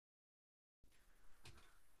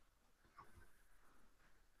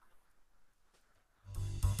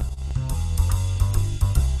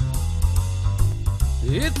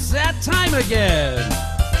It's that time again.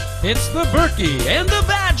 It's the Burky and the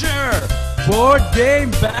Badger Board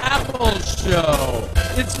Game Babble Show.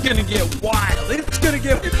 It's gonna get wild. It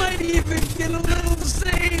might even get a little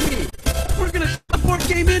zany. We're gonna talk the board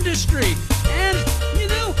game industry. And, you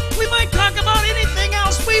know, we might talk about anything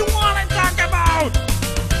else we want to talk about.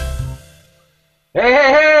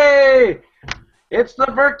 Hey! It's the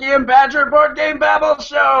Burky and Badger Board Game Babble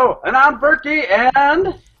Show. And I'm Burky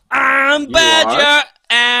and... I'm Badger,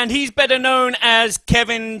 and he's better known as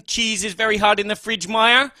Kevin Cheese is very hard in the fridge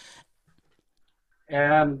Meyer.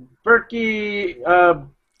 And Burky,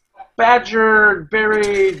 Badger,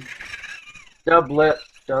 Berry, Dumb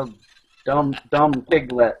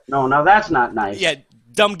Piglet. No, that's not nice. Yeah,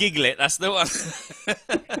 Dumb Giglet, that's the one.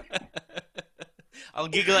 I'll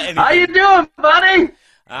giggle at anything. How you doing, buddy?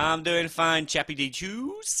 I'm doing fine, Chappy D.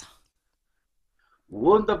 Choose.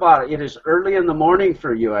 Wunderbar. It is early in the morning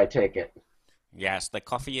for you, I take it. Yes, the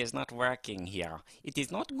coffee is not working here. It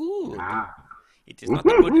is not good. Ah. It is not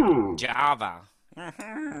a good Java.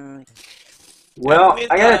 Well,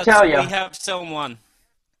 I gotta tell you. We have someone.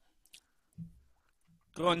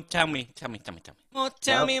 Go on, tell me. More,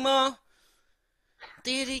 tell me more.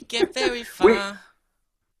 Did it get very far?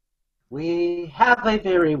 We have a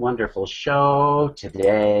very wonderful show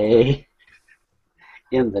today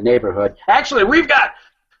in the neighborhood. Actually, we've got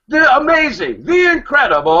the amazing, the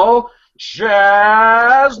incredible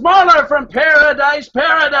Chaz Marler from Paradise.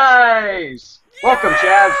 Welcome,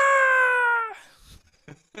 Chaz.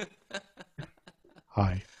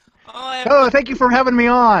 Hi. Oh, Oh, thank you for having me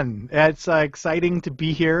on. It's exciting to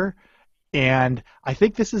be here, and I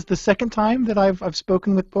think this is the second time that I've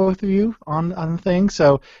spoken with both of you on things.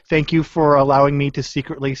 So thank you for allowing me to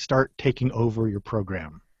secretly start taking over your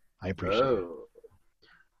program. I appreciate it.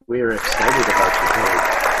 We are excited about you.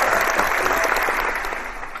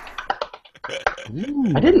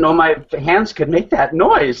 I didn't know my hands could make that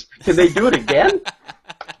noise. Can they do it again?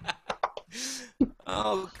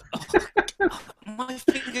 Oh, my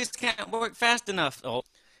fingers can't work fast enough. Oh,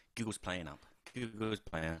 Google's playing up.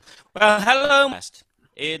 Well, hello.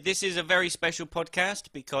 This is a very special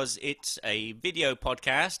podcast because it's a video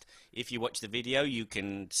podcast. If you watch the video, you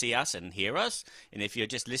can see us and hear us. And if you're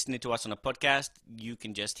just listening to us on a podcast, you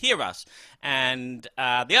can just hear us. And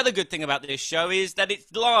the other good thing about this show is that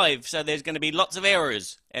it's live, so there's going to be lots of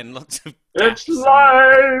errors and lots of... It's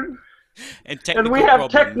live! And we have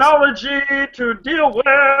problems. technology to deal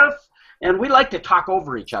with! And we like to talk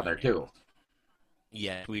over each other, too.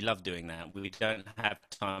 Yeah, we love doing that. We don't have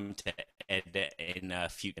time to edit in a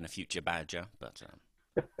future Badger, but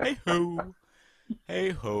hey-ho.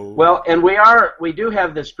 Hey-ho. Well, and we do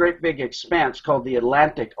have this great big expanse called the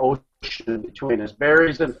Atlantic Ocean between us.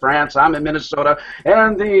 Barry's in France, I'm in Minnesota,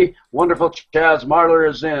 and the wonderful Chaz Marler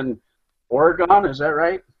is in Oregon, is that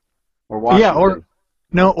right? Or Washington?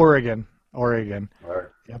 Yeah, Oregon.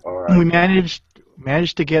 Yep. All right. We managed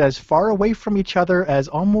to get as far away from each other as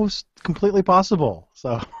almost completely possible.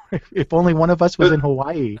 So if only one of us was in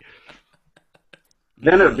Hawaii.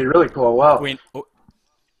 Then it would be really cool. Well,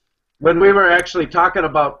 when we were actually talking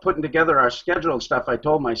about putting together our schedule and stuff, I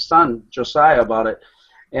told my son, Josiah, about it.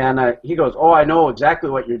 And he goes, oh, I know exactly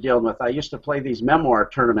what you're dealing with. I used to play these memoir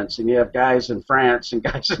tournaments, and you have guys in France and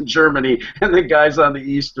guys in Germany and then guys on the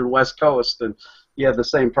East and West Coast, and you have the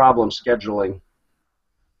same problem scheduling.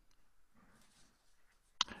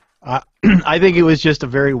 I think it was just a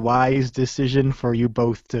very wise decision for you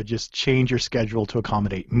both to just change your schedule to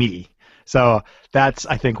accommodate me. So that's,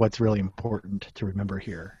 I think, what's really important to remember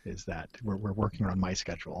here is that we're working around my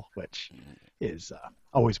schedule, which is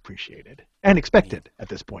always appreciated and expected at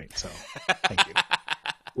this point. So thank you.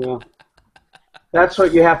 Well, that's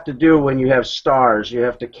what you have to do when you have stars. You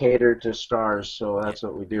have to cater to stars, so that's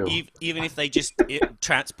what we do. Even if they just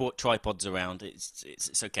transport tripods around,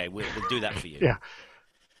 it's okay. We'll do that for you. Yeah.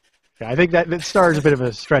 I think that star is a bit of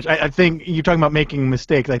a stretch. I think you're talking about making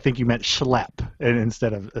mistakes. I think you meant schlep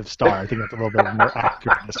instead of star. I think that's a little bit more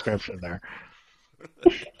accurate description there.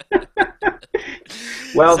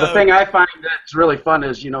 Well, the thing I find that's really fun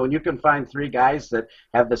is, you know, when you can find three guys that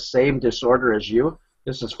have the same disorder as you,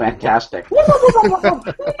 this is fantastic.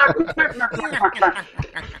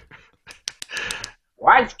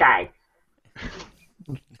 Wise guy.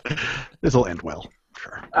 This will end well,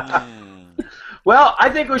 sure. Well, I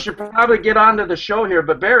think we should probably get on to the show here,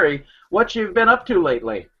 but Barry, what you've been up to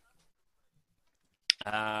lately?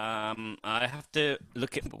 I have to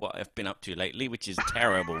look at what I've been up to lately, which is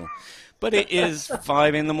terrible. But it is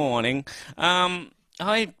 5 in the morning. But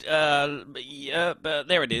there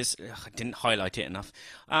it is. I didn't highlight it enough.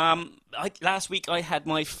 Last week I had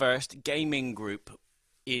my first gaming group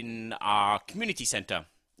in our community center,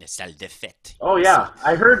 the salle de fête. Oh yeah,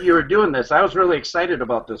 I heard you were doing this. I was really excited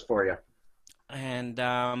about this for you. And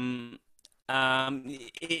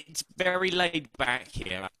it's very laid back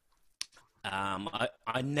here.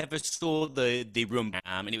 I never saw the room,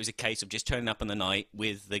 and it was a case of just turning up in the night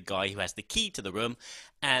with the guy who has the key to the room,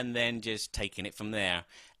 and then just taking it from there.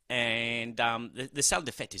 And the salle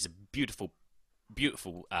de fête is a beautiful,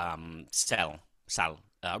 beautiful room.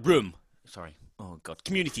 Sorry. Oh God,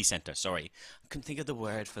 community center. Sorry, I couldn't think of the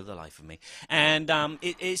word for the life of me. And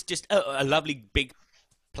it's just a lovely big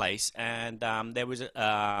place. And there was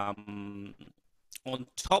on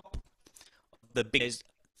top of the biggest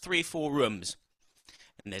 3 or 4 rooms,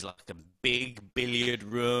 and there's like a big billiard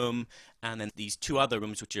room, and then these 2 other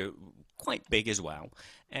rooms which are quite big as well.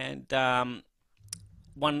 And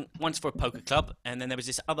one's for a poker club, and then there was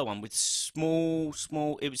this other one with small.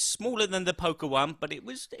 It was smaller than the poker one, but it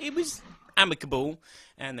was amicable,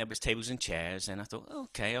 and there was tables and chairs, and I thought,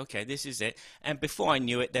 okay, this is it. And before I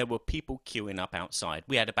knew it, there were people queuing up outside.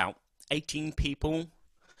 We had about 18 people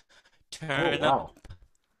turn up.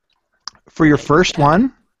 For your first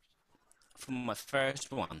one? For my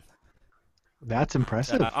first one. That's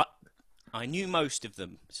impressive. So I knew most of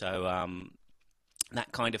them, so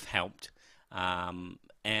that kind of helped. And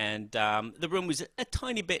the room was a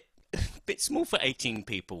tiny bit small for 18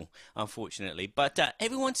 people, unfortunately. But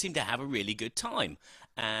everyone seemed to have a really good time.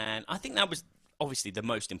 And I think that was obviously the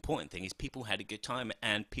most important thing, is people had a good time,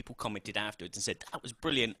 and people commented afterwards and said, that was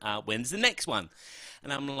brilliant, when's the next one?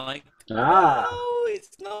 And I'm like, no,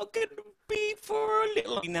 it's not going to be for a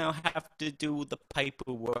little. We now have to do all the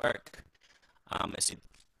paperwork.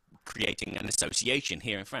 Creating an association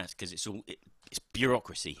here in France, because it's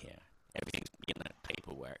bureaucracy here. Everything's,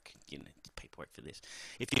 paperwork, paperwork for this.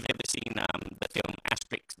 If you've ever seen the film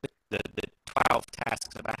Asterix, the 12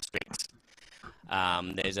 Tasks of Asterix,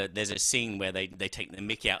 there's a scene where they take the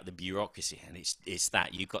mickey out of the bureaucracy, and it's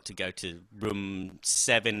that you've got to go to room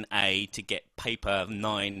 7A to get paper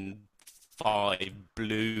 9-5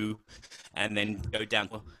 blue, and then go down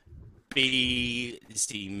to B,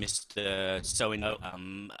 see Mr. So-and-so,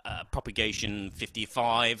 propagation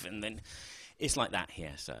 55, and then it's like that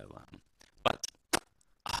here. So,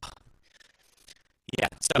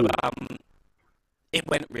 it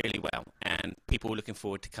went really well, and people were looking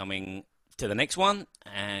forward to coming to the next one,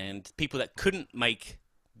 and people that couldn't make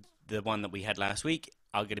the one that we had last week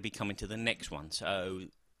are going to be coming to the next one. So,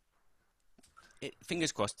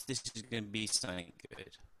 fingers crossed, this is going to be something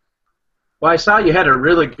good. Well, I saw you had a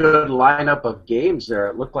really good lineup of games there.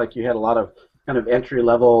 It looked like you had a lot of kind of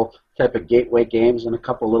entry-level type of gateway games and a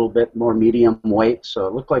couple a little bit more medium weight. So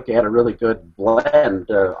it looked like you had a really good blend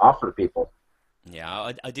to offer people.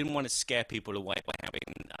 Yeah, I didn't want to scare people away by having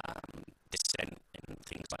Descent and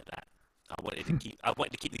things like that. I wanted to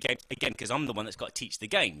keep the games, again, because I'm the one that's got to teach the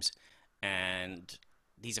games. And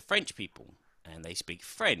these are French people, and they speak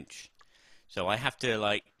French. So I have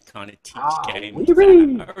to, kind of teach games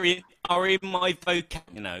that are in my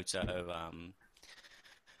vocab, so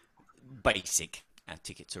basic.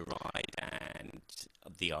 Ticket to Ride and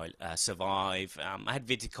the Survive. I had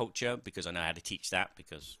viticulture because I know how to teach that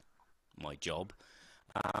because my job.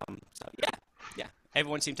 So yeah,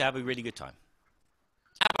 everyone seemed to have a really good time.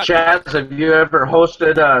 Chaz, have you ever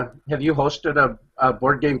hosted a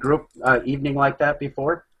board game group evening like that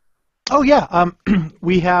before? Oh yeah,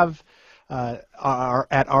 we have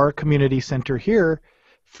at our community center here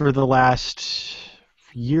for the last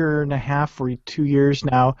year and a half or 2 years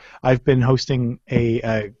now. I've been hosting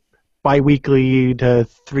a bi-weekly to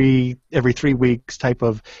every 3 weeks type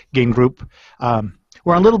of game group. We're on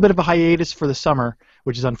a little bit of a hiatus for the summer,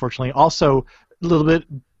 which is unfortunately also a little bit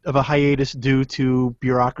of a hiatus due to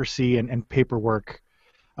bureaucracy and paperwork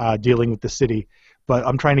dealing with the city. But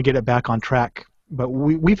I'm trying to get it back on track. But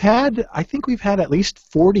I think we've had at least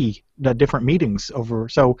 40 different meetings over.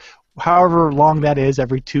 So however long that is,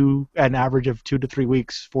 an average of 2 to 3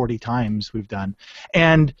 weeks, 40 times we've done.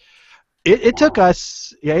 And it took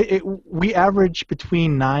us, we average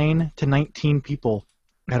between 9 to 19 people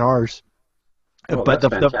at ours. Oh, but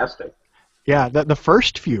that's fantastic. The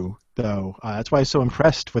first few, though, that's why I was so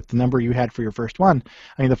impressed with the number you had for your first one.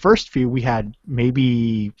 I mean, the first few, we had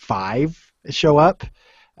maybe 5 show up.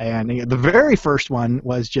 And the very first one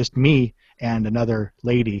was just me and another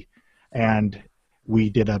lady, and we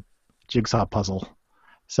did a jigsaw puzzle.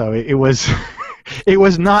 So it was it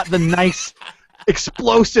was not the nice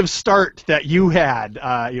explosive start that you had.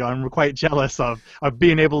 I'm quite jealous of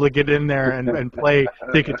being able to get in there and play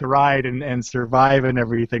Ticket to Ride and survive and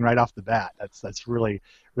everything right off the bat. That's really,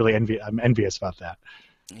 really I'm envious about that.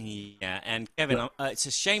 Yeah, and Kevin, it's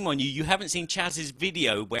a shame on you. You haven't seen Chaz's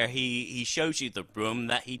video where he shows you the room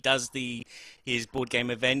that he does his board game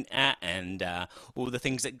event at, and all the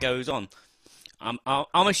things that goes on. I'm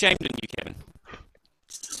ashamed of you, Kevin.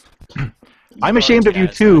 I'm ashamed of you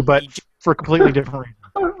too, but for completely different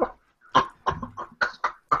reasons.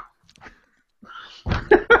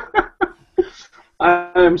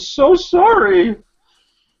 I'm so sorry.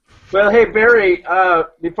 Well, hey, Barry,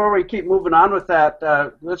 before we keep moving on with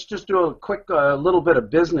that, let's just do a quick little bit of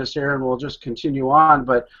business here, and we'll just continue on.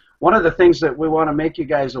 But one of the things that we want to make you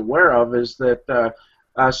guys aware of is that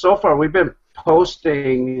so far we've been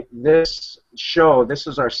posting this show. This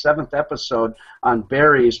is our 7th episode on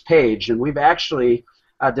Barry's page, and we've actually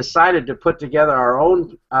decided to put together our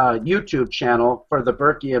own YouTube channel for the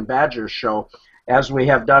Burky and Badger show, as we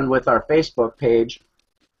have done with our Facebook page.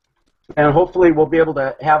 And hopefully we'll be able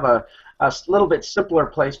to have a little bit simpler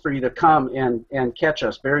place for you to come and catch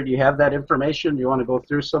us. Barry, do you have that information? Do you want to go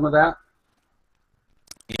through some of that?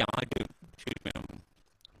 Yeah, I do.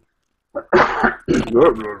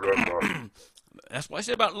 That's what I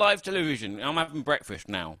said about live television. I'm having breakfast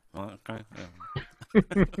now. Okay. Yeah.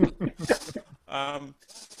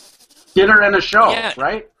 Dinner and a show, yeah.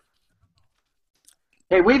 Right?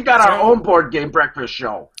 Hey, we've got our own board game breakfast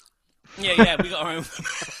show. Yeah, we got our own.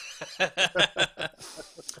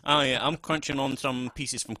 Oh yeah, I'm crunching on some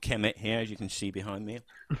pieces from Kemit here, as you can see behind me,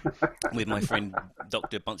 with my friend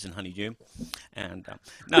Dr. Bunsen Honeydew, and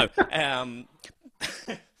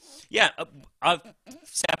yeah, I've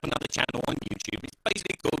set up another channel on YouTube. It's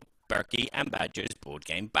basically called Burky and Badger's Board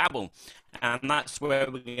Game Babble, and that's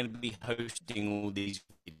where we're going to be hosting all these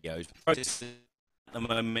videos. Process at the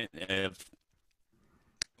moment of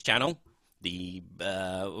channel. The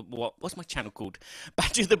what's my channel called?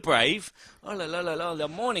 Badger the Brave. Oh la la la la! The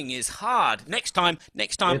morning is hard. Next time,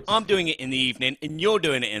 I'm doing it in the evening, and you're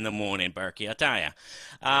doing it in the morning, Burky. I tell you.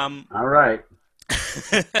 All right.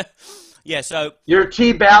 Yeah. So your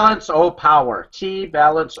T Balance O Power. T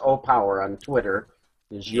Balance O Power on Twitter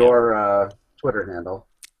is your Twitter handle.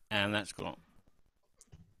 And that's cool.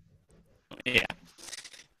 Yeah.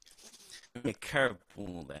 A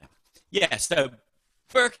curveball there. Yeah. So.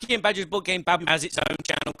 Burky and Badger's Board Game Babble has its own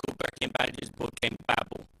channel called Burky and Badger's Board Game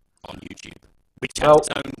Babble on YouTube, which has its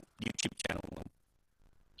own YouTube channel.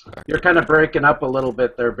 You're kind of breaking up a little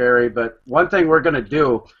bit there, Barry, but one thing we're going to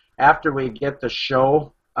do after we get the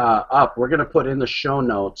show up, we're going to put in the show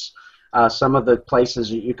notes some of the places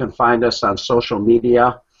that you can find us on social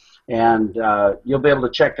media, and you'll be able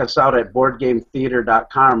to check us out at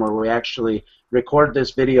boardgametheater.com, where we actually record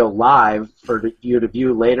this video live for you to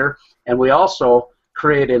view later, and we also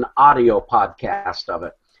create an audio podcast of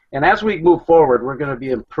it. And as we move forward, we're going to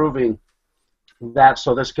be improving that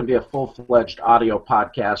so this can be a full-fledged audio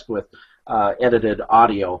podcast with edited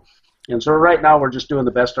audio. And so right now we're just doing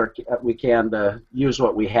the best we can to use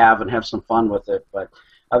what we have and have some fun with it. But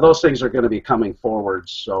those things are going to be coming forward.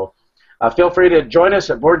 So feel free to join us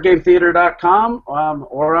at boardgametheater.com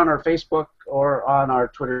or on our Facebook or on our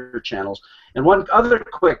Twitter channels. And one other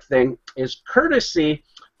quick thing is courtesy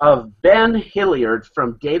of Ben Hilliard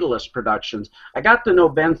from Daedalus Productions. I got to know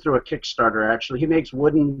Ben through a Kickstarter, actually. He makes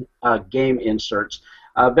wooden game inserts.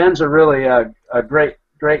 Ben's a really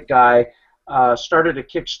great guy. Started a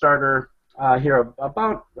Kickstarter here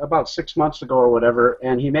about 6 months ago or whatever,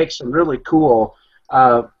 and he makes some really cool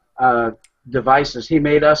devices. He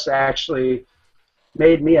made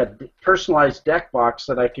me a personalized deck box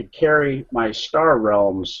that I could carry my Star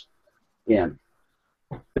Realms in.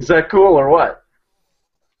 Is that cool or what?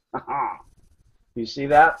 You see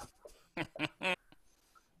that?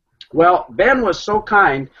 Well, Ben was so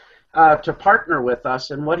kind to partner with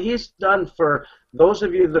us, and what he's done for those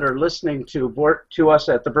of you that are listening to us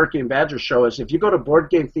at the Burky and Badger show is if you go to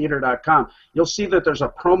boardgametheater.com, you'll see that there's a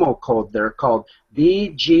promo code there called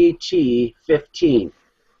BGT15.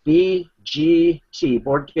 BGT,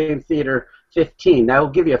 Board Game Theater 15. That will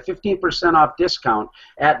give you a 15% off discount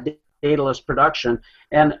at Daedalus Production.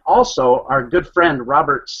 And also, our good friend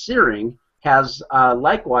Robert Searing has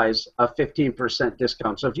likewise a 15%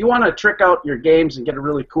 discount. So if you want to trick out your games and get a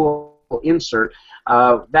really cool insert,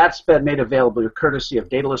 that's been made available courtesy of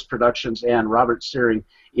Daedalus Productions and Robert Searing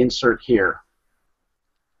Insert Here.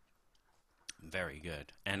 Very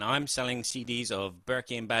good. And I'm selling CDs of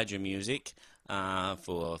Burky and Badger music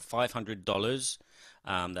for $500.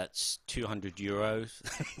 That's €200.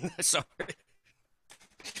 Sorry.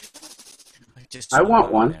 I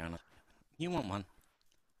want one. You want one?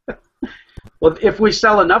 Well, if we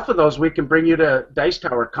sell enough of those, we can bring you to Dice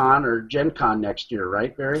Tower Con or Gen Con next year,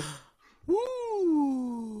 right, Barry?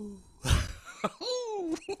 Woo!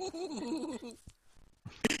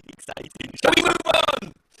 devastating. Shall we move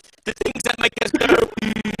on to things that make us go,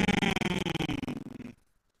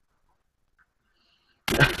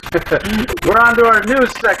 We're on to our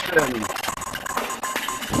news section.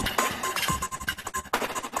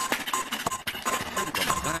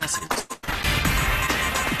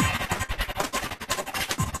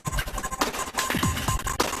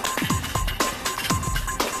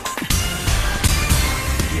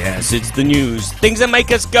 Yes, it's the news. Things that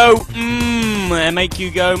make us go, and make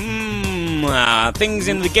you go, things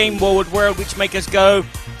in the game world which make us go,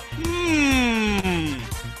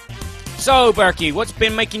 So, Burky, what's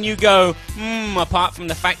been making you go, apart from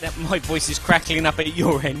the fact that my voice is crackling up at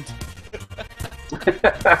your end?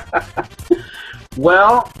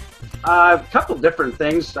 Well, a couple different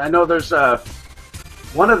things. I know there's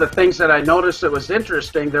one of the things that I noticed that was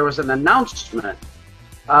interesting, there was an announcement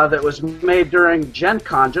that was made during Gen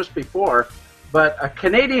Con just before, but a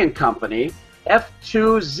Canadian company,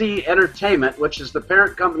 F2Z Entertainment, which is the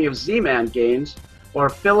parent company of Z-Man Games, or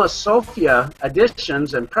Philosophia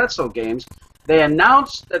Editions and Pretzel Games, they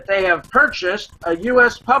announced that they have purchased a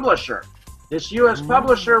U.S. publisher. This U.S.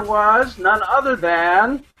 publisher was none other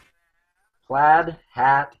than Plaid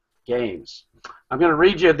Hat Games. I'm going to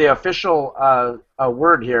read you the official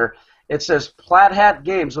word here. It says, Plaid Hat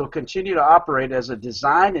Games will continue to operate as a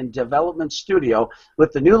design and development studio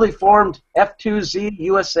with the newly formed F2Z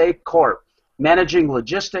USA Corp, managing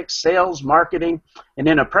logistics, sales, marketing, and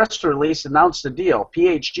in a press release announced the deal.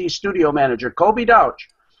 PHG studio manager Kobe Douch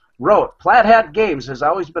wrote, Plaid Hat Games has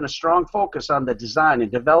always been a strong focus on the design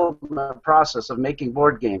and development process of making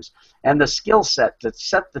board games, and the skill set that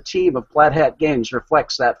set the team of Plaid Hat Games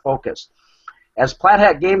reflects that focus. As Plaid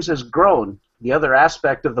Hat Games has grown, the other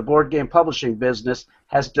aspect of the board game publishing business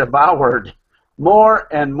has devoured more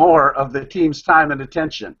and more of the team's time and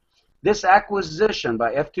attention. This acquisition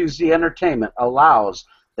by F2Z Entertainment allows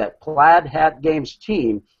that Plaid Hat Games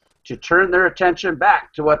team to turn their attention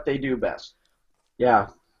back to what they do best. Yeah.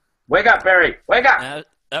 Wake up, Barry. Wake up.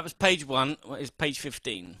 That was page 1. What is page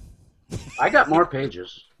 15? I got more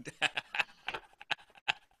pages.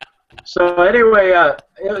 So anyway,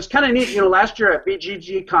 it was kind of neat. You know, last year at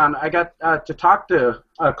BGG Con, I got to talk to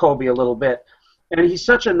Kobe a little bit, and he's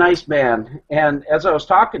such a nice man. And as I was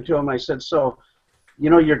talking to him, I said, so, you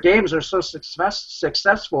know, your games are so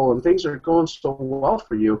successful and things are going so well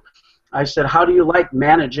for you. I said, how do you like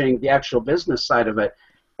managing the actual business side of it?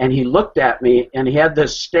 And he looked at me, and he had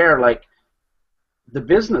this stare like the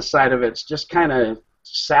business side of it's just kind of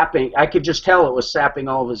sapping. I could just tell it was sapping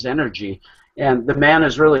all of his energy. And the man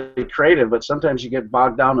is really creative, but sometimes you get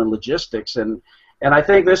bogged down in logistics. And I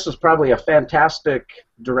think this is probably a fantastic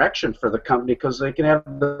direction for the company because they can have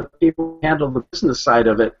the people handle the business side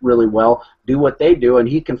of it really well, do what they do, and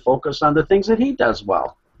he can focus on the things that he does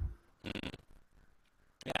well.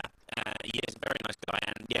 Yeah, he is a very nice guy,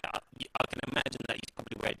 and yeah, I can imagine that he's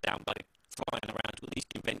probably weighed down by flying around to all these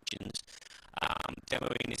conventions,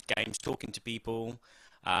 demoing his games, talking to people.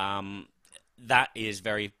 That is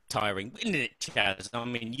very tiring, isn't it, Chaz? I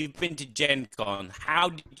mean, you've been to Gen Con. How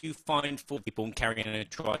did you find 4 people carrying a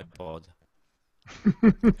tripod?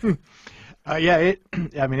 Yeah,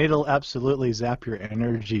 I mean, it'll absolutely zap your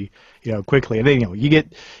energy, you know, quickly. And then, you know, you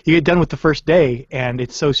get done with the first day, and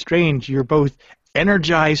it's so strange. You're both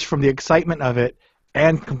energized from the excitement of it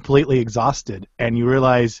and completely exhausted, and you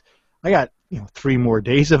realize, I got 3 more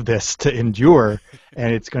days of this to endure,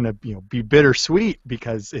 and it's going to be bittersweet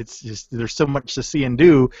because it's just there's so much to see and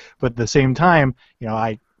do. But at the same time,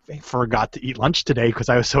 I forgot to eat lunch today because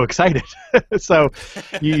I was so excited. So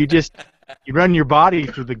you run your body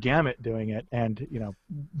through the gamut doing it, and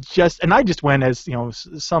I just went as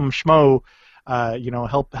some schmo,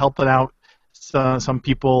 helping out some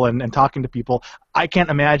people and talking to people. I can't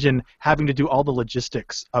imagine having to do all the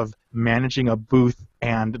logistics of managing a booth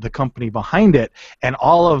and the company behind it and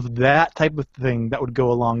all of that type of thing that would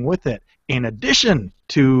go along with it, in addition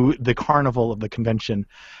to the carnival of the convention.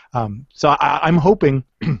 So I'm hoping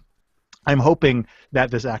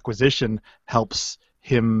that this acquisition helps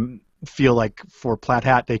him feel like for Plaid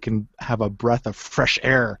Hat they can have a breath of fresh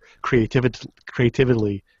air,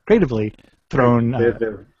 creatively thrown.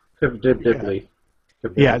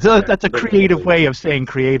 Yeah, so that's a creative way of saying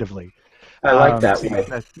creatively. I like that way.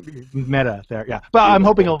 That's meta there, yeah. But I'm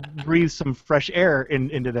hoping it'll breathe some fresh air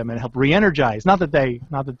into them and help re-energize. Not that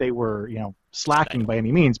they were slacking by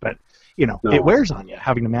any means, but No. It wears on you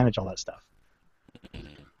having to manage all that stuff.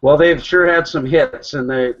 Well, they've sure had some hits, and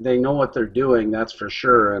they know what they're doing. That's for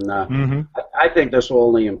sure. And I think this will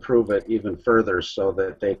only improve it even further, so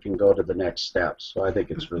that they can go to the next step. So I think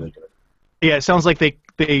it's really good. Yeah, it sounds like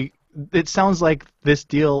they it sounds like this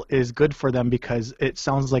deal is good for them because it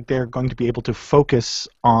sounds like they're going to be able to focus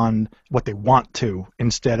on what they want to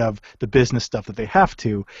instead of the business stuff that they have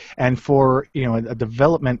to. And for a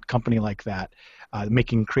development company like that,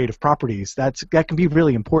 making creative properties, that can be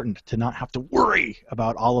really important to not have to worry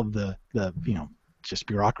about all of the just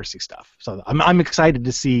bureaucracy stuff. So I'm excited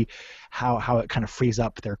to see how it kind of frees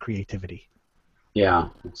up their creativity. Yeah,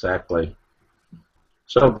 exactly.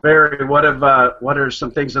 So Barry, what are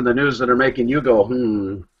some things in the news that are making you go,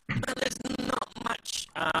 hmm? Well, there's not much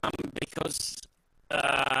because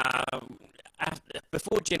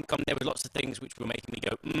before Gen Con there were lots of things which were making me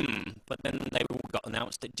go, but then they all got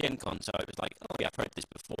announced at Gen Con, so it was like, oh yeah, I've heard this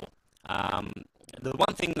before. The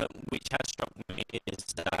one thing which has struck me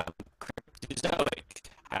is Cryptozoic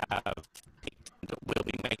have picked that we'll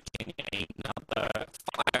be making another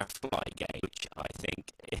Firefly game, which I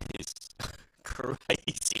think is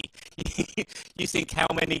crazy. You think how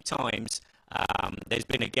many times there's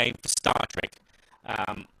been a game for Star Trek.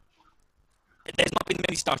 There's not been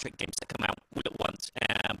many Star Trek games that come out all at once,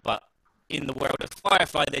 but in the world of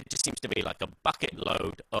Firefly, there just seems to be like a bucket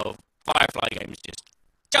load of Firefly games just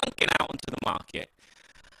junking out onto the market.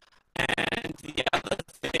 And the other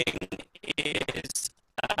thing is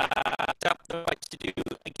up the rights to do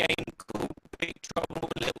a game called Big Trouble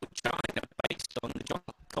in Little China, based on the John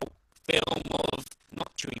Colt film of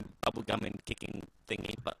not chewing bubblegum and kicking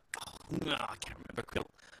thingy, but I can't remember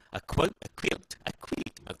a quote.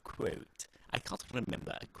 I can't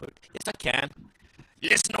remember a quote. Yes, I can.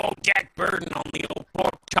 Listen, old Jack Burden on the old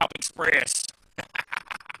Pork Chop Express.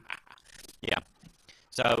 Yeah.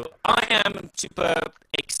 So I am super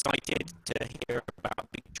excited to hear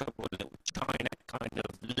about Big Trouble in Little China, kind of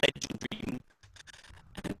legendary,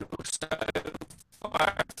 and also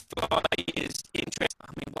Firefly is interesting.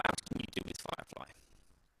 I mean, what else can you do with Firefly?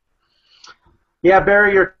 Yeah,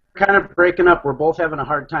 Barry, you're kind of breaking up. We're both having a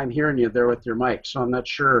hard time hearing you there with your mic, so I'm not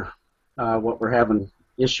sure what we're having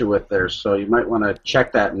issue with there. So you might want to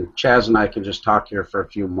check that, and Chaz and I can just talk here for a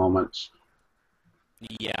few moments.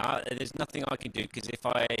 Yeah, there's nothing I can do, because if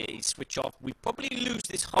I switch off, we probably lose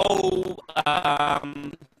this whole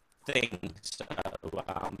thing. So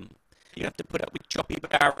you have to put up with Choppy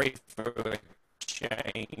Barry for a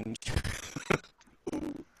change.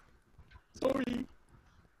 Sorry.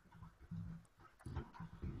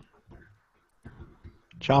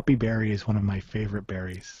 Choppy berry is one of my favorite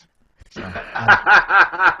berries. So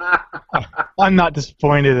I'm not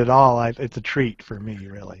disappointed at all. It's a treat for me,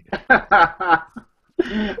 really.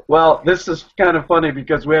 Well, this is kind of funny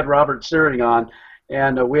because we had Robert Searing on,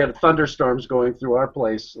 and we had thunderstorms going through our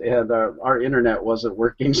place, and our internet wasn't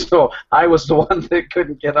working, so I was the one that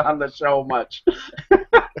couldn't get on the show much.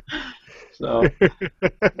 So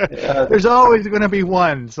there's always going to be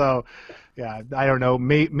one. So yeah, I don't know.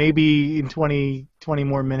 Maybe in 20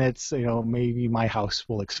 more minutes, maybe my house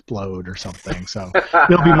will explode or something. So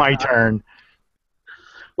it'll be my turn.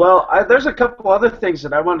 Well, there's a couple other things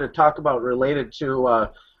that I wanted to talk about related to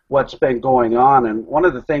what's been going on. And one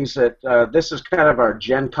of the things that this is kind of our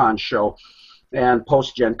Gen Con show and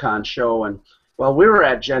post-Gen Con show. And while we were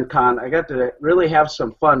at Gen Con, I got to really have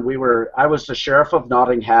some fun. I was the sheriff of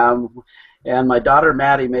Nottingham, and my daughter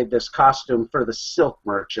Maddie made this costume for the Silk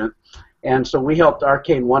Merchant. And so we helped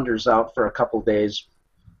Arcane Wonders out for a couple days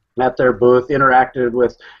at their booth, interacted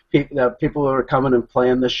with people who were coming and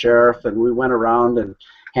playing the sheriff, and we went around and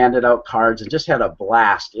handed out cards and just had a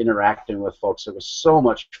blast interacting with folks. It was so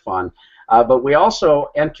much fun. But we also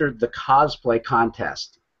entered the cosplay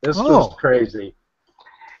contest. This was crazy.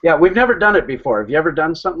 Yeah, we've never done it before. Have you ever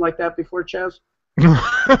done something like that before, Chaz?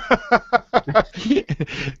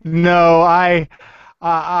 No, I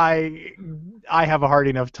have a hard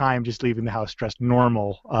enough time just leaving the house dressed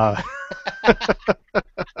normal.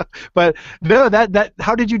 But no,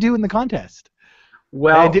 how did you do in the contest?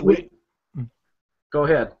 Well, go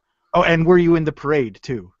ahead. Oh, and were you in the parade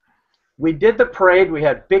too? We did the parade. We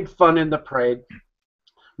had big fun in the parade.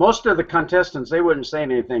 Most of the contestants, they wouldn't say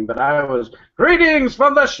anything, but I was, "Greetings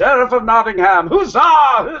from the Sheriff of Nottingham, huzzah,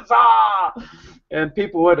 huzzah!" And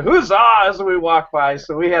people would huzzah as we walked by,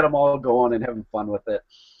 so we had them all going and having fun with it.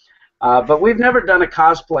 But we've never done a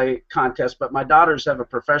cosplay contest, but my daughters have a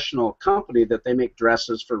professional company that they make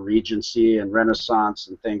dresses for Regency and Renaissance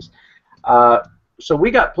and things. So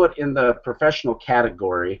we got put in the professional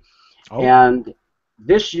category, and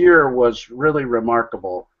this year was really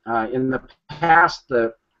remarkable. In the past,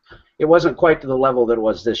 it wasn't quite to the level that it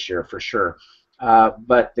was this year, for sure.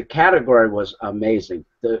 But the category was amazing.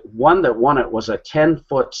 The one that won it was a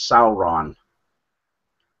 10-foot Sauron.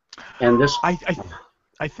 And this,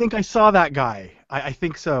 I think I saw that guy. I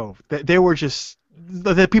think so. They were just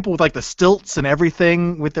the people with like the stilts and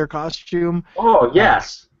everything with their costume. Oh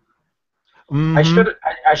yes. Mm-hmm.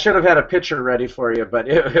 I should have had a picture ready for you, but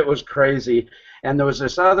it was crazy. And there was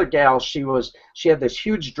this other gal. She had this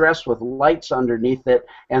huge dress with lights underneath it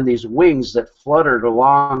and these wings that fluttered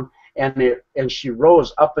along, and she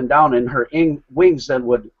rose up and down, and her wings then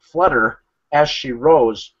would flutter as she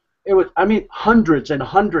rose. It was, I mean, hundreds and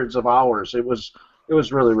hundreds of hours. It was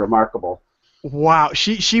really remarkable. Wow,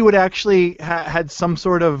 she would actually had some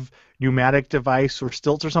sort of pneumatic device or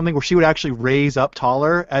stilts or something where she would actually raise up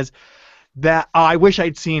taller as that. Oh, I wish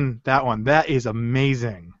I'd seen that one. That is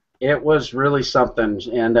amazing. It was really something,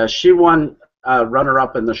 and she won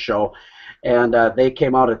runner-up in the show, and they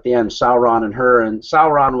came out at the end, Sauron and her, and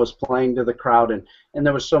Sauron was playing to the crowd, and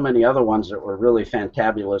there was so many other ones that were really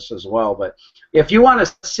fantabulous as well. But if you want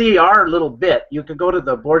to see our little bit, you could go to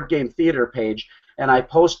the Board Game Theater page, and I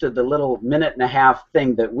posted the little minute-and-a-half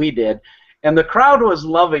thing that we did, and the crowd was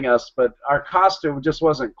loving us, but our costume just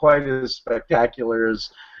wasn't quite as spectacular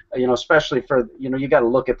as, especially for, you got to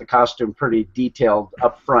look at the costume pretty detailed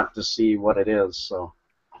up front to see what it is. So.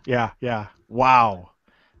 Yeah. Wow.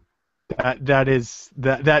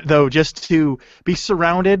 That though, just to be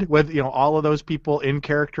surrounded with all of those people in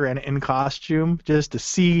character and in costume, just to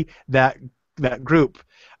see that group.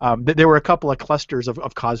 There were a couple of clusters of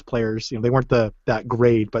cosplayers. They weren't that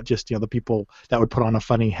grade, but just the people that would put on a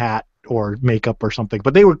funny hat or makeup or something.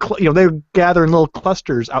 But they would they would gather in little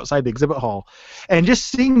clusters outside the exhibit hall, and just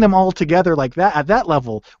seeing them all together like that at that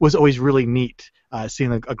level was always really neat.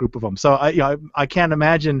 Seeing a group of them. So I can't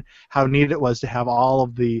imagine how neat it was to have all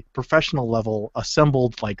of the professional level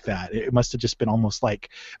assembled like that. It must have just been almost like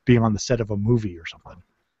being on the set of a movie or something.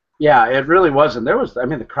 Yeah, it really was, and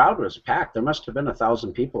the crowd was packed. There must have been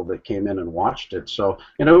 1,000 people that came in and watched it. So,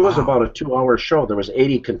 it was about a 2-hour show. There was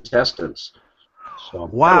 80 contestants. So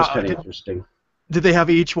that was kind of interesting. Did they have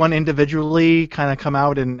each one individually kind of come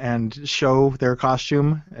out and show their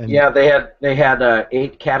costume? Yeah, they had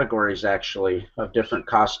 8 categories actually of different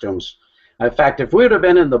costumes. In fact, if we would have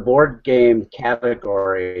been in the board game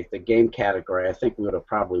category, the game category, I think we would have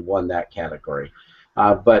probably won that category.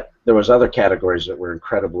 But there was other categories that were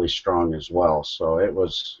incredibly strong as well. So it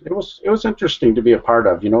was interesting to be a part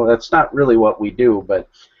of. That's not really what we do, but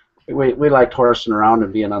we liked horsing around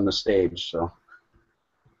and being on the stage. So.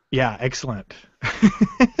 Yeah, excellent.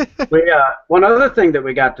 One other thing that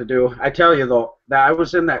we got to do, I tell you though, that I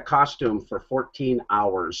was in that costume for 14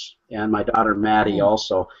 hours, and my daughter Maddie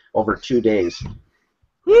also over 2 days.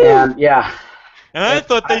 Woo. And yeah, and I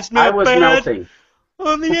thought they smelled I was bad melting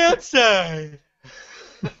on the outside.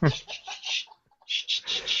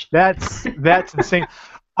 That's insane.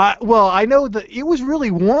 Well, I know that it was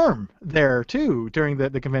really warm there too during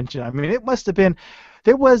the convention. I mean, it must have been.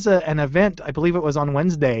 There was an event, I believe it was on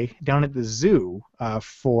Wednesday, down at the zoo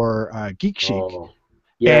for Geek Chic. Oh.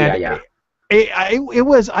 Yeah. It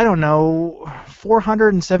was, I don't know,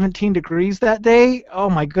 417 degrees that day. Oh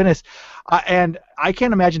my goodness. And I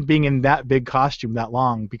can't imagine being in that big costume that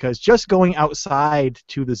long, because just going outside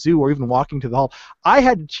to the zoo or even walking to the hall, I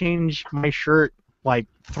had to change my shirt like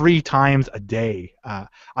 3 times a day. I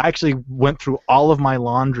actually went through all of my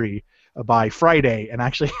laundry by Friday, and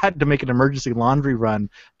actually had to make an emergency laundry run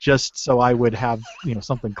just so I would have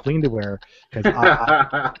something clean to wear, because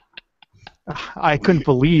I couldn't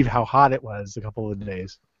believe how hot it was a couple of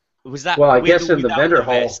days. Was that? Well, I guess in the vendor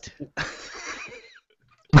hall.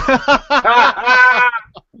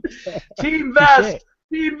 Team vest.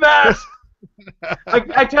 Team vest.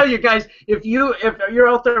 I tell you guys, if you're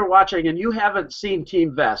out there watching and you haven't seen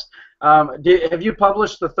Team Vest, have you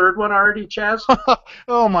published the 3rd one already, Chaz?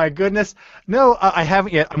 Oh my goodness, no, I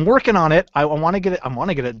haven't yet. I'm working on it. I want to get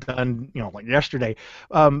it done, like yesterday.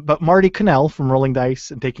 But Marty Cannell from Rolling Dice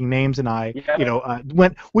and Taking Names and I,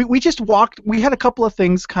 went. We just walked. We had a couple of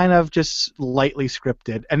things kind of just lightly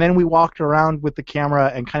scripted, and then we walked around with the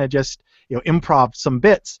camera and kind of just improv some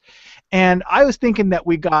bits. And I was thinking that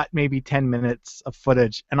we got maybe 10 minutes of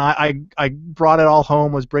footage, and I brought it all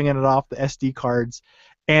home, was bringing it off the SD cards,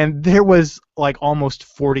 and there was like almost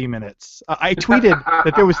 40 minutes. I tweeted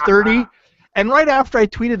that there was 30, and right after I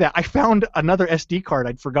tweeted that, I found another SD card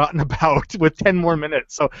I'd forgotten about with 10 more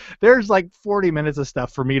minutes. So there's like 40 minutes of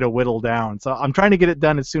stuff for me to whittle down. So I'm trying to get it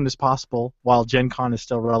done as soon as possible while Gen Con is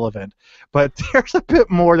still relevant. But there's a bit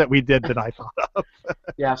more that we did than I thought of.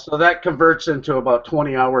 Yeah, so that converts into about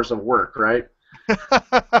 20 hours of work, right?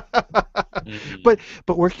 But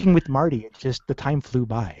working with Marty, the time flew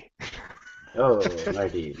by. Oh,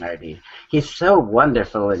 Marty. He's so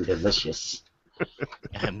wonderful and delicious.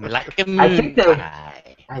 I'm like a moon I think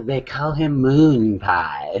pie. they call him Moon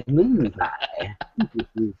Pie. Moon Pie.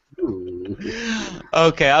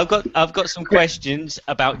 Okay, I've got some questions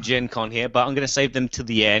about Gen Con here, but I'm going to save them to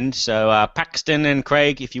the end. So Paxton and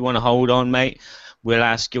Craig, if you want to hold on, mate, I'll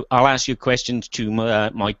ask you questions to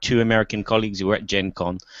my two American colleagues who were at Gen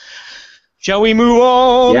Con. Shall we move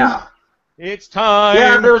on? Yeah. It's time.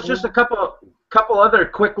 Yeah, there was just a couple other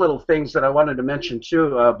quick little things that I wanted to mention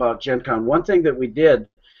too about Gen Con. One thing that we did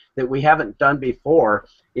that we haven't done before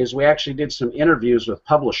is we actually did some interviews with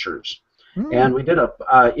publishers. And we did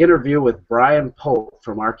a interview with Brian Pope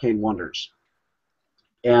from Arcane Wonders.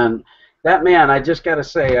 And that man, I just got to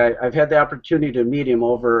say, I've had the opportunity to meet him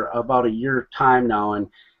over about a year time now, and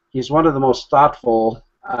he's one of the most thoughtful,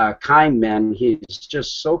 kind men. He's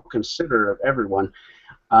just so considerate of everyone.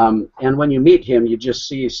 And when you meet him, you just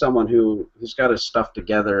see someone who's got his stuff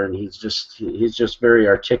together, and he's just very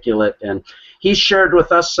articulate. And he shared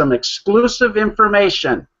with us some exclusive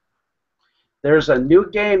information. There's a new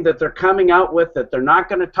game that they're coming out with that they're not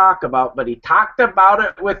going to talk about, but he talked about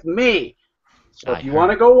it with me. So if you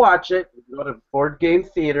want to go watch it, go to Board Game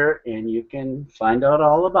Theater, and you can find out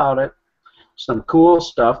all about it. Some cool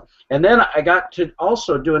stuff. And then I got to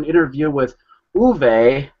also do an interview with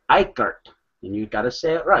Uwe Eichert. And you got to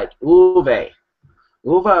say it right. Uwe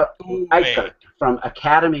Eichert from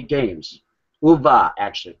Academy Games. Uva,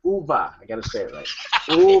 actually. Uva. I got to say it right.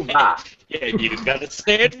 Uva. Yeah, you got to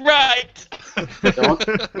say it right.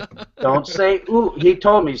 Don't say ooh. He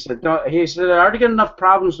told me. He said I already got enough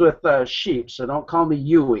problems with sheep, so don't call me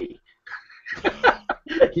Uwe.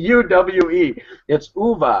 U-W-E. It's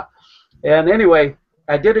Uva. And anyway,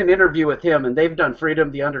 I did an interview with him, and they've done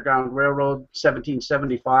Freedom, the Underground Railroad,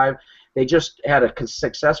 1775. They just had a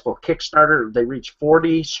successful Kickstarter. They reached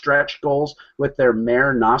 40 stretch goals with their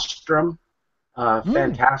Mare Nostrum.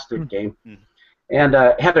 Fantastic game. And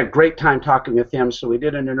had a great time talking with him, so we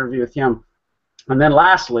did an interview with him. And then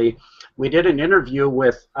lastly, we did an interview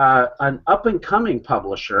with an up-and-coming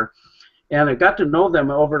publisher, and I got to know them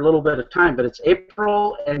over a little bit of time, but it's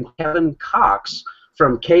April and Kevin Cox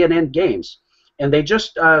from K&N Games. And they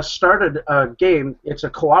just started a game. It's a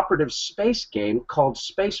cooperative space game called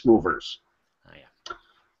Space Movers. Oh, yeah.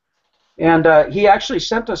 And he actually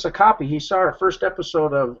sent us a copy. He saw our first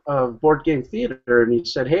episode of Board Game Theater, and he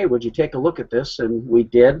said, hey, would you take a look at this? And we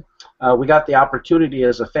did. We got the opportunity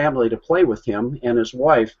as a family to play with him and his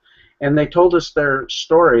wife, and they told us their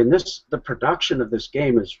story. And the production of this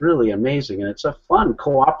game is really amazing, and it's a fun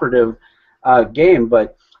cooperative game,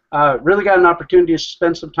 but really got an opportunity to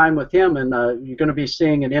spend some time with him, and you're going to be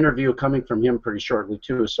seeing an interview coming from him pretty shortly,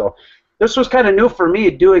 too. So this was kind of new for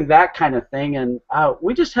me, doing that kind of thing, and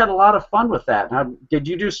we just had a lot of fun with that. Did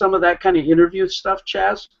you do some of that kind of interview stuff,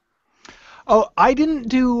 Chaz? Oh, I didn't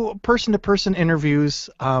do person-to-person interviews.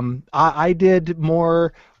 I did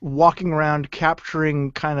more walking around,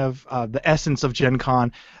 capturing kind of the essence of Gen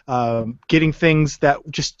Con, getting things that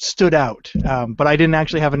just stood out. But I didn't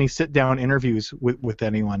actually have any sit-down interviews with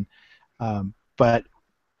anyone. But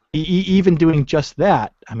even doing just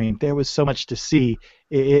that, I mean, there was so much to see.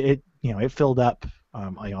 It filled up a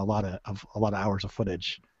lot of hours of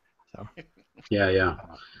footage. So. Yeah.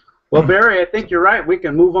 Well, Barry, I think you're right. We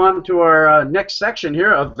can move on to our next section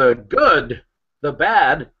here of the good, the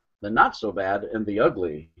bad, the not so bad, and the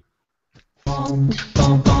ugly. The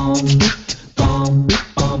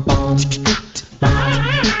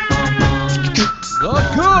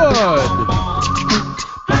good,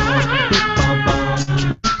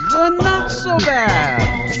 the not so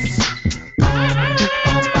bad.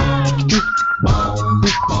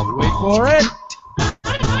 Wait for it.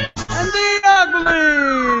 And the ugly.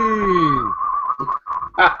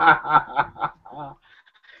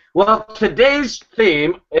 Well, today's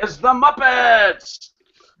theme is the Muppets.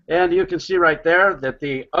 And you can see right there that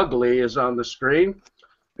the ugly is on the screen.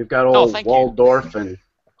 We've got old Waldorf and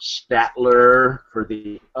Statler for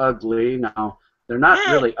the ugly. Now, they're not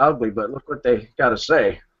really ugly, but look what they got to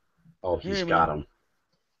say. Oh, he's got them.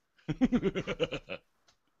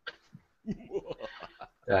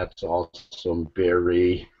 That's awesome,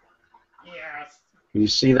 Barry. Yes. You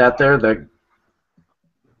see that there?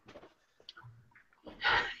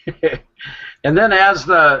 And then as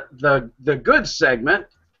the good segment,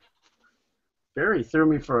 Barry threw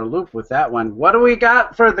me for a loop with that one. What do we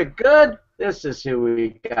got for the good? This is who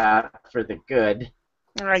we got for the good.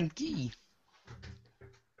 Alright.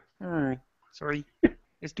 Sorry.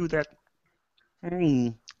 Let's do that.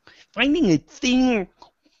 Finding a thing.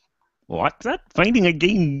 What's that? Finding a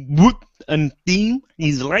game with a theme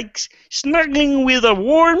is like snuggling with a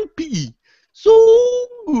warm pea. So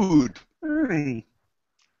good.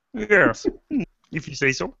 Yes, if you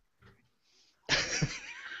say so.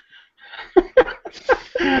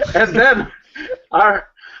 And then our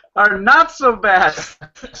our not-so-bad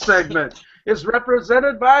segment is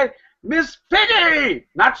represented by Miss Piggy!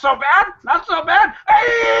 Not so bad, not so bad.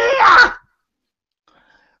 Hey-ya!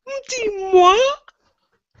 Dis-moi.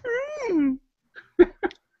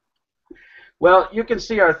 Well, you can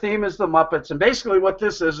see our theme is the Muppets, and basically what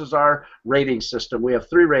this is our rating system. We have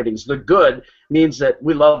 3 ratings. The good means that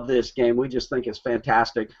we love this game. We just think it's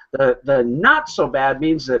fantastic. The not so bad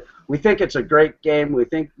means that we think it's a great game. We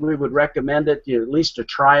think we would recommend it, at least to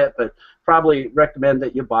try it, but probably recommend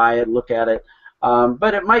that you buy it, look at it.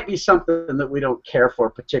 But it might be something that we don't care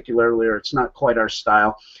for particularly, or it's not quite our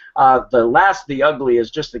style. The ugly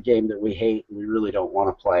is just a game that we hate and we really don't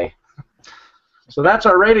want to play. So that's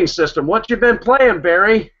our rating system. What you been playing,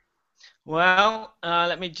 Barry? Well,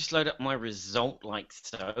 let me just load up my result like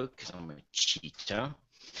so, because I'm a cheater.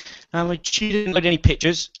 I'm a cheater, don't load any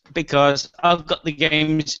pictures, because I've got the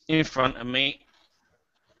games in front of me.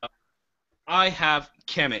 I have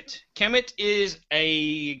Kemit. Kemit is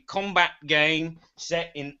a combat game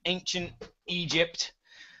set in ancient Egypt.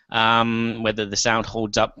 Whether the sound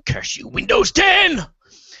holds up, curse you, Windows 10!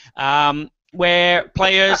 Where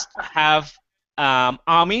players have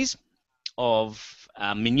armies of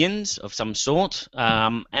minions of some sort,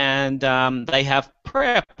 and they have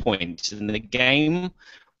prayer points, and the game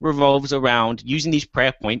revolves around using these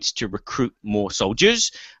prayer points to recruit more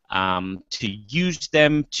soldiers, to use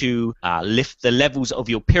them to lift the levels of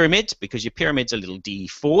your pyramid, because your pyramid's are little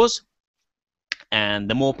D4s, and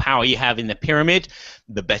the more power you have in the pyramid,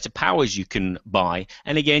 the better powers you can buy.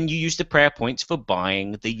 And again, you use the prayer points for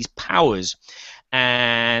buying these powers,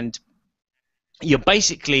 and you're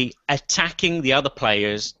basically attacking the other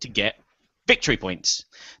players to get victory points.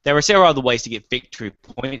 There are several other ways to get victory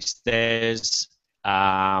points. There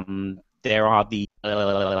are the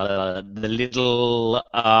little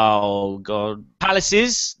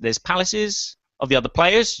palaces. There's palaces of the other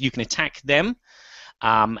players. You can attack them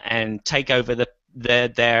and take over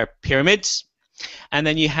their pyramids. And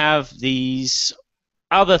then you have these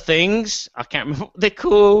other things, I can't remember what they're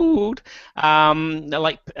called. They're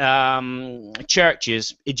like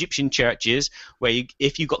churches, Egyptian churches, where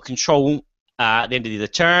if you got control at the end of the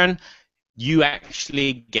turn, you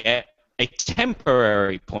actually get a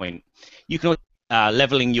temporary point. You can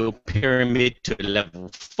leveling your pyramid to level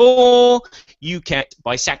 4. You can,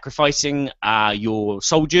 by sacrificing your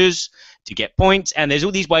soldiers to get points, and there's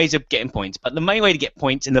all these ways of getting points, but the main way to get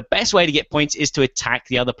points and the best way to get points is to attack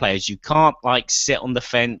the other players. You can't like sit on the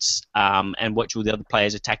fence and watch all the other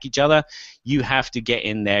players attack each other. You have to get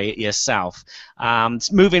in there yourself.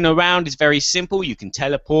 Moving around is very simple. You can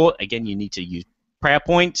teleport. Again, you need to use prayer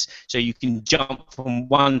points, so you can jump from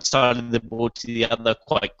one side of the board to the other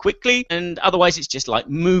quite quickly, and otherwise it's just like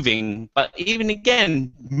moving. But even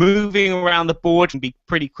again, moving around the board can be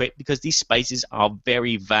pretty quick because these spaces are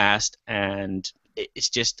very vast, and it's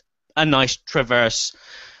just a nice traverse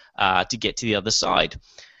to get to the other side.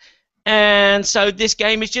 And so this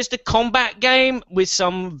game is just a combat game with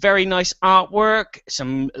some very nice artwork,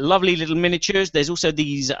 some lovely little miniatures. There's also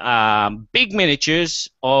these big miniatures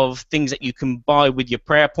of things that you can buy with your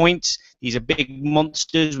prayer points. These are big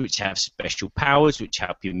monsters which have special powers which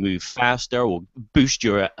help you move faster or boost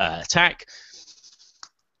your attack.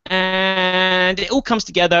 And it all comes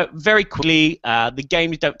together very quickly. The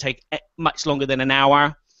games don't take much longer than an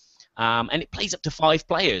hour, and it plays up to 5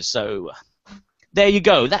 players. So there you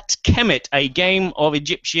go. That's Kemit, a game of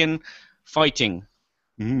Egyptian fighting.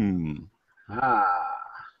 Have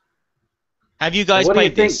you guys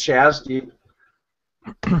played this? What do you think,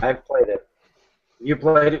 Chaz? I've played it. You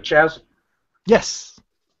played it, Chaz? Yes.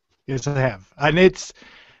 Yes, I have. And it's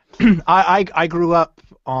I grew up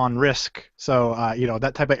on Risk, so you know,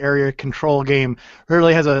 that type of area control game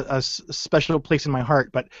really has a special place in my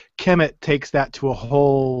heart. But Kemit takes that to a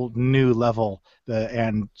whole new level,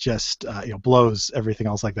 and just you know, blows everything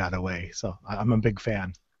else like that away. So I'm a big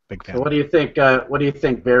fan. Big fan. So what do you think? What do you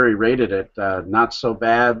think Barry rated it? Not so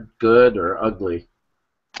bad, good, or ugly?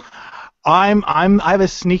 I have a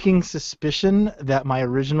sneaking suspicion that my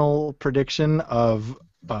original prediction of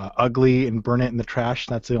ugly and burn it in the trash,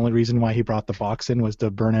 that's the only reason why he brought the box in, was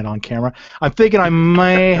to burn it on camera. I'm thinking I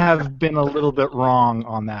may have been a little bit wrong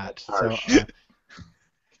on that. So,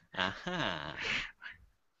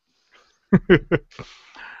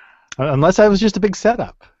 unless I was just a big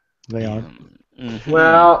setup. They are.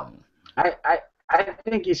 Well, I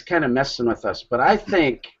think he's kind of messing with us, but I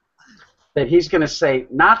think that he's going to say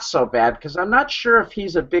not so bad, because I'm not sure if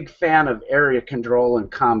he's a big fan of area control and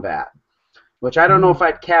combat, which I don't know if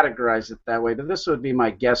I'd categorize it that way, but this would be my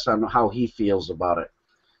guess on how he feels about it.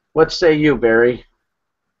 What say you, Barry?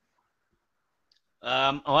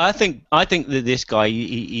 I think that this guy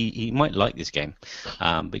he might like this game,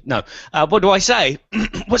 but no. What do I say?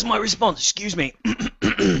 What's my response? Excuse me.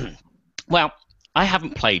 Well, I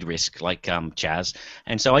haven't played Risk like Chaz,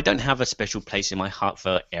 and so I don't have a special place in my heart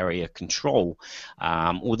for area control.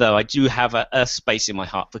 Although I do have a space in my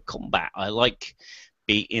heart for combat. I like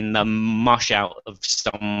be in the mush out of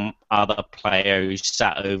some other player who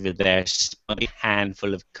sat over there, a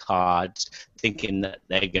handful of cards, thinking that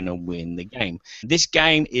they're going to win the game. This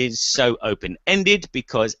game is so open-ended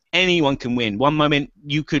because anyone can win. One moment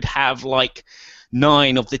you could have like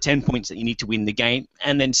 9 of the 10 points that you need to win the game,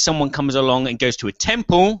 and then someone comes along and goes to a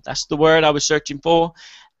temple, that's the word I was searching for,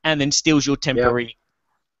 and then steals your temporary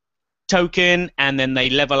token, and then they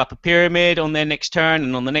level up a pyramid on their next turn,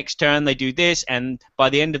 and on the next turn they do this, and by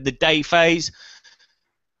the end of the day phase,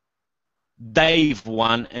 they've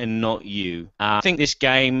won and not you. I think this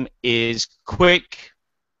game is quick,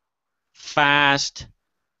 fast,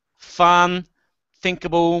 fun,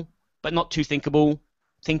 thinkable, but not too thinkable,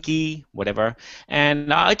 thinky, whatever,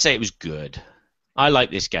 and I'd say it was good. I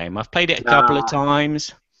like this game. I've played it a couple of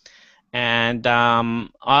times, and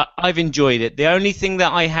I've enjoyed it. The only thing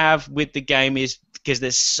that I have with the game is because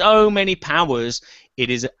there's so many powers, it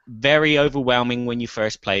is very overwhelming when you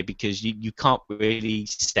first play because you can't really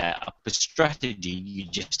set up a strategy. You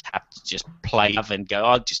just have to just play and go,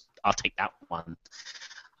 I'll take that one.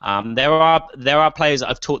 There are players that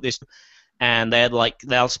I've taught this, and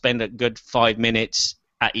they'll spend a good 5 minutes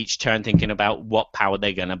at each turn thinking about what power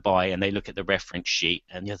they're going to buy, and they look at the reference sheet,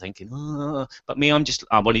 and you're thinking, oh. But me, I'm just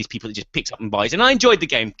one of these people that just picks up and buys, and I enjoyed the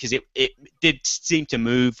game because it did seem to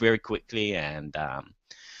move very quickly, and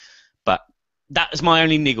but that is my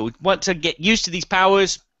only niggle. Once I get used to these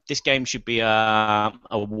powers, this game should be a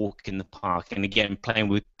walk in the park, and again, playing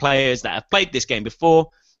with players that have played this game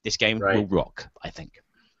before, this game will rock, I think.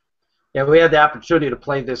 Yeah, we had the opportunity to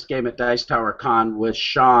play this game at Dice Tower Con with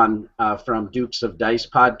Sean from Dukes of Dice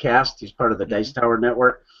podcast. He's part of the Dice Tower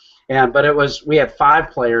Network. But we had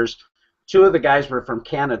 5 players. 2 of the guys were from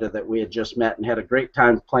Canada that we had just met and had a great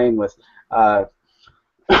time playing with,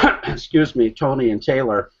 excuse me, Tony and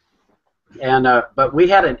Taylor. But we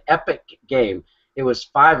had an epic game. It was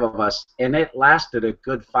 5 of us, and it lasted a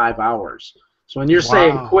good 5 hours. So when you're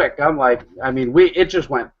saying quick, I'm like, I mean, it just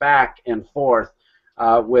went back and forth.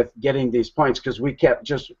 With getting these points because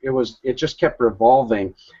it just kept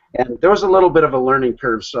revolving, and there was a little bit of a learning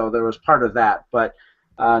curve, so there was part of that. But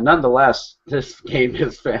nonetheless, this game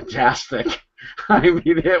is fantastic. I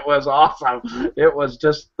mean, it was awesome. It was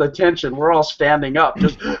just the tension. We're all standing up,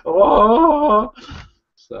 just oh.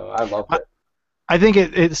 So I love it. I think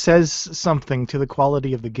it says something to the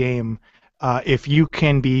quality of the game. If you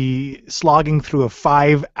can be slogging through a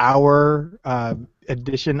 5-hour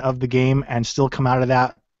edition of the game and still come out of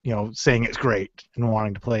that, saying it's great and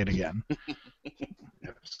wanting to play it again.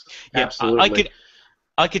 Yeah, absolutely.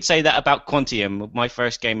 I could say that about Quantium, my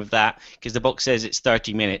first game of that, because the box says it's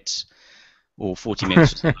 30 minutes or 40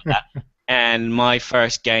 minutes or something like that. And my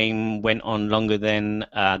first game went on longer than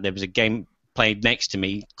there was a game played next to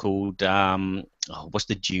me called what's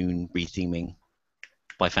the Dune retheming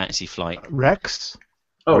by Fantasy Flight? Rex.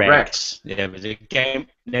 Oh, Rex. There was a game.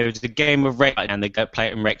 There was a game of Rex, and the guy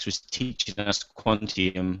playing Rex was teaching us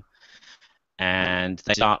Quantium, and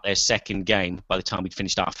they start their second game by the time we'd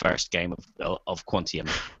finished our first game of Quantium.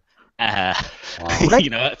 Wow.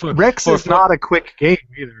 Rex is not a quick game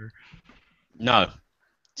either. No.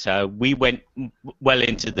 So we went well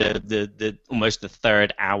into the almost the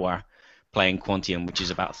third hour playing Quantium, which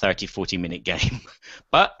is about 30-40 minute game.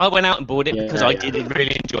 But I went out and bought it because I did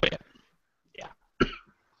really enjoy it.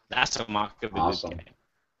 That's a mark of a good game.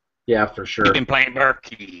 Yeah, for sure. You've been playing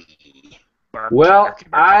Burky. Well,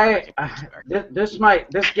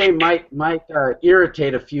 this game might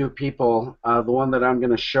irritate a few people. The one that I'm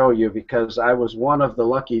going to show you, because I was one of the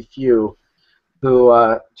lucky few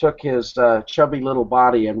who took his chubby little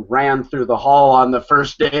body and ran through the hall on the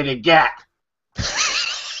first day to get.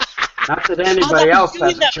 Not that anybody else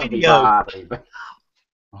has a chubby body, but.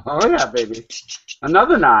 Oh yeah, baby.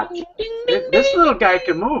 Another notch. This little guy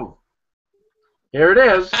can move. Here it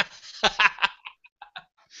is.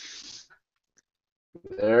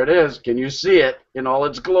 There it is. Can you see it in all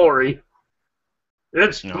its glory?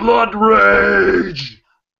 It's Blood Rage.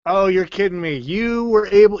 Oh, you're kidding me. You were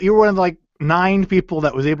one of like 9 people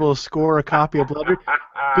that was able to score a copy of Blood Rage.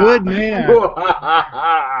 Good man.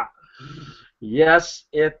 Yes,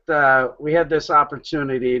 we had this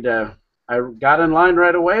opportunity to. I got in line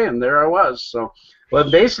right away, and there I was. So,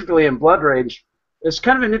 but basically, in Blood Rage, it's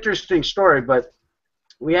kind of an interesting story. But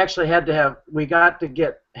we actually got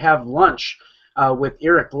to have lunch with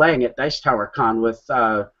Eric Lang at Dice Tower Con with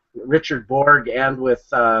Richard Borg and with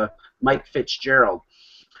Mike Fitzgerald.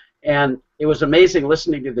 And it was amazing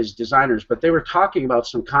listening to these designers, but they were talking about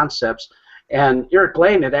some concepts, and Eric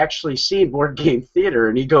Lang had actually seen Board Game Theater,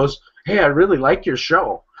 and he goes, "Hey, I really like your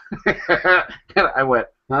show." And I went,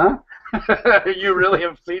 "Huh? You really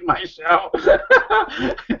have seen my show?"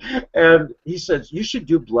 And he says, "You should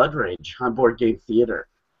do Blood Rage on Board Game Theater."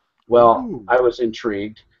 Well, ooh. I was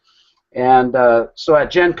intrigued. And so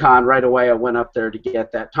at Gen Con, right away, I went up there to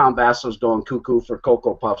get that. Tom Basso's going cuckoo for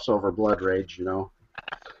Cocoa Puffs over Blood Rage, you know.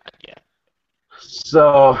 Yeah.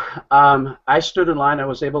 So I stood in line. I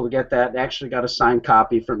was able to get that, and actually got a signed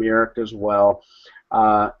copy from Eric as well.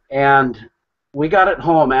 And we got it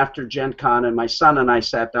home after Gen Con, and my son and I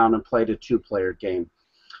sat down and played a 2-player game.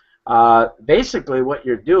 Basically, what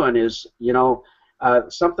you're doing is, you know,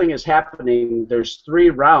 something is happening. There's 3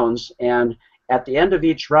 rounds, and at the end of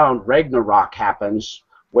each round, Ragnarok happens,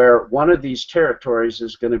 where one of these territories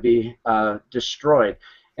is going to be destroyed.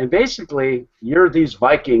 And basically, you're these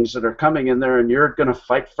Vikings that are coming in there, and you're going to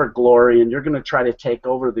fight for glory, and you're going to try to take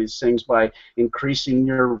over these things by increasing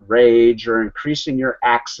your rage or increasing your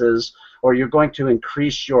axes, or you're going to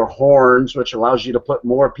increase your horns, which allows you to put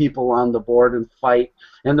more people on the board and fight.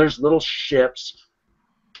 And there's little ships.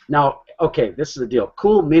 Now, okay, this is the deal.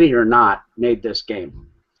 Cool Mini or Not made this game.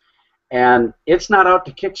 And it's not out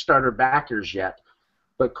to Kickstarter backers yet.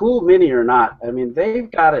 But Cool Mini or Not, I mean, they've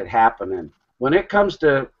got it happening. When it comes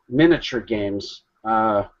to miniature games,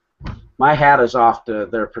 my hat is off to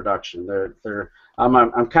their production.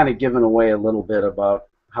 I'm kind of giving away a little bit about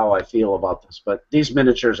how I feel about this, but these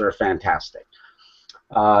miniatures are fantastic.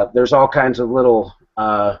 There's all kinds of little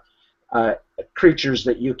creatures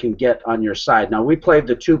that you can get on your side. Now, we played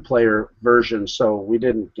the 2-player version, so we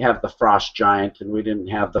didn't have the Frost Giant and we didn't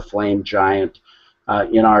have the Flame Giant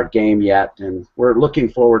in our game yet, and we're looking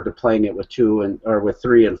forward to playing it with 2 or with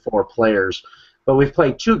 3 and 4 players. But we've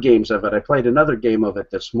played 2 games of it. I played another game of it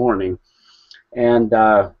this morning, and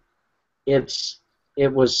it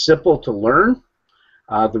was simple to learn.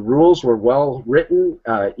 The rules were well written,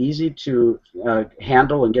 easy to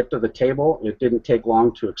handle and get to the table. It didn't take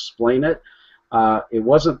long to explain it. It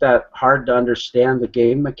wasn't that hard to understand the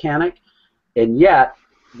game mechanic, and yet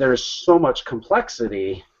there's so much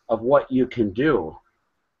complexity of what you can do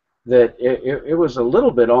that it was a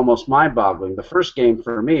little bit almost mind-boggling. The first game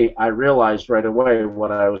for me, I realized right away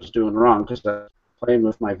what I was doing wrong because I was playing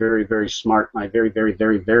with my very, very smart,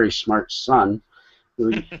 very smart son.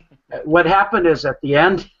 What happened is at the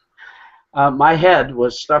end, my head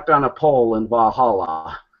was stuck on a pole in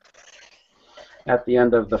Valhalla at the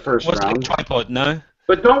end of the first round. Wasn't a tripod, no?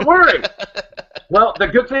 But don't worry. Well, the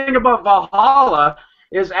good thing about Valhalla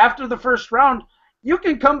is after the first round, you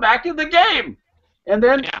can come back in the game. And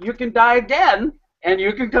then you can die again, and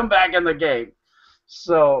you can come back in the game.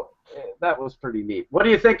 So that was pretty neat. What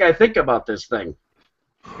do you think I think about this thing?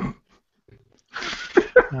 I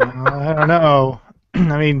don't know.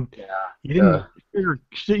 I mean, you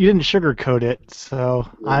didn't sugarcoat it, so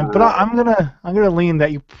I'm gonna lean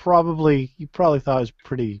that you probably thought it was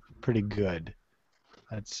pretty good.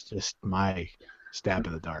 That's just my stab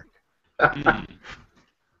in the dark.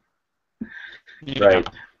 Right.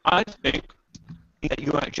 I think that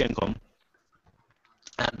you were at Gen Con,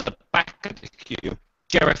 at the back of the queue,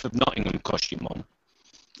 Sheriff of Nottingham costume on.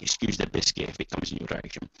 Excuse the biscuit if it comes in your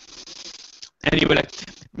direction. And you were like,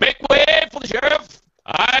 "Make way for the sheriff!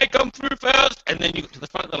 I come through first!" And then you got to the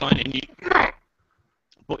front of the line and you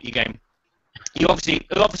bought your game. You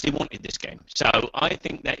obviously wanted this game, so I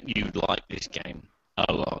think that you'd like this game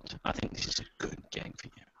a lot. I think this is a good game for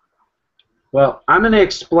you. Well, I'm going to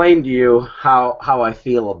explain to you how I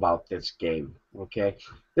feel about this game. Okay,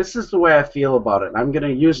 this is the way I feel about it. I'm going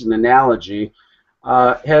to use an analogy.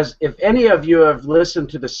 If any of you have listened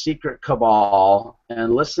to The Secret Cabal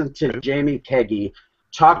and listened to Jamie Keggy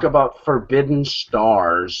talk about forbidden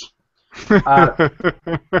stars, you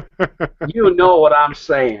know what I'm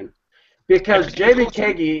saying. Because Jamie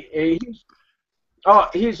Keggy,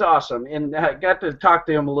 he's awesome, and I got to talk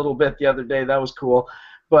to him a little bit the other day. That was cool.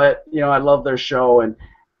 But I love their show, and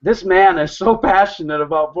this man is so passionate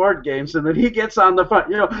about board games, and then he gets on the front,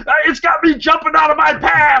 it's got me jumping out of my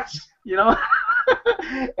pants,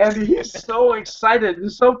 and he's so excited and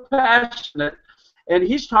so passionate, and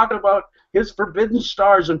he's talking about his Forbidden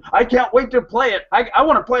Stars, and I can't wait to play it. I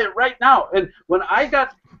want to play it right now. And when I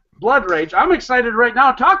got Blood Rage, I'm excited right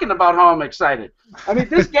now talking about how I'm excited. I mean,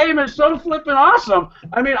 this game is so flippin' awesome.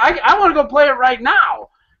 I mean, I want to go play it right now.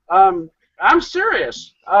 I'm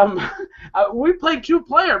serious. We play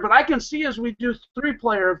 2-player, but I can see as we do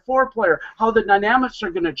 3-player and 4-player how the dynamics are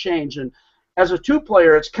going to change. And as a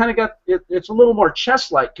two-player, it's kind of got it's a little more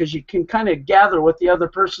chess-like because you can kind of gather what the other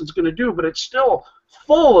person's going to do, but it's still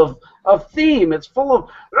full of theme. It's full of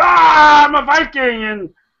I'm a Viking and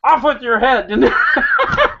off with your head, and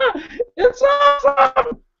it's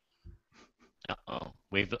awesome. Uh-oh.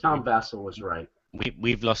 Tom Vassell was right.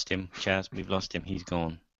 We've lost him, Chaz. We've lost him. He's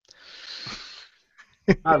gone.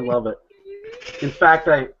 I love it. In fact,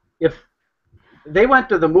 if they went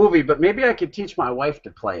to the movie, but maybe I could teach my wife to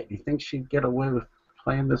play it. You think she'd get away with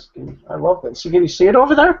playing this game? I love it. So can you see it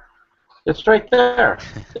over there? It's right there.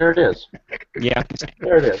 There it is. Yeah.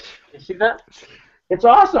 There it is. You see that? It's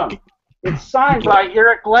awesome. It's signed by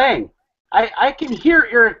Eric Lang. I can hear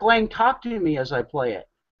Eric Lang talk to me as I play it.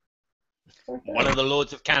 One of the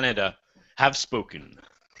Lords of Canada have spoken.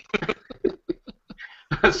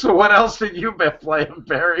 So what else did you been playing,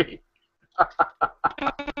 Barry?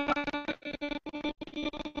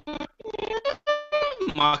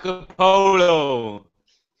 Marco Polo.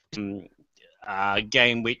 A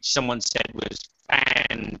game which someone said was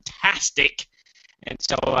fantastic. And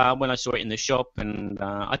so when I saw it in the shop, and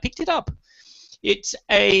I picked it up. It's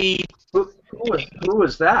a... Who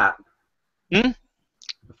was that? Hmm?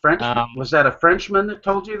 French? Was that a Frenchman that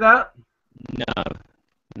told you that? No.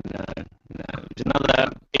 It was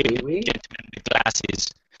another big gentleman with glasses.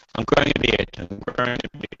 I'm growing a beard.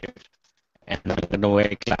 And I'm going to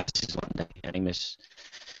wear glasses one day. Her name is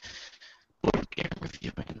Board Game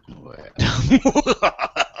Reviewing.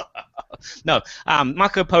 No,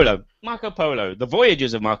 Marco Polo. Marco Polo. The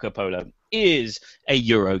Voyages of Marco Polo is a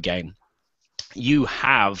Euro game.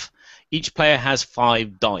 Each player has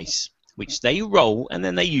 5 dice, which they roll, and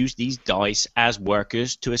then they use these dice as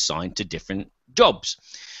workers to assign to different jobs.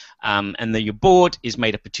 And then your board is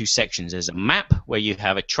made up of 2 sections. There's a map where you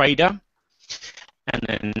have a trader, and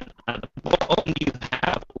then at the bottom you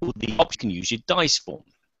have all the options you can use your dice for.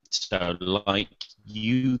 So, like,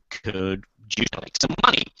 you could use like some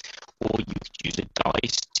money, or you could use a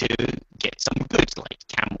dice to get some goods like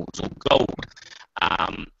camels or gold.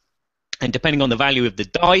 And depending on the value of the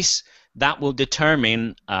dice, that will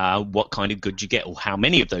determine what kind of goods you get or how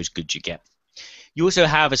many of those goods you get. You also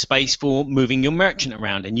have a space for moving your merchant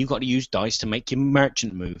around, and you've got to use dice to make your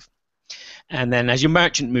merchant move. And then as your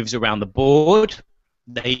merchant moves around the board,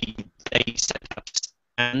 they set up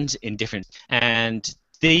stands in different... And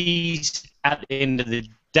these, at the end of the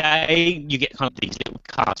day, you get kind of these little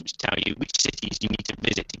cards which tell you which cities you need to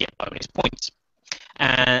visit to get bonus points.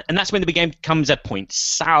 And that's when the game becomes a point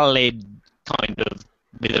salad kind of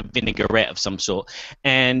with a vinaigrette of some sort.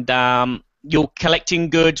 And you're collecting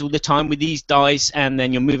goods all the time with these dice, and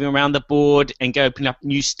then you're moving around the board and go open up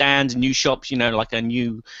new stands and new shops, you know, like a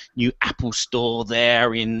new Apple store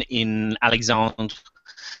there in Alexandre,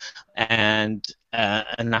 and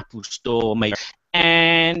an Apple store maybe.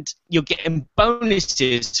 And you're getting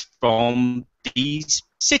bonuses from these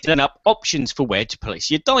setting up options for where to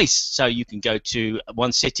place your dice. So you can go to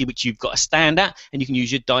one city which you've got a stand at, and you can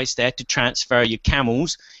use your dice there to transfer your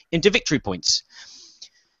camels into victory points.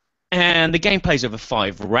 And the game plays over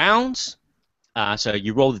 5 rounds. So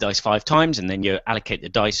you roll the dice 5 times, and then you allocate the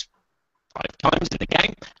dice 5 times in the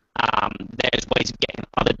game. There's ways of getting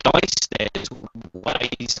other dice. There's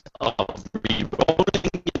ways of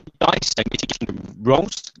re-rolling your dice, so mitigating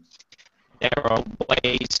rolls. There are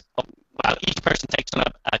ways of, well, each person takes on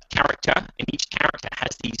a character, and each character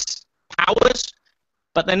has these powers,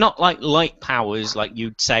 but they're not like light powers like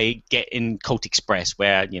you'd say get in Colt Express,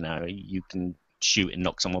 where, you know, you can shoot and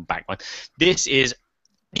knock someone back. These are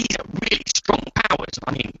really strong powers.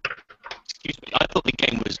 I mean, excuse me, I thought the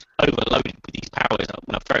game was overloaded with these powers.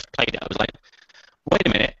 When I first played it, I was like, wait a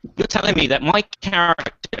minute, you're telling me that my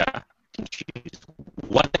character can choose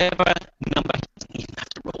whatever number, he doesn't even have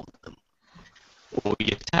to roll them. Or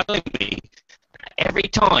you're telling me that every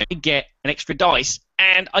time I get an extra dice,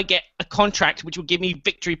 and I get a contract which will give me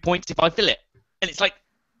victory points if I fill it. And it's like,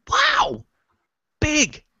 wow,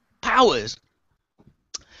 big powers.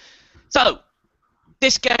 So,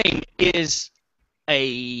 this game is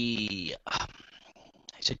it's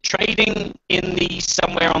a trading in the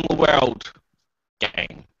somewhere on the world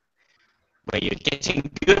game, where you're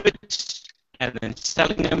getting goods and then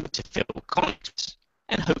selling them to fill contracts,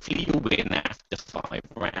 and hopefully you'll win after 5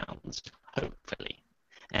 rounds, hopefully.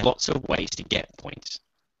 And lots of ways to get points.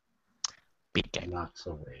 Big game. Lots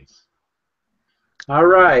of ways. All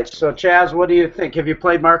right, so Chaz, what do you think? Have you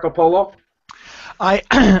played Marco Polo?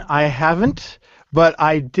 I haven't, but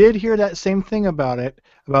I did hear that same thing about it,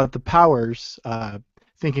 about the powers,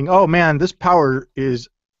 thinking, oh man, this power is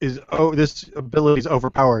this ability is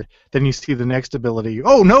overpowered. Then you see the next ability.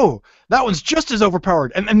 Oh no, that one's just as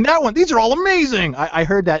overpowered, and that one. These are all amazing. I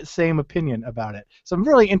heard that same opinion about it. So I'm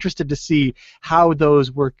really interested to see how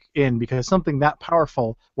those work in, because something that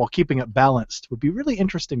powerful while keeping it balanced would be really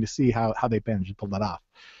interesting to see how they manage to pull that off.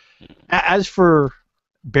 As for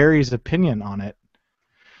Barry's opinion on it,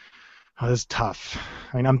 it's tough.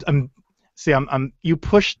 I mean, you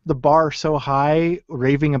pushed the bar so high,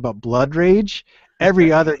 raving about Blood Rage.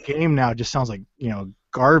 Every other game now just sounds like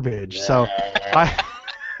garbage. So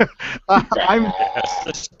I'm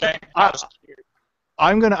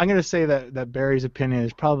gonna say that Barry's opinion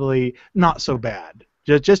is probably not so bad.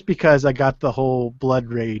 Just because I got the whole Blood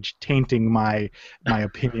Rage tainting my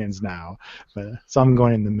opinions now, so I'm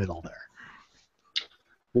going in the middle there.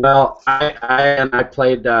 Well, I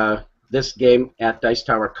played this game at Dice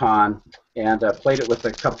Tower Con, and played it with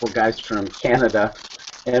a couple guys from Canada,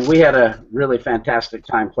 and we had a really fantastic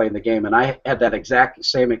time playing the game. And I had that exact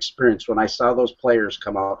same experience when I saw those players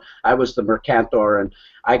come out. I was the Mercantor, and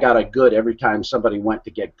I got a good every time somebody went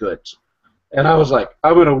to get goods. And I was like,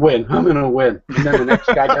 I'm going to win. I'm going to win. And then the next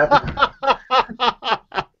guy got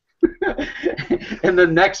and the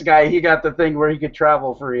next guy, he got the thing where he could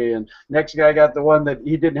travel free. And next guy got the one that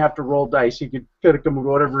he didn't have to roll dice. He could come with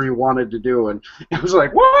whatever he wanted to do. And I was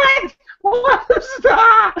like, what? What is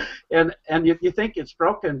that? And you think it's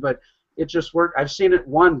broken, but it just worked. I've seen it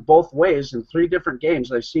won both ways in 3 different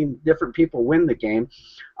games. I've seen different people win the game.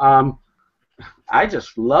 I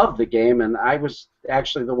just loved the game, and I was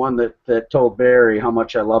actually the one that told Barry how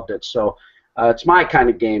much I loved it. So it's my kind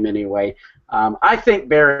of game anyway. I think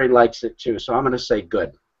Barry likes it too, so I'm going to say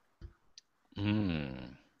good.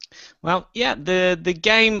 Well, yeah, the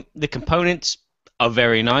game, the components are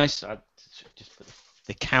very nice. Just put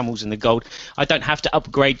the camels and the gold. I don't have to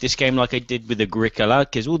upgrade this game like I did with Agricola,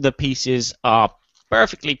 because all the pieces are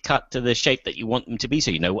perfectly cut to the shape that you want them to be,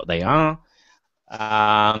 so you know what they are.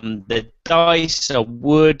 The dice are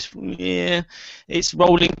wood. Yeah, it's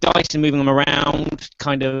rolling dice and moving them around,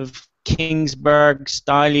 kind of Kingsburg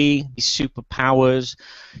styley, superpowers.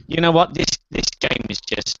 You know what? This game is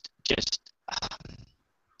just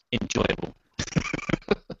enjoyable.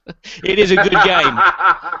 It is a good game.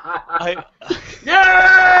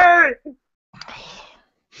 Yay!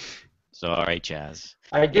 Sorry, Chaz.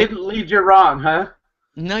 I didn't lead you wrong, huh?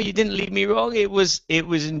 No, you didn't lead me wrong. It was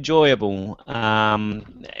enjoyable.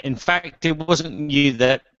 In fact, it wasn't you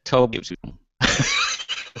that told me it was wrong.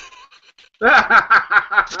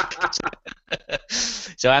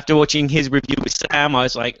 So after watching his review with Sam, I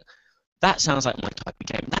was like, that sounds like my type of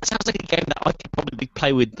game. That sounds like a game that I could probably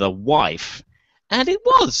play with the wife. And it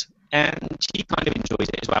was. And she kind of enjoys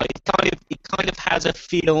it as well. It kind of has a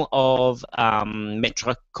feel of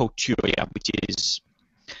Maître Couture, which is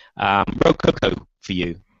Rococo for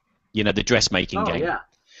you. You know, the dressmaking game. Yeah.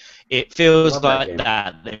 It feels Love like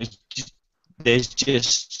that. There's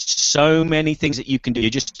just so many things that you can do. You're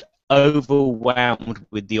just overwhelmed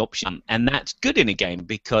with the option, and that's good in a game,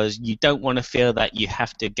 because you don't want to feel that you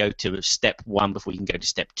have to go to step 1 before you can go to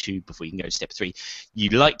step 2 before you can go to step 3.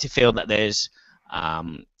 You like to feel that there's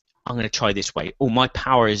I'm going to try this way. Oh, my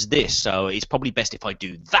power is this, so it's probably best if I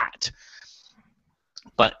do that.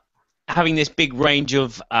 But having this big range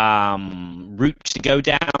of routes to go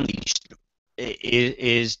down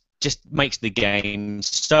is just makes the game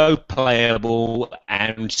so playable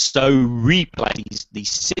and so replay.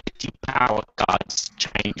 These city power cards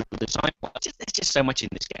change all the time. There's just so much in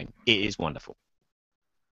this game. It is wonderful.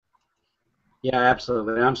 Yeah,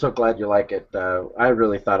 absolutely. I'm so glad you like it. I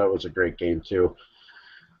really thought it was a great game too.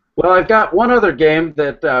 Well, I've got one other game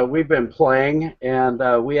that we've been playing,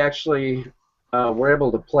 and we actually were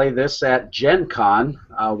able to play this at Gen Con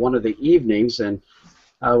one of the evenings, and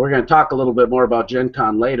we're going to talk a little bit more about Gen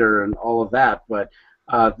Con later and all of that, but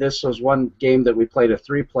this was one game that we played a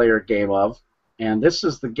 3-player game of, and this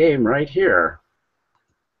is the game right here.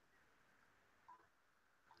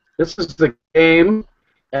 This is the game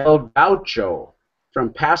El Gaucho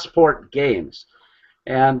from Passport Games.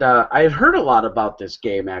 And I had heard a lot about this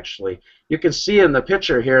game, actually. You can see in the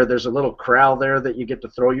picture here, there's a little corral there that you get to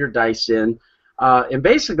throw your dice in. And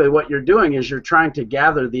basically what you're doing is you're trying to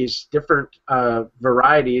gather these different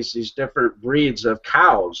varieties, these different breeds of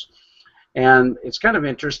cows. And it's kind of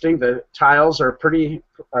interesting. The tiles are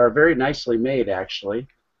very nicely made, actually.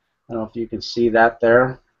 I don't know if you can see that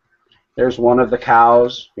there. There's one of the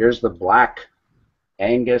cows. Here's the black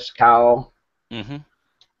Angus cow. Mm-hmm.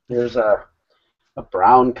 There's a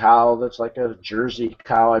brown cow that's like a Jersey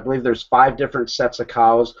cow. I believe there's 5 different sets of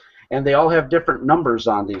cows, and they all have different numbers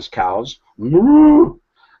on these cows.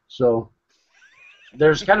 So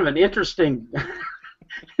there's kind of an interesting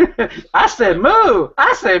I said moo!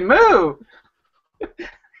 I said moo!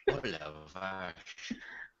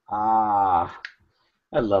 Ah,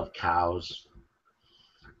 I love cows.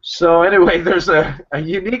 So anyway, there's a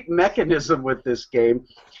unique mechanism with this game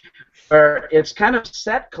where it's kind of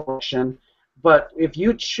set collection, but if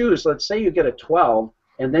you choose, let's say you get a 12,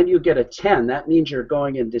 and then you get a 10, that means you're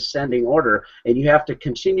going in descending order, and you have to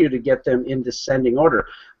continue to get them in descending order.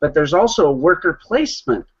 But there's also a worker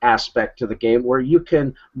placement aspect to the game where you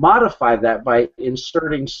can modify that by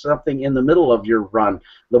inserting something in the middle of your run.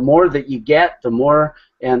 The more that you get, the more,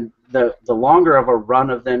 and the longer of a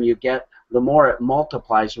run of them you get, the more it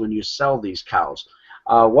multiplies when you sell these cows.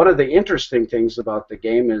 One of the interesting things about the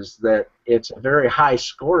game is that it's a very high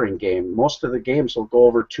scoring game. Most of the games will go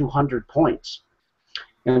over 200 points.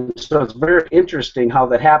 And so it's very interesting how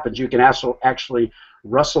that happens. You can actually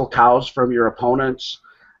rustle cows from your opponents.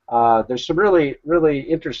 There's some really, really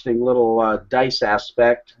interesting little dice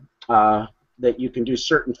aspect that you can do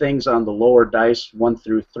certain things on the lower dice, 1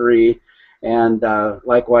 through 3, and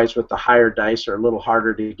likewise with the higher dice are a little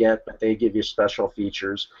harder to get, but they give you special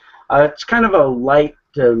features. It's kind of a light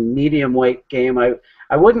to medium weight game. I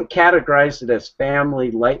wouldn't categorize it as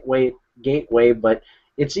family, lightweight, gateway, but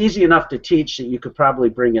it's easy enough to teach that you could probably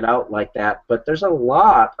bring it out like that, but there's a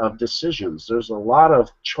lot of decisions. There's a lot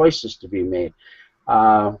of choices to be made.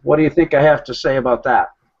 What do you think I have to say about that?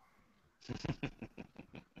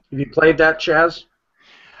 Have you played that, Chaz?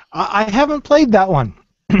 I haven't played that one.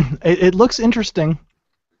 It looks interesting,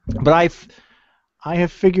 but I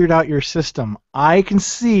have figured out your system. I can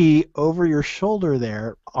see over your shoulder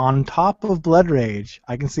there, on top of Blood Rage,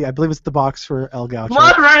 I can see, I believe it's the box for El Gaucho.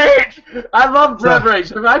 Blood Rage! I love Blood Rage.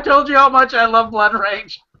 Have I told you how much I love Blood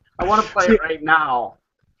Rage? I want to play it right now.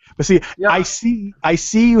 But see, yeah. I see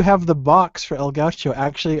you have the box for El Gaucho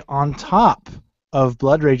actually on top of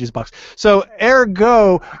Blood Rage's box. So,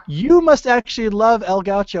 ergo, you must actually love El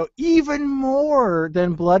Gaucho even more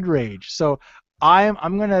than Blood Rage. So, I'm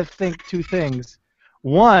going to think two things.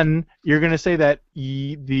 One, you're going to say that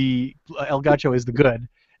the El Gaucho is the good.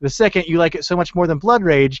 The second, you like it so much more than Blood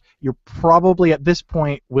Rage, you're probably at this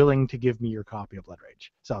point willing to give me your copy of Blood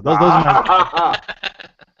Rage. So those are my.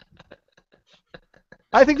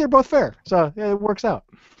 I think they're both fair, so yeah, it works out.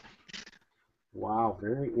 Wow,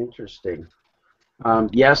 very interesting.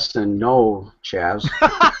 Yes and no, Chaz.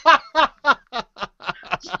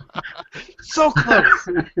 So close.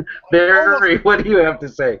 Barry, what do you have to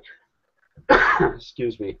say?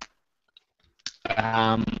 Excuse me.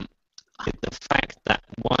 The fact that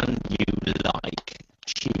one, you like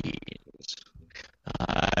cheese.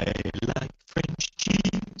 I like French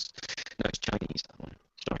cheese. No, it's Chinese, that one.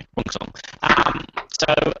 Sorry, wrong song.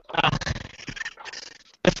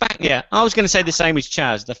 The fact, yeah, I was going to say the same as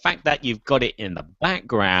Chaz. The fact that you've got it in the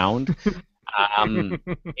background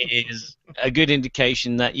is a good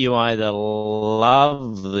indication that you either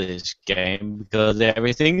love this game because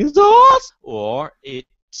everything is awesome, or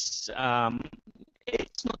it's not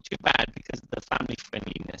too bad because of the family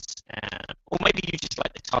friendliness, or maybe you just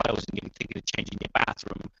like the tiles and you think of changing your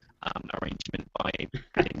bathroom arrangement by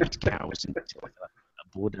adding these cows into a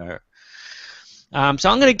border. So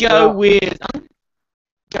I'm going to go with. I'm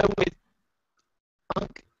going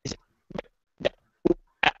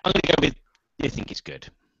to go with. You think it's good?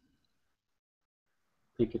 I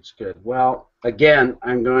think it's good. Well, again,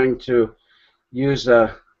 I'm going to use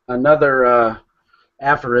another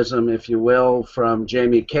aphorism, if you will, from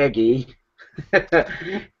Jamie Kagi.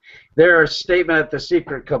 Their statement at the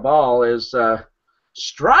Secret Cabal is,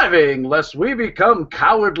 striving lest we become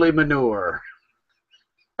cowardly manure.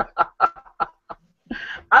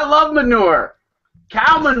 I love manure.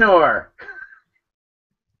 Cow manure.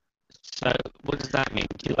 So, what does that mean?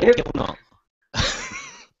 Do you like it or not?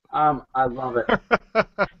 I love it.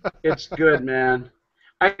 It's good, man.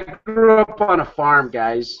 I grew up on a farm,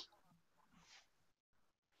 guys.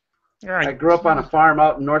 Right. I grew up on a farm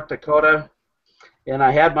out in North Dakota, and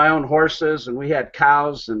I had my own horses, and we had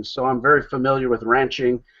cows, and so I'm very familiar with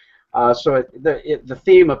ranching. So the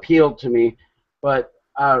theme appealed to me. But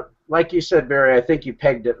like you said, Barry, I think you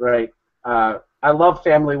pegged it right. I love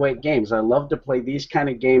family weight games. I love to play these kind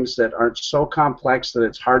of games that aren't so complex that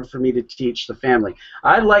it's hard for me to teach the family.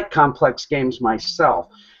 I like complex games myself,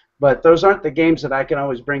 but those aren't the games that I can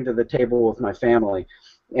always bring to the table with my family.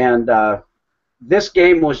 And this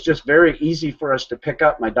game was just very easy for us to pick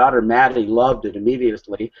up. My daughter Maddie loved it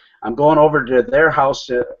immediately. I'm going over to their house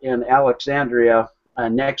in Alexandria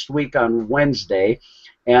next week on Wednesday,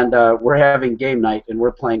 and we're having game night, and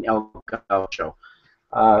we're playing El Gaucho.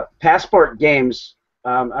 Passport Games,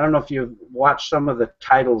 I don't know if you've watched some of the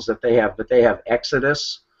titles that they have, but they have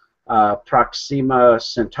Exodus, Proxima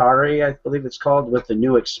Centauri, I believe it's called, with the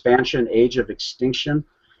new expansion, Age of Extinction.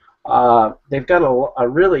 They've got a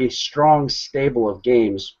really strong stable of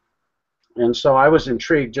games, and so I was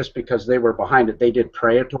intrigued just because they were behind it. They did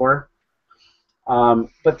Praetor.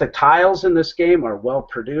 But the tiles in this game are well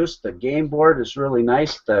produced. The game board is really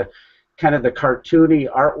nice. The kind of the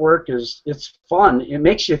cartoony artwork it's fun. It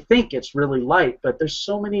makes you think it's really light, but there's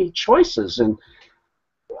so many choices, and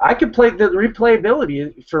I could play the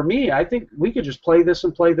replayability. For me, I think we could just play this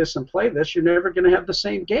and play this and play this. You're never going to have the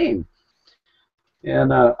same game.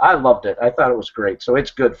 And I loved it. I thought it was great. So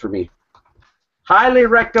it's good for me. Highly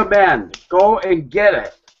recommend. Go and get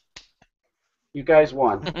it. You guys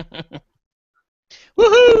won.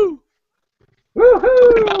 Woohoo!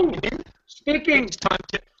 Woohoo!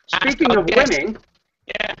 Speaking of winning,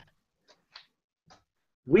 yeah,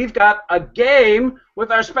 we've got a game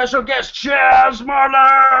with our special guest, Chaz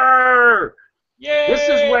Marler! Yay! This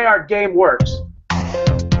is the way our game works.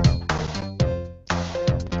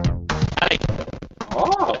 Hey.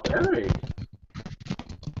 Oh, very.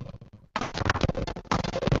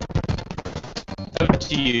 Over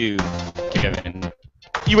to you, Kevin.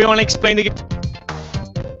 You want to explain the game?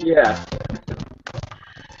 Yeah.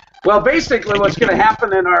 Well, basically, what's going to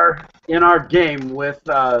happen in our game with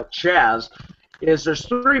Chaz is there's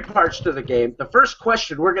 3 parts to the game. The first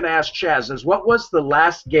question we're going to ask Chaz is, what was the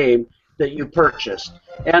last game that you purchased?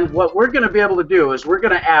 And what we're going to be able to do is we're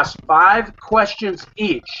going to ask 5 questions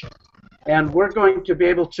each, and we're going to be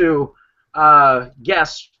able to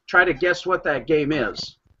try to guess what that game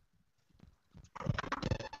is.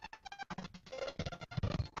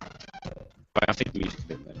 I think the music's a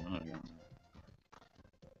bit better.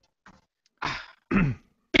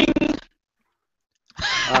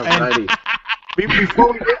 Alrighty.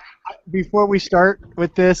 Before we start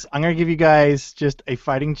with this, I'm going to give you guys just a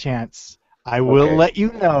fighting chance. I will let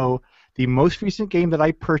you know the most recent game that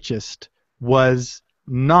I purchased was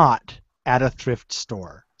not at a thrift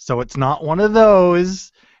store. So it's not one of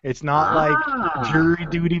those. It's not like Jury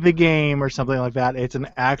Duty the game or something like that. It's an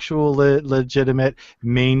actual legitimate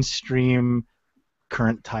mainstream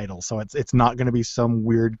current title. So it's not going to be some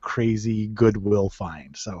weird crazy Goodwill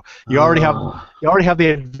find. So you already have the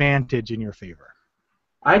advantage in your favor.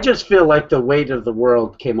 I just feel like the weight of the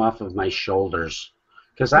world came off of my shoulders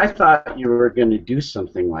because I thought you were going to do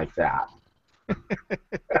something like that.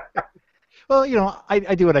 Well, you know,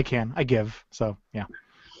 I do what I can. I give. So, yeah.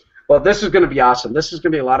 Well, this is going to be awesome. This is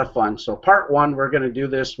going to be a lot of fun. So part 1, we're going to do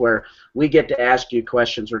this where we get to ask you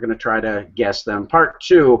questions. We're going to try to guess them. Part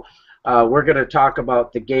 2, we're going to talk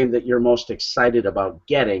about the game that you're most excited about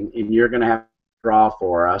getting, and you're going to have to draw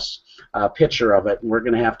for us a picture of it, and we're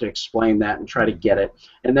going to have to explain that and try to get it.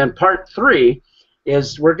 And then part 3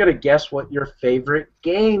 is we're going to guess what your favorite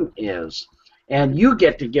game is. And you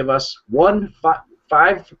get to give us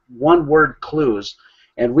 5 one-word clues,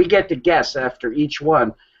 and we get to guess after each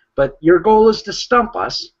one. But your goal is to stump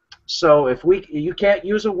us. So if you can't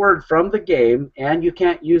use a word from the game, and you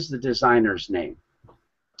can't use the designer's name.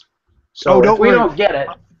 So if we don't get it,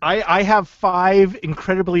 I have 5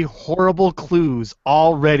 incredibly horrible clues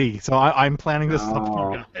already. So I'm planning to stump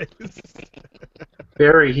you guys.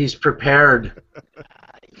 Barry, he's prepared.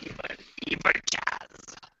 Evil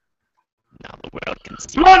Chaz. Now the world can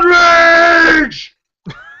see. Blood rage!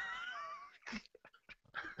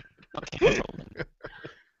 Okay,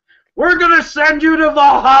 We're gonna send you to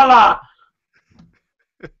Valhalla.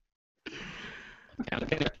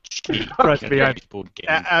 Trust me,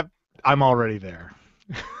 I'm already there.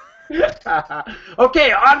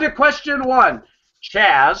 Okay, on to question 1.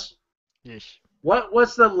 Chaz, yes. What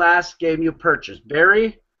was the last game you purchased?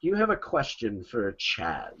 Barry, do you have a question for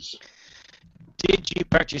Chaz? Did you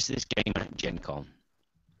purchase this game at Gen Con?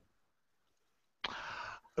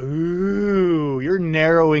 Ooh, you're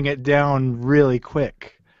narrowing it down really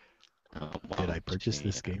quick. Oh, Did I purchase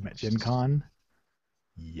this game at Gen Con?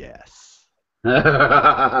 Yes.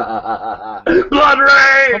 Blood rage!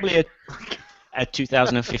 Probably a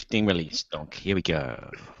 2015 release, Donk. Here we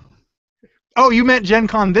go. Oh, you meant Gen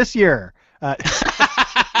Con this year. What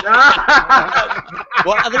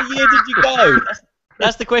other year did you go?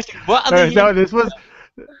 That's the question. What other year? No, this was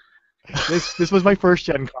my first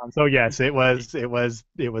Gen Con. So yes, it was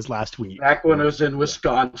last week. Back when I was in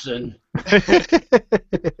Wisconsin.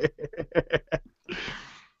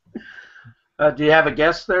 Do you have a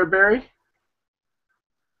guess there, Barry?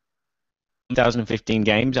 2015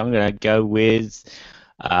 games. I'm going to go with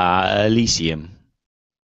Elysium.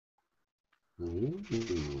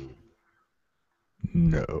 Ooh.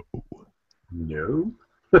 No. No?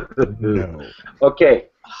 No. Okay,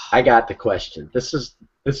 I got the question. This is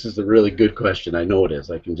This is a really good question. I know it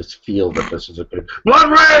is. I can just feel that this is a good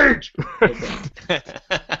Blood Rage. Okay.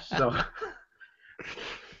 So,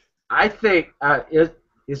 I think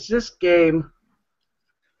is this game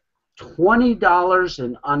 $20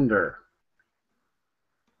 and under?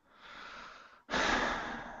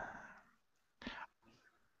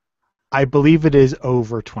 I believe it is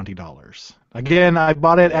over $20. Again, I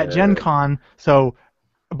bought it at Gen Con, so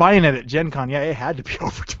buying it at Gen Con, yeah, it had to be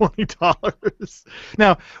over $20.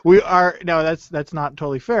 Now that's not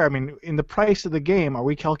totally fair. I mean, in the price of the game, are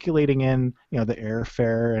we calculating in the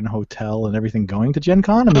airfare and hotel and everything going to Gen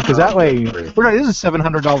Con? I mean, because that way this is a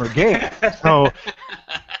 $700 game. So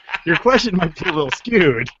your question might be a little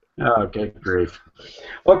skewed. Oh, good grief.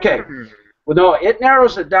 Okay. Well, no, it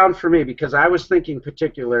narrows it down for me because I was thinking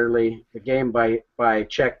particularly the game by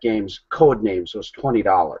Czech Games, Codenames, was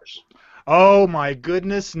 $20. Oh my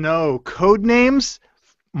goodness, no. Codenames,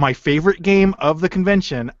 my favorite game of the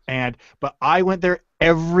convention, but I went there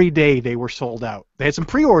every day. They were sold out. They had some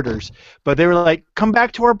pre-orders, but they were like, come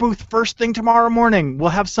back to our booth first thing tomorrow morning. We'll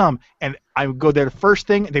have some. And I would go there the first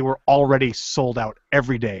thing. They were already sold out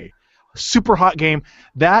every day. Super hot game.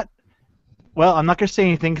 Well, I'm not going to say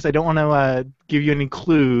anything because I don't want to give you any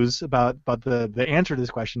clues about the answer to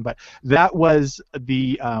this question, but that was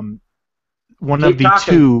the one of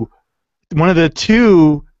the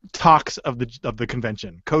two talks of the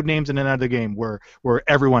convention. Codenames and another game where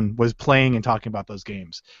everyone was playing and talking about those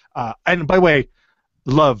games. And by the way,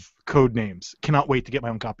 love Codenames. Cannot wait to get my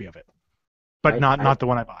own copy of it. But not the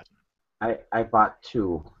one I bought. I bought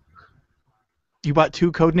two. You bought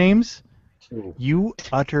two Codenames? Two. You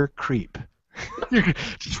utter creep. You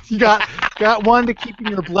got one to keep in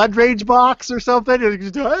your Blood Rage box or something? You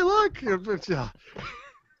just, hey, look!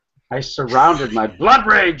 I surrounded my Blood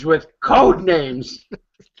Rage with code names.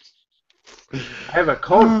 I have a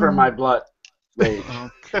code for my Blood Rage.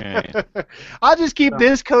 Okay. I'll just keep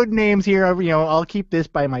this code names here. I'll keep this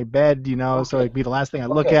by my bed, so it'd be the last thing I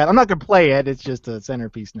look at. I'm not gonna play it. It's just a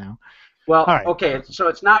centerpiece now. Well, okay, so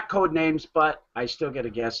it's not code names, but I still get a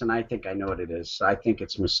guess, and I think I know what it is. I think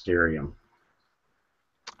it's Mysterium.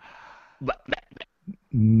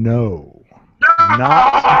 No.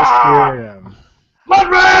 Not Mysterium.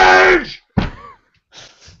 Blood Rage!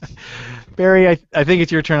 Barry, I think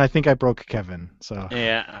it's your turn. I think I broke Kevin. So.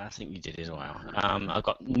 Yeah, I think you did as well. I've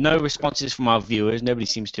got no responses from our viewers. Nobody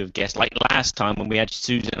seems to have guessed. Like last time when we had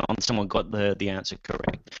Susan on, someone got the answer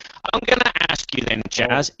correct. I'm going to ask you then,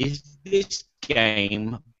 Chaz, is this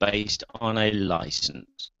game based on a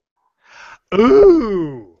license?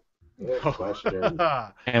 Ooh! Good question.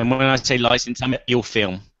 And when I say license, I mean your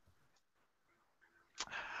film.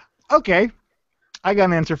 Okay. I got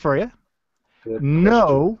an answer for you.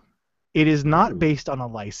 No, it is not based on a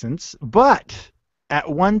license, but at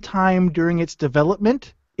one time during its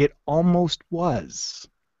development, it almost was.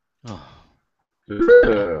 Oh.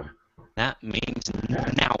 That means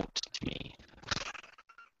nout to me.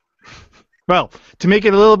 Well, to make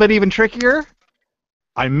it a little bit even trickier,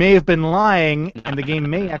 I may have been lying, and the game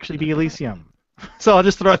may actually be Elysium. So I'll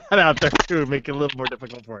just throw that out there, too, make it a little more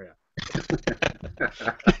difficult for you.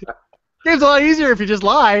 Game's a lot easier if you just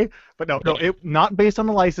lie. But no, it not based on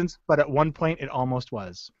the license, but at one point it almost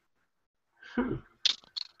was. I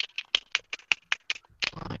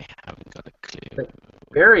haven't got a clue.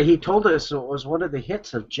 Barry, he told us it was one of the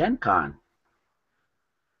hits of Gen Con.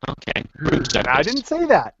 Okay. I didn't say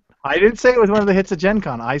that. I didn't say it was one of the hits of Gen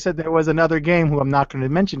Con. I said there was another game who I'm not going to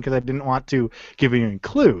mention because I didn't want to give you any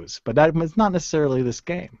clues. But that was not necessarily this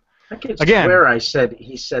game. I can swear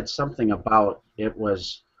he said something about it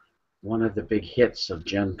was one of the big hits of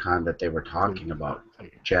Gen Con that they were talking about.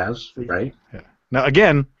 Chaz, right? Yeah. Now,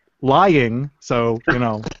 again, lying, so, keeping you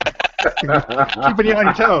on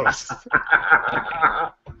your toes.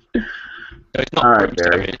 It's not all right,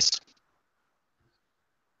 Barry. Service.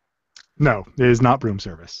 No, it is not Broom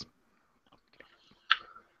Service.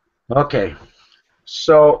 Okay.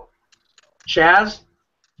 So, Chaz,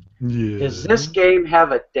 Yeah. does this game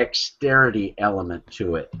have a dexterity element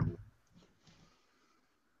to it?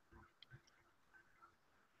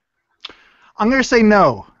 I'm going to say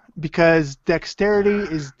no, because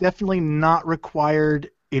dexterity is definitely not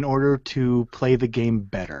required in order to play the game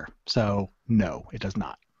better. So, no, it does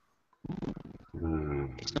not.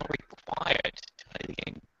 It's not required to play the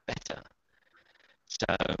game better. So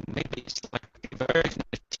maybe it's like a version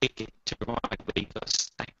of Ticket to Ride where you got to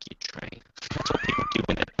stack your train. That's what people do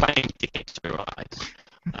when they're playing Ticket to Ride.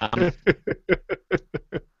 Okay,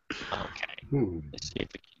 let's see if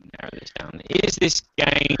we can narrow this down. Is this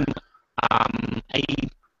game a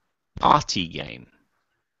party game?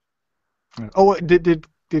 Oh, did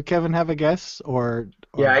Kevin have a guess, or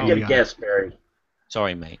Yeah, I get a guess, Barry.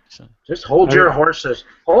 Sorry, mate. Just hold your horses.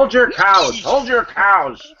 Hold your cows. Hold your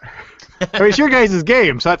cows. I mean, it's your guys'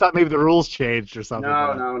 game, so I thought maybe the rules changed or something.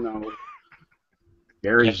 No.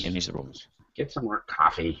 Barry, needs the rules. Get some more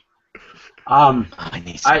coffee.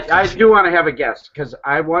 I do want to have a guess, because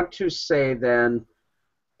I want to say then,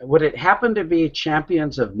 would it happen to be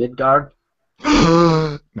Champions of Midgard?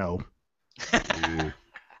 No.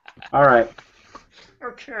 All right.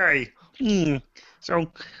 Okay. So, all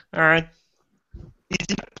right. Is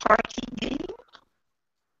it a party game?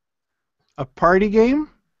 A party game?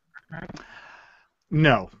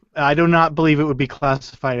 No. I do not believe it would be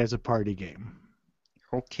classified as a party game.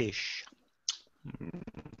 Okay.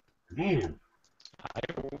 Man.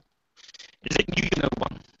 Is it New York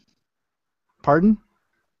 1? Pardon?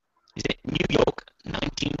 Is it New York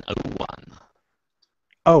 1901?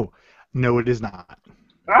 Oh, no, it is not.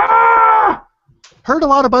 Ah! Heard a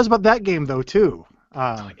lot of buzz about that game, though, too.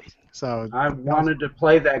 So I wanted to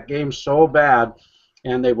play that game so bad,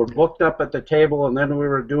 and they were booked up at the table, and then we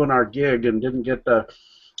were doing our gig and didn't get to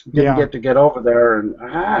get over there. And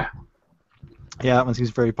yeah, that one seems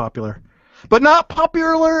very popular, but not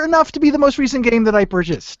popular enough to be the most recent game that I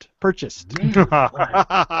purchased.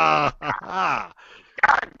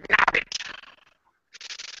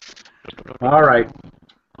 All right.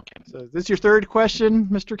 So is this your third question,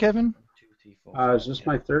 Mr. Kevin? Is this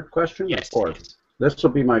my third question? Yes. Fourth. This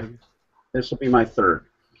will be my third.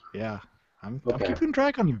 Yeah. I'm keeping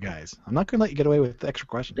track on you guys. I'm not going to let you get away with extra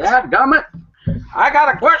questions. Dadgummit! I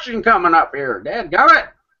got a question coming up here. Dadgummit!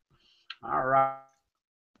 All right.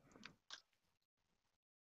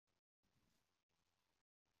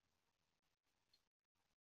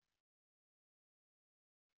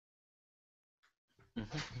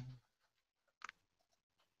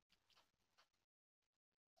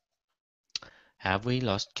 Have we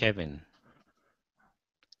lost Kevin?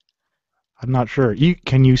 I'm not sure.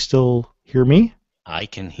 Can you still hear me? I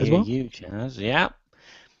can hear you, Chaz. Yeah.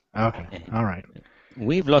 Okay. All right.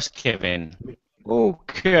 We've lost Kevin.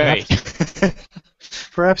 Okay.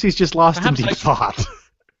 Perhaps he's just lost in deep thought.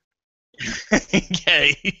 Yeah,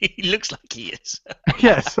 he looks like he is.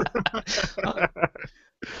 Yes.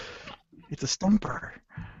 It's a stumper.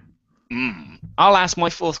 I'll ask my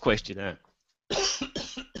fourth question now.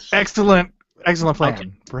 Excellent plan.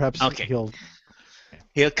 Okay. Perhaps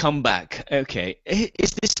he'll come back. Okay.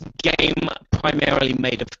 Is this game primarily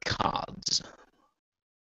made of cards?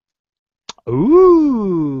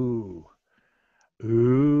 Ooh.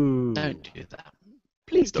 Don't do that.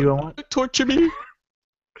 Please don't torture me.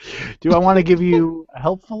 Do I want to give you a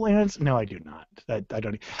helpful answer? No, I do not. I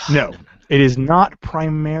don't. No, it is not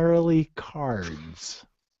primarily cards.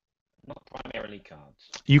 Not primarily cards.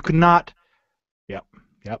 You could not. Yep.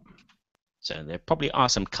 So there probably are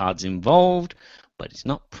some cards involved, but it's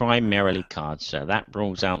not primarily cards. So that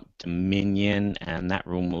rules out Dominion, and that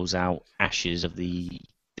rules out Ashes of the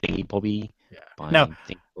Thingy Bobby. Yeah. Now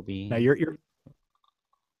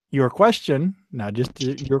your question. Now, just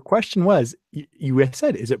your question was, you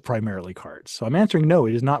said, is it primarily cards? So I'm answering no.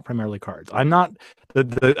 It is not primarily cards. I'm not.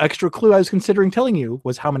 The extra clue I was considering telling you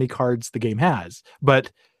was how many cards the game has,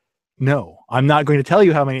 but no, I'm not going to tell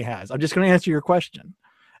you how many it has. I'm just going to answer your question.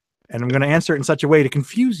 And I'm going to answer it in such a way to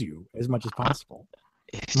confuse you as much as possible.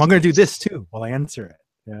 I'm going to do this too while I answer it.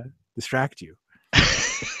 Yeah, distract you.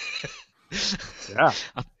 Yeah.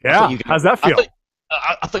 How's that feel?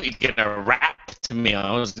 I thought you'd get a rap to me.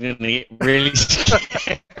 I was going to get really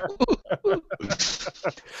scared.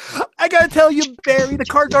 I got to tell you, Barry, the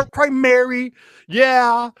cards aren't primary.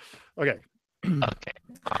 Yeah. Okay. Okay.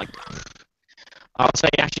 I'll say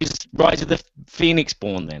Ashes, Rise of the Phoenix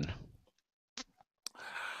Born then.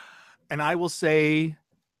 And I will say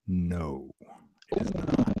no. It is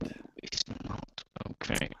not. It's not.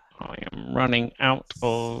 Okay. I am running out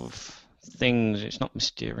of things. It's not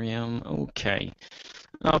Mysterium. Okay.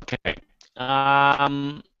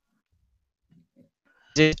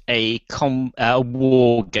 Is it a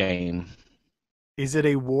war game? Is it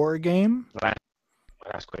a war game?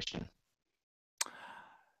 Last question.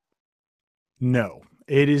 No.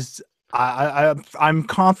 It is. I'm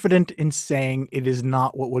confident in saying it is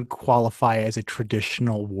not what would qualify as a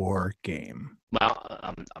traditional war game. Well,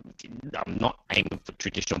 I'm not aiming for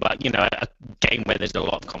traditional, but a game where there's a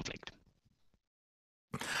lot of conflict.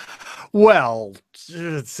 Well,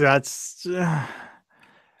 that's.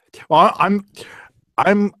 Well,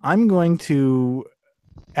 I'm going to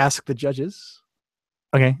ask the judges.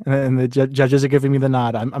 Okay, and the judges are giving me the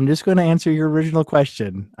nod. I'm just going to answer your original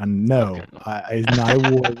question. And no, it's not a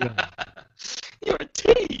war game. You're a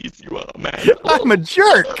tease, you are, man. I'm a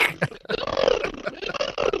jerk.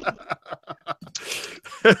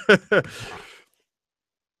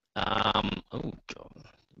 Oh God.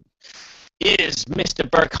 Is Mr.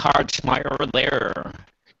 Burkhardt there?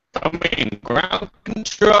 Coming ground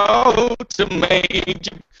control to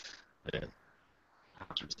Major.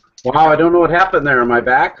 Wow, I don't know what happened there. Am I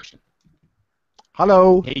back?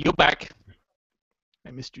 Hello. Hey, you're back.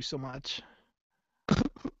 I missed you so much.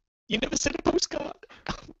 You never sent a postcard.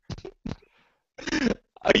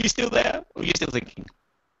 Are you still there? Or are you still thinking?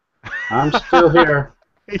 I'm still here.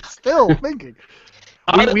 He's still thinking.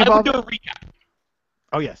 I will do a recap.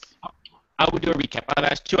 Oh, yes. I will do a recap. I've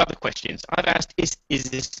asked two other questions. I've asked, is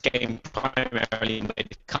this game primarily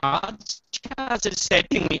made of cards? Chaz has said,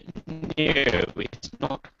 no, it's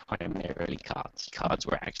not primarily cards. Cards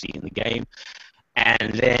were actually in the game.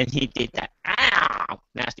 And then he did that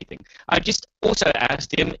nasty thing. I just also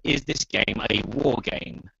asked him, is this game a war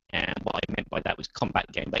game? And what I meant by that was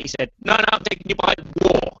combat game. But he said, no, I'm taking you by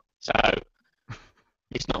war. So,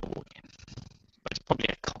 it's not a war game. But it's probably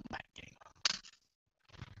a combat game.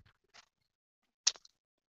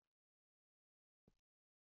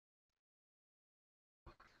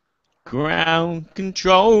 Ground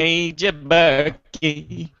control, Major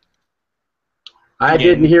Burky. I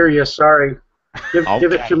didn't hear you. Sorry. Give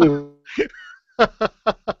it to me.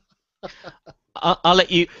 I'll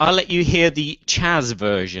let you hear the Chaz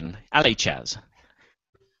version. Allez, Chaz.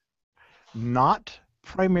 Not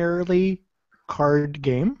primarily card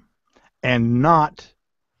game, and not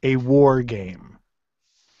a war game.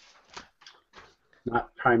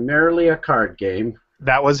 Not primarily a card game.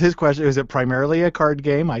 That was his question. Is it primarily a card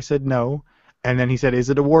game? I said no. And then he said, is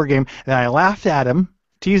it a war game? And I laughed at him,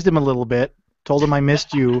 teased him a little bit, told him I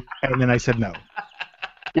missed you, and then I said no.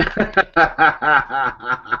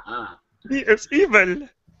 He is evil.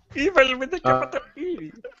 Evil with the capital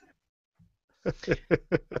E.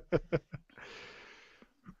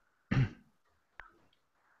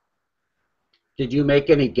 Did you make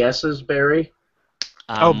any guesses, Barry?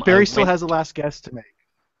 Barry still has the last guess to make.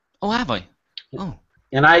 Oh, have I? Oh.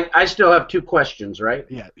 And I still have two questions, right?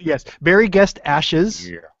 Yeah. Yes. Barry guessed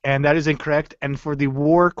ashes, and that is incorrect. And for the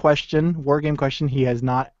war game question, he has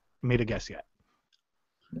not made a guess yet.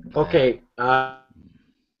 Okay.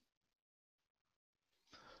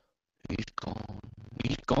 He's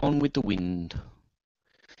gone with the wind.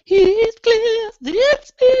 He's clear, it's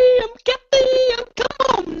me, I'm Captain, come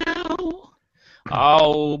on now.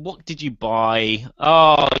 Oh, what did you buy?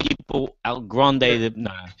 Oh, you bought El Grande.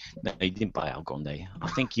 No, you didn't buy El Grande. I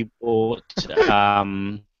think you bought.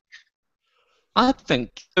 I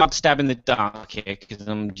think I'm stabbing the dark here because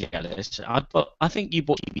I'm jealous. I think you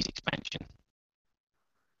bought TV's expansion.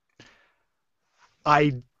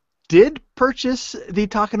 I did purchase the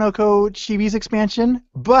Takenoko Chibi's expansion,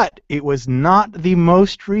 but it was not the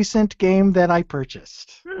most recent game that I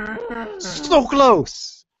purchased. So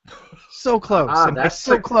close. So close. That's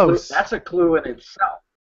so close. That's a clue in itself.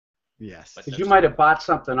 Yes. Because you might have bought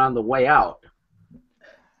something on the way out.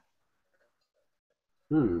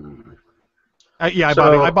 Yeah,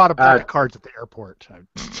 I bought a pack of cards at the airport.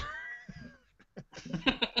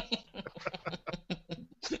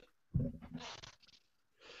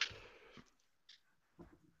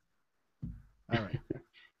 All right.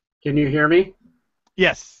 Can you hear me?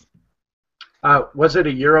 Yes. Was it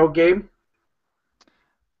a Euro game?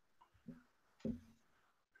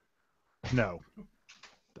 No.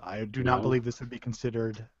 I do not believe this would be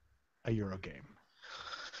considered a Euro game.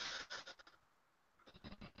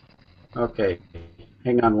 Okay.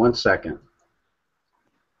 Hang on one second.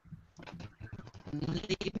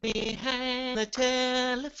 Leave me hang the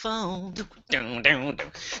telephone. Don't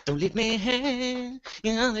leave me hang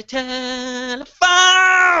on the telephone.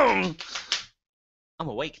 I'm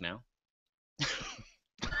awake now.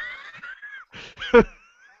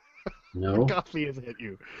 No. Coffee has hit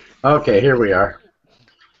you. Okay, here we are.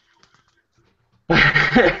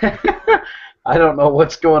 I don't know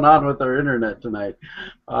what's going on with our internet tonight.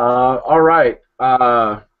 All right.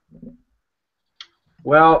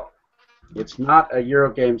 Well, it's not a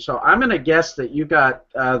Euro game, so I'm going to guess that you got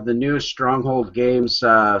the new Stronghold Games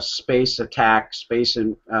Space Attack, Space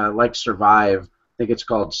and like Survive. I think it's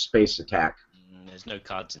called Space Attack. There's no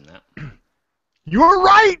cards in that. You're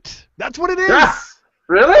right. That's what it is. Ah,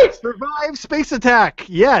 really? Survive Space Attack.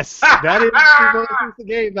 Yes, that is the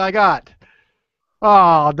game I got.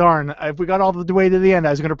 Oh, darn. If we got all the way to the end,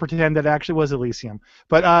 I was going to pretend that it actually was Elysium.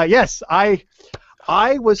 But yes, I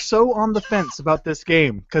was so on the fence about this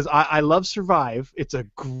game because I love Survive. It's a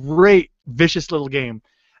great, vicious little game.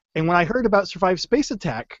 And when I heard about Survive Space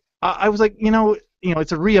Attack, I was like, you know,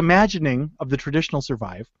 it's a reimagining of the traditional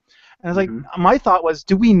Survive. And I was like, my thought was,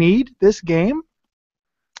 do we need this game?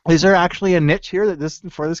 is there actually a niche here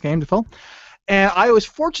for this game to fill? And I was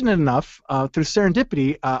fortunate enough, through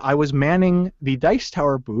serendipity, I was manning the Dice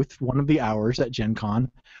Tower booth one of the hours at Gen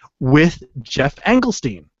Con with Jeff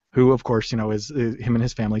Engelstein, who, of course, is him and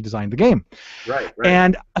his family designed the game. Right.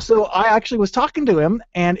 And so I actually was talking to him,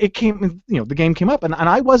 and it came, the game came up, and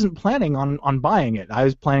I wasn't planning on buying it. I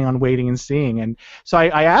was planning on waiting and seeing. And so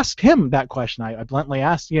I asked him that question. I bluntly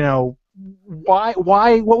asked,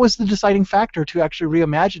 why, what was the deciding factor to actually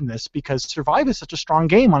reimagine this? Because Survive is such a strong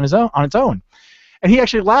game on its own. And he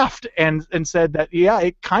actually laughed and said that,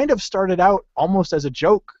 it kind of started out almost as a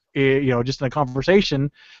joke, just in a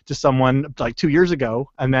conversation to someone like 2 years ago,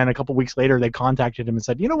 and then a couple weeks later they contacted him and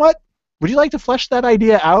said, you know what, would you like to flesh that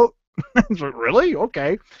idea out? I was like, really?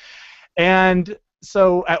 Okay. And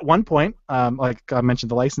so at one point, like I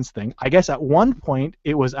mentioned the license thing, I guess at one point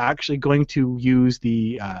it was actually going to use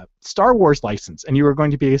the Star Wars license, and you were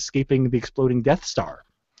going to be escaping the exploding Death Star.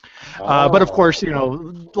 But of course,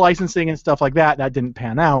 licensing and stuff like that didn't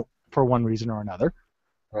pan out for one reason or another.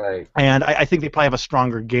 Right. And I think they probably have a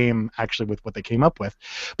stronger game actually with what they came up with.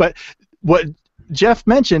 But what Jeff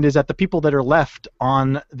mentioned is that the people that are left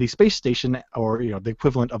on the space station, or the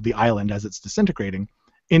equivalent of the island as it's disintegrating,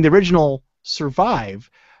 in the original Survive,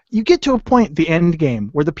 you get to a point, the end game,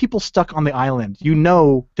 where the people stuck on the island,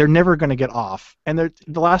 they're never going to get off, and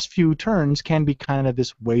the last few turns can be kind of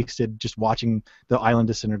this wasted just watching the island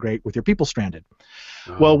disintegrate with your people stranded.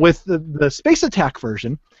 Well, with the space attack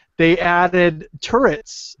version, they added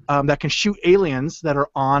turrets that can shoot aliens that are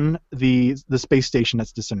on the space station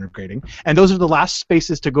that's disintegrating, and those are the last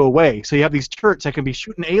spaces to go away. So you have these turrets that can be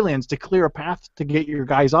shooting aliens to clear a path to get your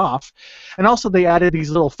guys off, and also they added these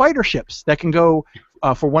little fighter ships that can go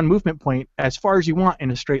for one movement point as far as you want in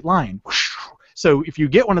a straight line. So if you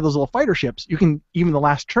get one of those little fighter ships, you can, even the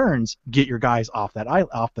last turns, get your guys off that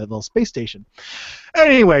little space station.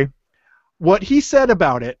 Anyway, what he said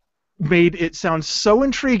about it made it sound so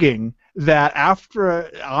intriguing that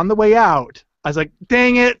on the way out, I was like,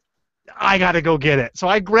 dang it, I gotta go get it. So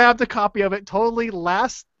I grabbed a copy of it, totally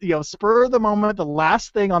spur of the moment, the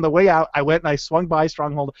last thing on the way out. I went and I swung by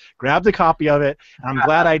Stronghold, grabbed a copy of it, and I'm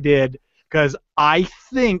glad I did, because I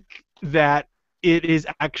think that it is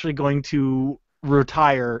actually going to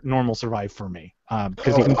retire normal Survive for me,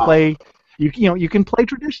 because you can play. You can play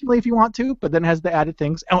traditionally if you want to, but then it has the added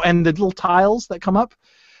things. Oh, and the little tiles that come up,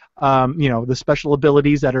 the special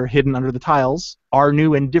abilities that are hidden under the tiles are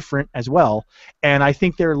new and different as well. And I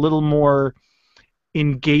think they're a little more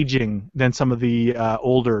engaging than some of the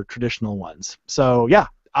older traditional ones. So yeah,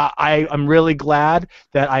 I'm really glad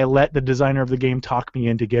that I let the designer of the game talk me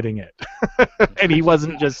into getting it, and he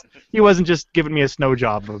wasn't just giving me a snow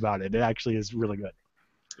job about it. It actually is really good.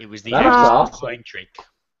 It was the awesome trick.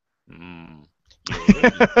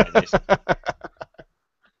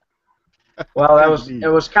 Well, it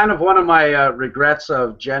was kind of one of my regrets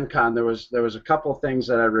of Gen Con. There was a couple things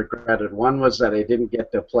that I regretted. One was that I didn't get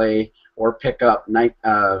to play or pick up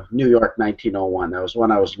New York 1901. That was one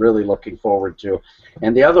I was really looking forward to.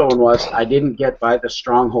 And the other one was I didn't get by the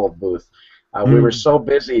Stronghold booth. We were so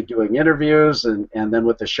busy doing interviews and then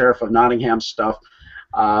with the Sheriff of Nottingham stuff,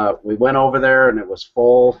 we went over there and it was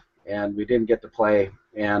full and we didn't get to play.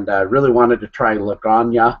 And I really wanted to try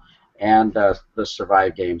Laganya and the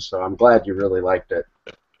Survive game, so I'm glad you really liked it.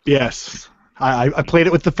 Yes. I played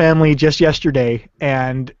it with the family just yesterday,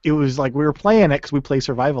 and it was like we were playing it because we play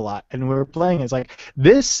Survive a lot, and we were playing it. It's like,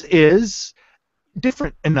 this is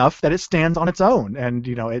different enough that it stands on its own, and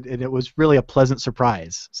it was really a pleasant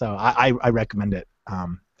surprise. So I recommend it.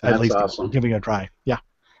 At least awesome. Giving it a try. Yeah.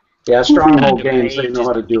 Yeah, Stronghold games, they know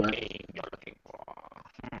how to do it.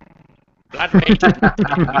 Blood Rage.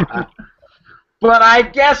 But I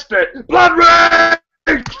guessed it. Blood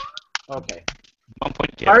Rage. Okay.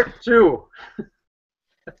 1.2. Part 2.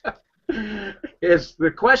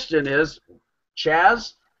 The question is,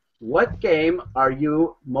 Chaz, what game are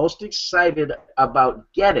you most excited about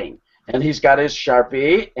getting? And he's got his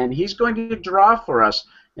Sharpie, and he's going to draw for us.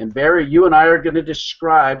 And Barry, you and I are going to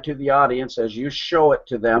describe to the audience as you show it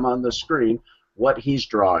to them on the screen what he's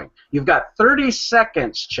drawing. You've got 30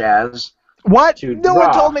 seconds, Chaz. What? No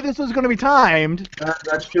one told me this was going to be timed.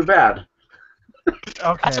 That's too bad.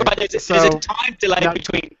 Okay. That's right. There's a time delay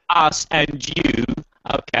between us and you.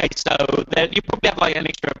 Okay, so you probably have like an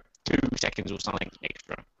extra 2 seconds or something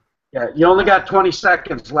extra. Yeah, you only got 20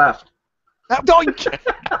 seconds left.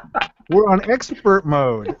 We're on expert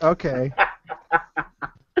mode. Okay.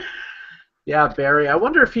 Yeah, Barry. I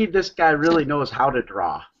wonder if this guy really knows how to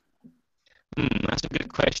draw. That's a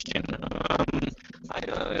good question.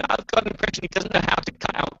 I've got an impression he doesn't know how to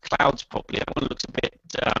cut out clouds properly. That one looks a bit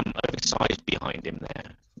oversized behind him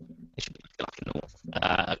there.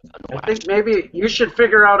 think maybe you should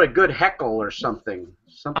figure out a good heckle or something.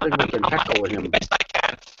 Something we can heckle him. Best I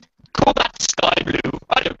can. Call that sky blue.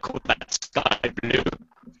 I don't call that sky blue.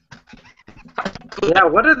 Yeah,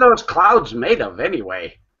 what are those clouds made of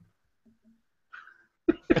anyway?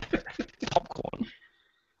 Popcorn.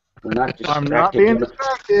 We're not distracted. I'm not being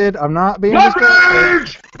distracted. I'm not being Blood distracted.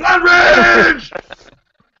 rage! Blood rage!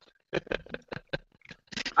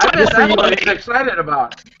 I bet that's what he's excited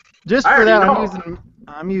about. Just I for that, already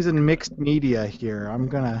I'm using mixed media here.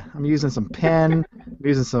 I'm using some pen, I'm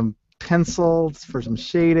using some pencils for some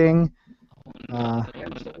shading. You're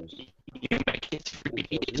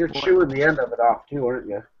chewing the end of it off too, aren't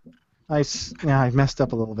you? I messed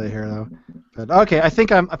up a little bit here though. But okay, I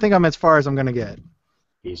think I'm as far as I'm gonna get.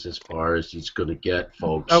 He's as far as he's gonna get,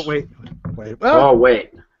 folks. Oh wait. Oh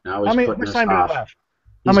wait. Now he's putting us off.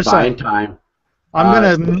 How much buying time?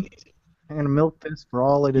 I'm gonna milk this for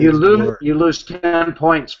all it is. You lose 10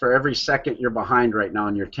 points for every second you're behind right now,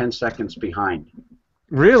 and you're 10 seconds behind.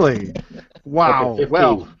 Really? Wow. Okay, 15.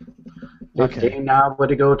 Well. 15 Okay. now,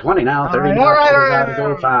 would it go 20 now? 30 right, now, all right, would it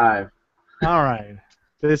go 5? All right.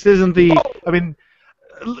 This isn't the. I mean,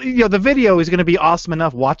 the video is going to be awesome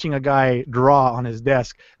enough watching a guy draw on his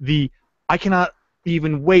desk. I cannot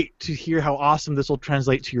even wait to hear how awesome this will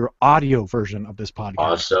translate to your audio version of this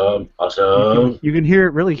podcast. Awesome. You can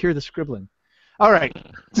really hear the scribbling. All right.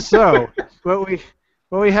 So what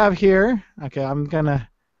we have here. Okay, I'm gonna.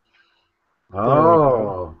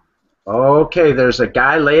 Oh. Okay. There's a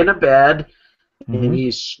guy laying in bed, Mm-hmm. and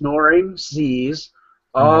he's snoring. Sees.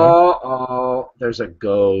 Mm-hmm. Oh. There's a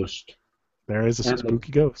ghost. There is a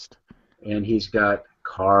spooky ghost. And he's got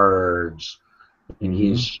cards, and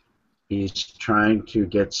Mm-hmm. he's trying to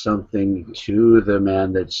get something to the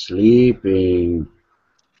man that's sleeping.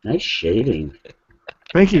 Nice shading.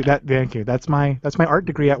 Thank you. Thank you. That's my art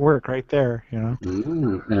degree at work right there. You know.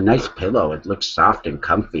 And a nice pillow. It looks soft and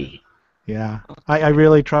comfy. Yeah. I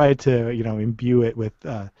really tried to imbue it with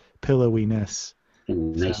pillowiness.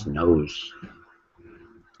 And nice nose.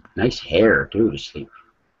 Nice hair too to sleep.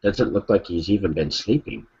 Doesn't look like he's even been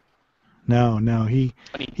sleeping. No. He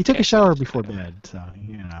took a shower before bed, so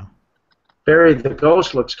Barry, the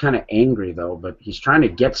ghost looks kind of angry though, but he's trying to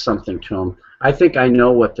get something to him. I think I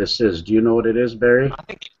know what this is. Do you know what it is, Barry? I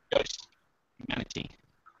think it's ghost humanity.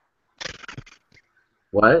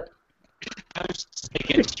 What? Ghosts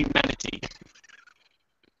against humanity.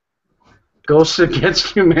 Ghosts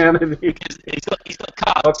against humanity. Because he's got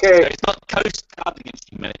cards. Okay. So it's not ghost cards against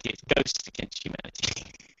humanity, it's ghosts against humanity.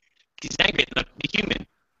 He's angry at the human.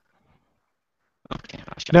 Okay,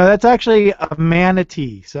 No, that's actually a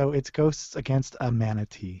manatee. So it's ghosts against a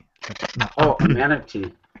manatee. Oh, a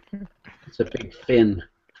manatee. It's a big fin.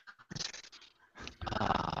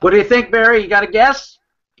 What do you think, Barry? You got a guess?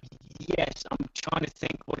 Yes, I'm trying to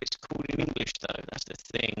think what it's called in English though. That's the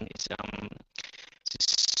thing. It's a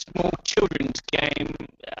small children's game,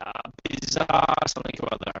 bizarre something or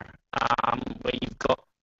other. Where you've got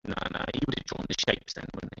no, you would have drawn the shapes then,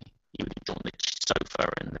 wouldn't you? You would have drawn the sofa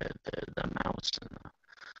and the mouse and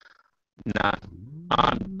no,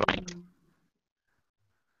 I'm blank.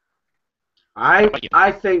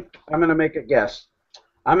 I think I'm going to make a guess.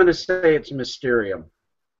 I'm going to say it's Mysterium.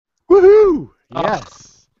 Woohoo!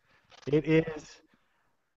 Yes, it is.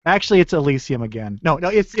 Actually, it's Elysium again. No,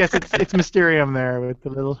 it's Mysterium there with the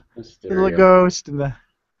little ghost and the.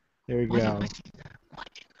 There we go. Why didn't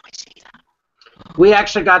I see that? We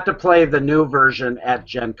actually got to play the new version at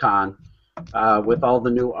Gen Con with all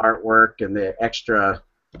the new artwork and the extra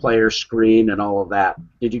player screen and all of that.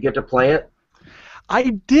 Did you get to play it?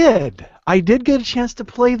 I did. I did get a chance to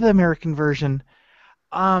play the American version.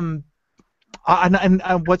 And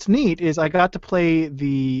what's neat is I got to play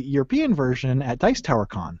the European version at Dice Tower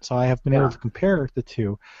Con, so I have been able to compare the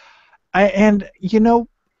two.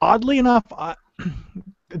 Oddly enough,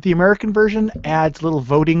 the American version adds little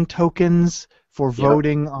voting tokens for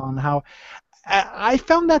voting on how. I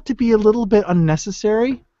found that to be a little bit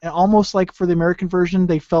unnecessary. Almost like for the American version,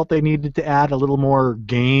 they felt they needed to add a little more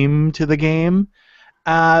game to the game.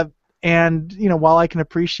 And while I can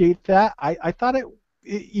appreciate that, I thought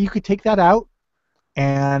you could take that out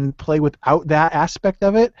and play without that aspect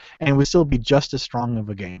of it, and it would still be just as strong of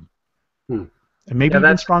a game. And maybe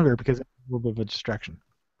even stronger because it's a little bit of a distraction.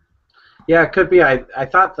 Yeah, it could be. I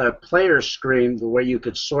thought the player screen, the way you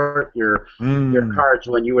could sort your cards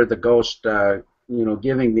when you were the ghost,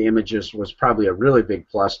 giving the images was probably a really big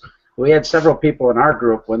plus. We had several people in our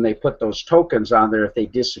group, when they put those tokens on there, if they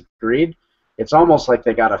disagreed, it's almost like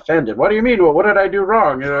they got offended. What do you mean? Well, what did I do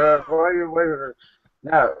wrong?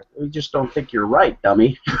 No, we just don't think you're right,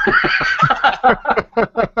 dummy.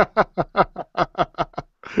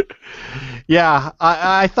 Yeah,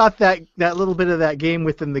 I thought that little bit of that game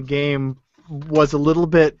within the game was a little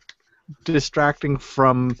bit distracting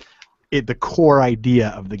from the core idea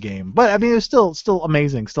of the game. But I mean, it was still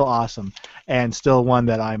amazing, still awesome, and still one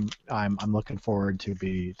that I'm looking forward to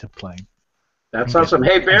playing. That's awesome.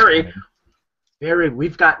 Hey, Barry,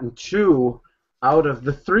 we've gotten 2 out of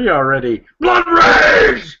the 3 already. Blood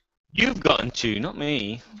Rage! You've gotten 2, not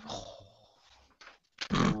me.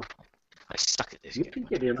 I suck at this You game. can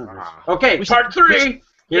get in on this. Okay, part 3.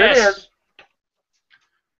 Here it is.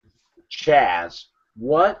 Chaz,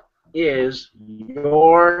 what is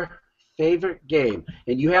your favorite game?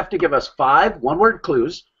 And you have to give us 5 one-word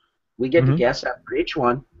clues. We get to guess after each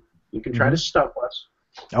one. You can try to stump us.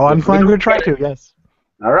 Oh, I'm going to try to, yes.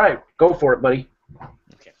 All right, go for it, buddy.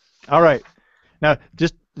 Okay. All right. Now,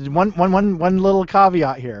 just one little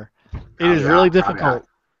caveat here. It is really difficult.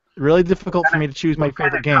 Really difficult for me to choose my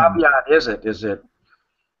favorite game. What kind of caveat is it?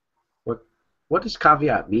 What does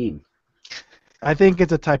caveat mean? I think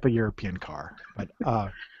it's a type of European car. But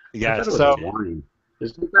yeah, so wine.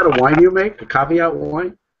 Isn't that a wine you make? A caveat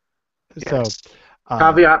wine? So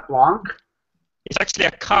caveat blanc? It's actually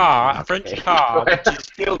a car, a French car, which is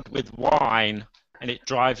filled with wine, and it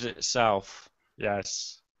drives itself.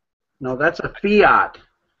 Yes. No, that's a Fiat.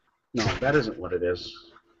 No, that isn't what it is.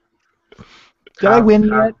 Did I win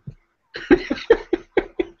yet?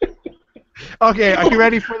 Okay, are you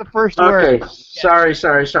ready for the first word?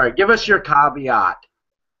 Okay, sorry. Give us your caveat.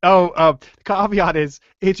 Caveat is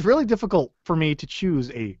it's really difficult for me to choose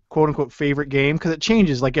a quote-unquote favorite game because it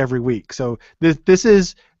changes like every week. So this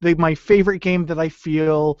is my favorite game that I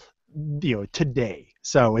feel today.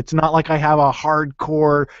 So it's not like I have a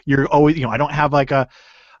hardcore. You're always I don't have like a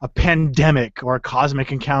Pandemic or a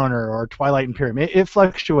Cosmic Encounter or Twilight Imperium. It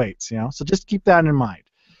fluctuates, So just keep that in mind.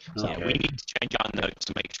 So yeah, we need to change our notes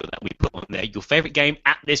to make sure that we put on there your favorite game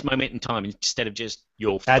at this moment in time instead of just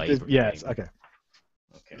your favorite yes, game.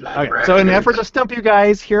 Okay, so in an effort to stump you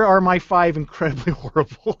guys, here are my 5 incredibly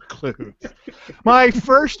horrible clues. My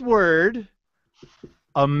first word,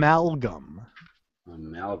 amalgam.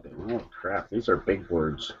 Amalgam. Oh, crap. These are big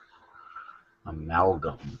words.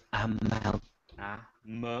 Amalgam.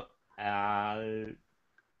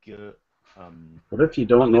 What if you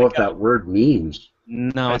don't know what that word means?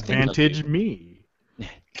 No, Advantage me.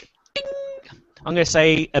 I'm going to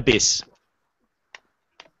say abyss.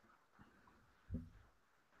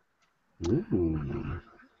 Ooh.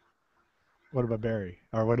 What about Barry?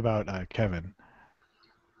 Or what about Kevin?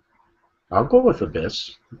 I'll go with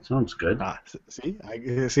abyss. That sounds good.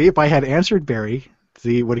 See, if I had answered Barry,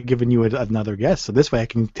 would have given you another guess. So this way I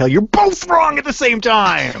can tell you're both wrong at the same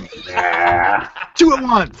time. Yeah. 2 at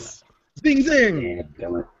once. Zing, zing. Yeah,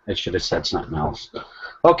 damn it. I should have said something else.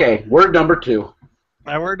 Okay, word number 2.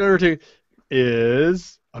 My word number 2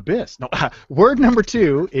 is abyss. No, word number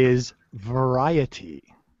 2 is variety.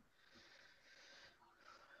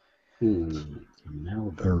 Amalgam.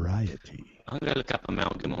 Variety. I'm going to look up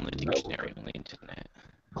amalgam on the dictionary on the internet.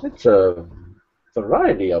 It's a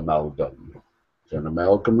variety amalgam. It's an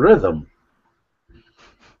amalgam rhythm.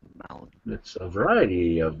 It's a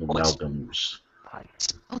variety of amalgams. I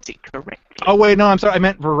spelled it correctly. Oh, wait, no, I'm sorry. I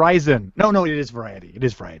meant Verizon. No, it is variety. It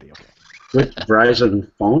is variety, okay. With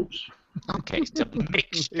Verizon phones? Okay, it's a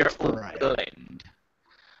mixture or blend.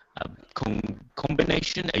 A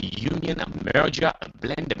combination, a union, a merger, a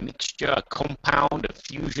blend, a mixture, a compound, a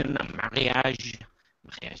fusion, a mariage.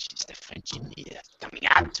 Mariage is the French in here coming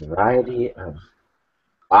out. A variety of...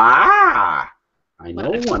 I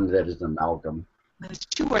know one that is amalgam. There's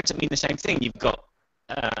 2 words that mean the same thing. You've got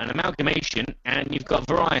an amalgamation and you've got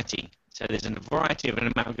variety. So there's a variety of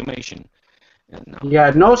an amalgamation.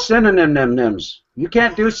 Yeah, no synonym-nims. You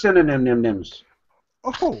can't do synonym-nims.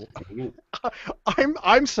 Oh,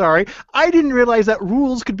 I'm sorry. I didn't realize that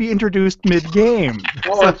rules could be introduced mid-game.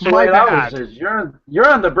 Oh, that's my bad. You're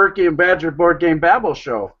on the Burky and Badger Board Game Babble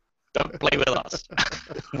show. Don't play with us.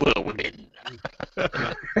 We'll win.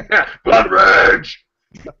 Blood Rage!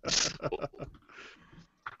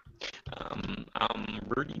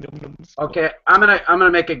 Okay, I'm gonna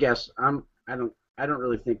make a guess. I don't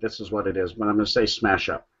really think this is what it is, but I'm gonna say smash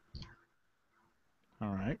up. All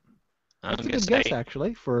right. That's a good guess,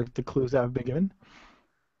 actually, for the clues that have been given.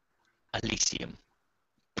 Elysium.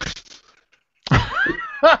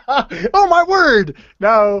 Oh, my word!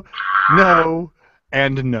 No,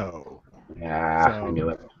 and no. Yeah, I knew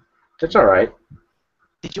it. It's all right.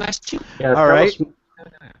 Did you ask 2? Yeah, all right.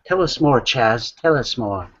 Tell us more, Chaz. Tell us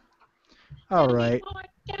more. All right.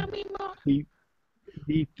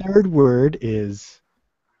 The third word is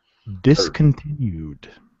discontinued.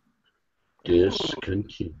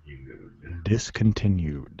 Discontinued.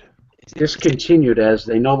 Discontinued. Discontinued as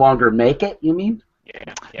they no longer make it, you mean?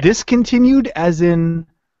 Yeah. Discontinued as in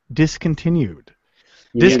discontinued.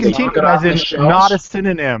 You mean they Discontinued took it off as in the shelves? not a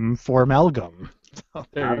synonym for amalgam. So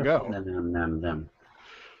there you go.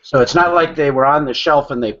 So it's not like they were on the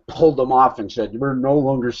shelf and they pulled them off and said, we're no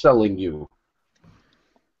longer selling you.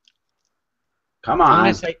 Come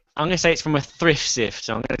on. I'm gonna say it's from a thrift sift,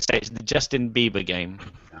 so I'm gonna say it's the Justin Bieber game.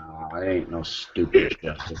 No, it ain't no stupid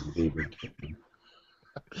Justin Bieber game.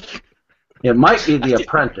 It might be The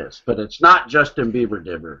Apprentice, but it's not Justin Bieber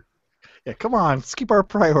Dibber. Yeah, come on, let's keep our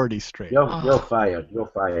priorities straight. You're fired. You're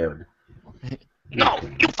fired. No,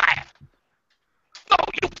 you fired. No,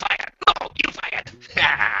 you fired. No, you fired.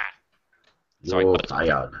 Sorry, You're but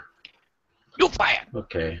fired. you fired.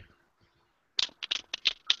 Okay.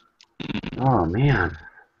 Oh, man.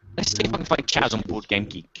 Let's see if I can find Chaz on Board Game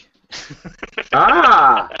Geek.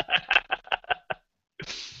 Ah!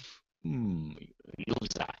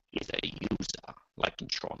 User is a user, like in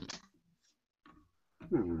Tron.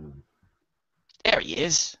 There he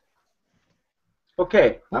is.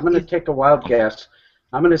 Okay, I'm going to take a wild guess.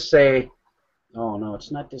 I'm going to say, oh, no,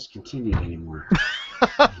 it's not discontinued anymore.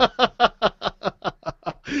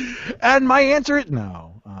 And my answer is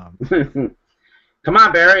no. Come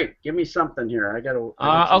on, Barry. Give me something here. I gotta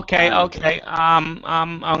Okay. I'm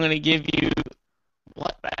gonna give you.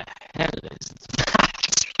 What the hell is that?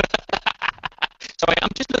 Sorry, I'm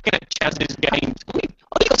just looking at Chaz's games. Oh,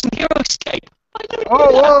 you got some Hero Escape.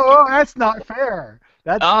 Oh, that's not fair.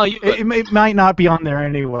 That's it might not be on there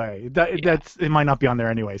anyway. It might not be on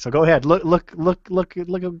there anyway. So go ahead. Look.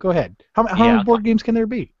 Go ahead. How many board games can there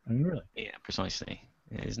be? I mean, really. Yeah, precisely.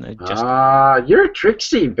 There's no just. You're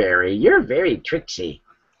tricksy, Barry. You're very tricksy.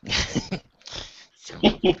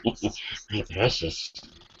 My precious.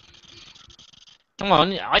 Come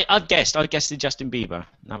on, I've guessed. I guessed the Justin Bieber.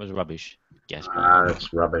 That was rubbish. Guess.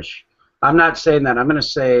 That's rubbish. I'm not saying that. I'm going to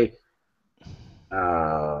say.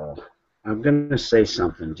 I'm going to say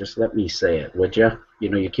something. Just let me say it, would you? You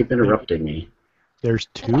know, you keep interrupting me. There's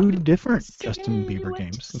two different Justin Bieber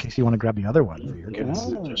games, in case you want to grab the other one for your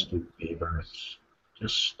kids. Justin Bieber.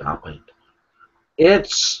 Just stop it.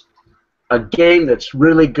 It's a game that's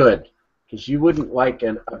really good, because you wouldn't like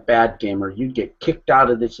a bad game, or you'd get kicked out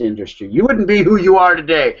of this industry. You wouldn't be who you are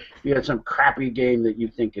today if you had some crappy game that you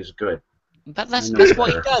think is good. But that's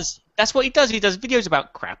what he does. That's what he does. He does videos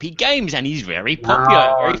about crappy games, and he's very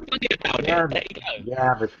popular, very funny about it. There you go.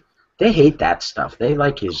 Yeah, but they hate that stuff. They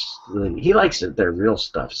like he likes their real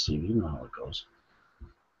stuff, see, you know how it goes.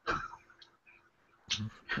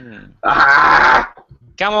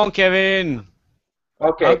 Come on, Kevin.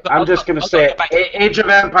 Okay, I'm just going to say Age of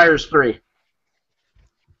Empires 3.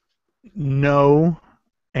 No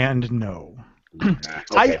and no.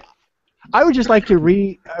 Okay. I would just like to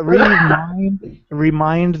remind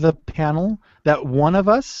the panel that one of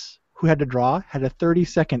us who had to draw had a 30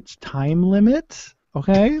 seconds time limit.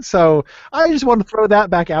 Okay, so I just want to throw that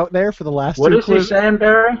back out there for the last two clues. What is he saying,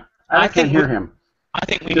 Barry? I can't hear him. I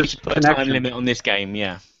think we need to put a time limit on this game,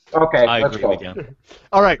 yeah. Okay, let's go. With you.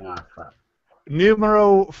 All right.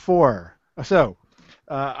 Numero 4. So,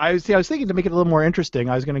 I was thinking to make it a little more interesting,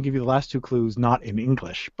 I was going to give you the last two clues not in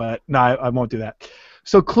English, but no, I won't do that.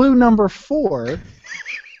 So, clue number 4,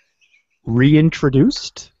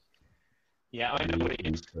 reintroduced. Yeah, I know what it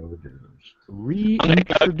is.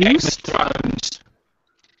 Reintroduced.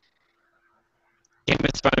 Game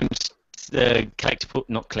of Thrones, the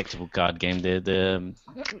not collectible card game, the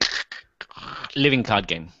living card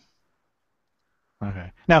game.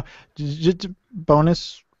 Okay. Now, just a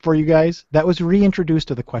bonus for you guys. That was reintroduced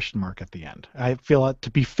with a question mark at the end. I feel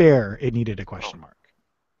to be fair, it needed a question mark.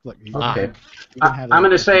 Look, okay. I'm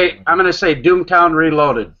gonna say Doomtown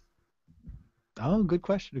Reloaded. Oh, good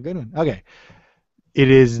question. A good one. Okay.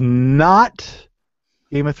 It is not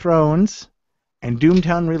Game of Thrones, and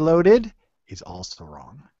Doomtown Reloaded is also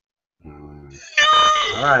wrong. All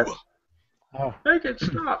right. Make it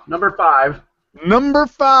stop. Number 5. Number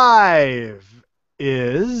 5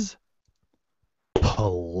 is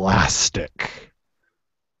plastic.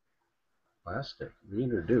 Plastic.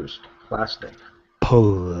 Reintroduced. Plastic.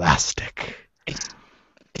 Plastic. It's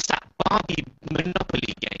that Barbie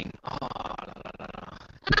Monopoly game. Oh, la, la, la, la.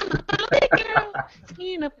 Girl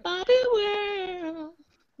in a Barbie world.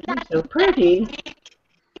 You're so pretty.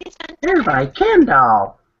 You're my Ken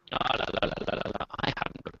doll. Oh, la, la, la, la, la. I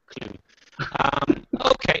haven't got a clue.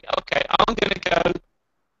 Okay. I'm gonna go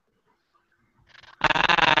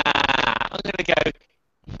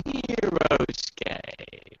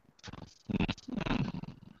Heroescape.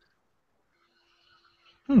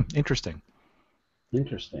 Interesting.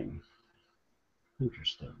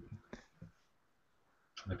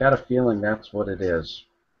 I got a feeling that's what it is.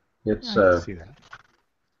 It's I can see that.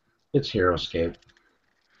 It's Heroescape.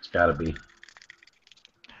 It's got to be.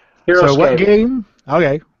 So what game?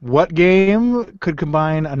 Okay, what game could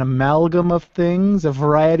combine an amalgam of things, a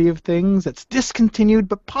variety of things that's discontinued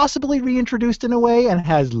but possibly reintroduced in a way and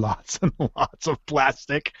has lots and lots of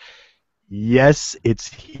plastic? Yes, it's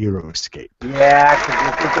Heroescape. Yeah,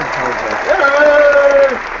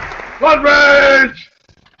 Blood Rage!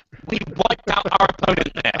 We wiped out our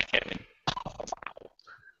opponent there, Kevin.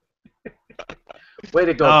 Way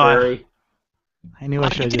to go, Barry. I knew I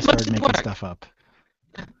should have just started making stuff up.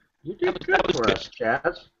 You did good for us,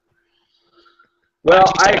 Chaz. Well,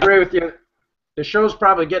 I agree with you. The show's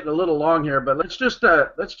probably getting a little long here, but let's just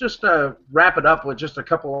wrap it up with just a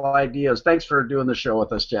couple of ideas. Thanks for doing the show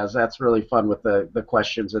with us, Chaz. That's really fun with the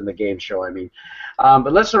questions and the game show. I mean,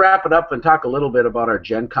 but let's wrap it up and talk a little bit about our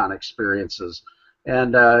Gen Con experiences,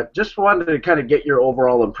 and just wanted to kind of get your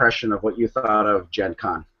overall impression of what you thought of Gen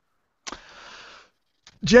Con.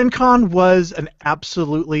 Gen Con was an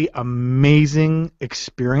absolutely amazing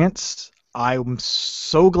experience. I'm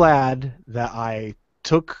so glad that I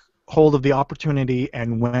took hold of the opportunity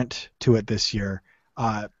and went to it this year.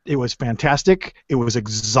 It was fantastic. It was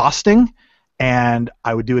exhausting, and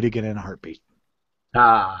I would do it again in a heartbeat.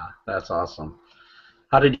 Ah, that's awesome.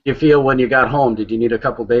 How did you feel when you got home? Did you need a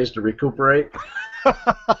couple days to recuperate?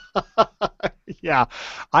 Yeah.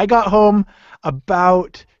 I got home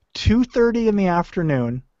about 2:30 in the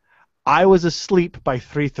afternoon. I was asleep by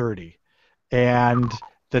 3:30, and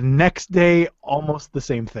the next day almost the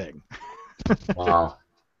same thing. Wow.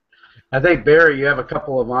 I think, Barry, you have a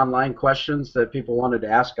couple of online questions that people wanted to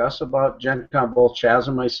ask us about Gen Con, both Chaz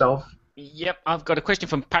and myself. Yep, I've got a question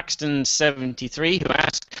from Paxton73 who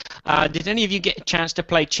asked, did any of you get a chance to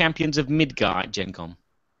play Champions of Midgar at Gen Con?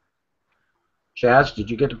 Chaz, did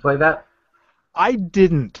you get to play that? I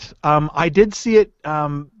didn't. I did see it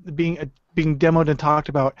being demoed and talked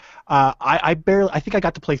about. I think I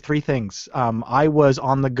got to play 3 things. I was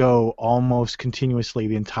on the go almost continuously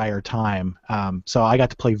the entire time, so I got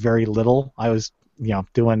to play very little. I was,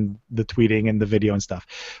 doing the tweeting and the video and stuff.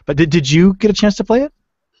 But did you get a chance to play it?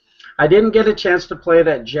 I didn't get a chance to play it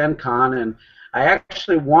at Gen Con, and I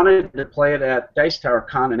actually wanted to play it at Dice Tower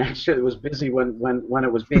Con, and actually it was busy when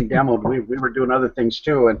it was being demoed. We were doing other things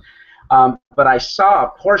too, and but I saw a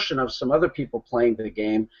portion of some other people playing the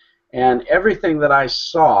game, and everything that I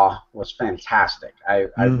saw was fantastic. I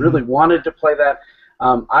really wanted to play that.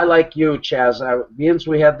 I, like you, Chaz, since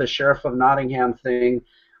we had the Sheriff of Nottingham thing,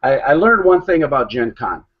 I learned one thing about Gen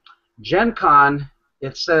Con. Gen Con,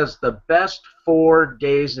 it says the best 4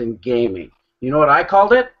 days in gaming. You know what I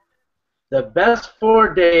called it? The best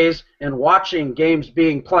 4 days in watching games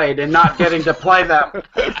being played and not getting to play them.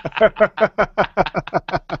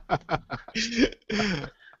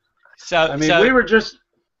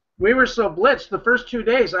 We were so blitzed. The first 2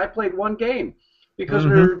 days, I played 1 game because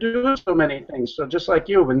we were doing so many things. So just like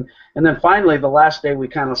you, and then finally the last day we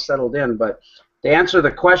kind of settled in. But to answer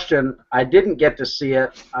the question, I didn't get to see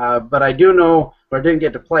it, but I do know, or I didn't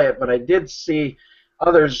get to play it, but I did see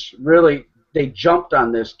others really. They jumped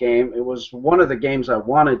on this game. It was one of the games I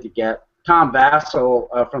wanted to get. Tom Vassell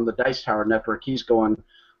from the Dice Tower Network, he's going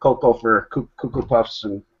Cocoa for Cuckoo Puffs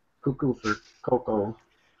and Cuckoo for Cocoa.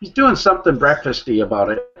 He's doing something breakfasty about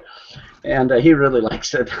it, and he really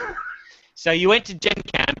likes it. So you went to Gen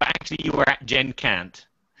Con, but actually you were at Gen Cant.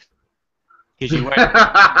 Because you were.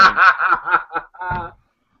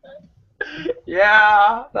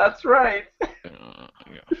 Yeah, that's right.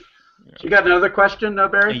 You got another question,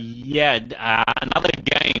 Barry? Yeah, another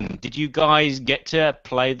game. Did you guys get to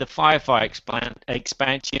play the Firefly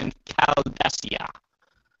expansion, Caldassia?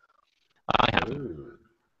 I haven't.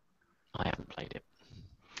 I haven't played it.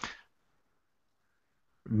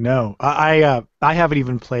 No, I haven't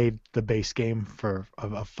even played the base game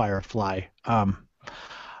of Firefly.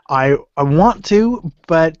 I want to,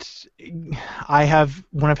 but when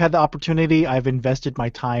I've had the opportunity, I've invested my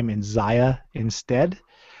time in Zaya instead.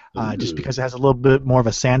 Just because it has a little bit more of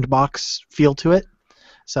a sandbox feel to it.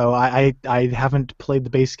 So I haven't played the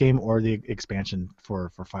base game or the expansion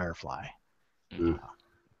for Firefly.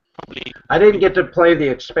 I didn't get to play the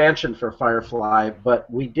expansion for Firefly,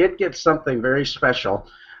 but we did get something very special.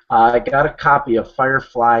 I got a copy of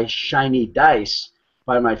Firefly Shiny Dice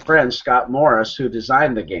by my friend Scott Morris, who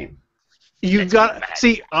designed the game. You got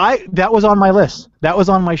that was on my list. That was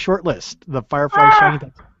on my short list. The Firefly Shiny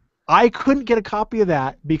Dice. I couldn't get a copy of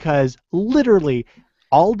that because literally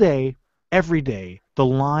all day every day, the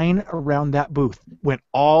line around that booth went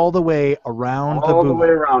all the way around the booth. All the way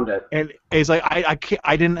around it. And it's like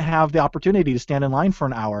I didn't have the opportunity to stand in line for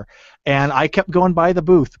an hour, and I kept going by the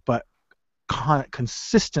booth, but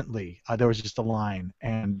consistently there was just a line,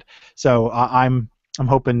 and so I'm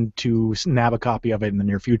hoping to nab a copy of it in the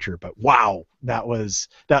near future. But wow, that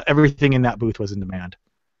everything in that booth was in demand.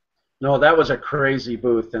 No, that was a crazy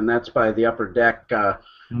booth, and that's by the Upper Deck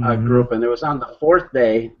group. And it was on the 4th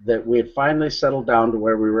day that we had finally settled down to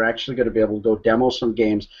where we were actually going to be able to go demo some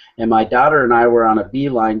games. And my daughter and I were on a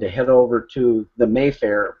beeline to head over to the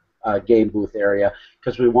Mayfair game booth area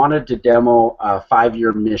because we wanted to demo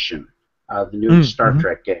 5-Year Mission, the new Star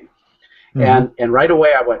Trek game. And right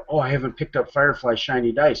away I went, oh, I haven't picked up Firefly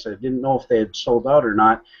Shiny Dice. I didn't know if they had sold out or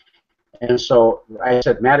not. And so I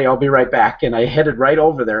said, Maddie, I'll be right back. And I headed right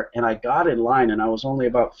over there, and I got in line, and I was only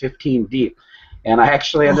about 15 deep. And I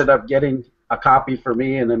actually ended up getting a copy for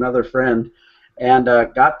me and another friend, and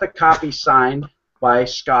got the copy signed by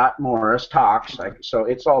Scott Morris, Talks. So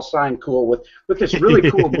it's all signed cool with this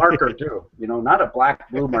really cool marker, too. You know, not a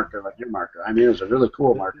black-blue marker like your marker. I mean, it was a really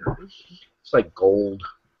cool marker. It's like gold.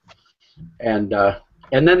 And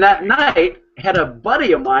then that night, had a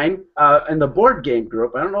buddy of mine in the board game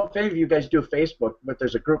group. I don't know if any of you guys do Facebook, but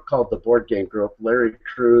there's a group called the Board Game Group. Larry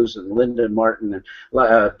Cruz and Lyndon Martin and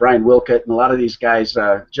Brian Wilcott and a lot of these guys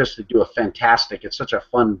just do a fantastic. It's such a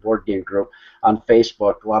fun board game group on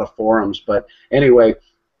Facebook, a lot of forums. But anyway,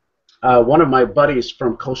 one of my buddies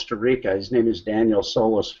from Costa Rica, his name is Daniel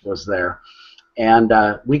Solis, was there. And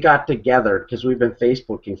we got together because we've been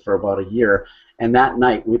Facebooking for about a year. And that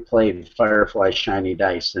night we played Firefly Shiny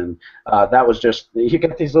Dice, and that was just, you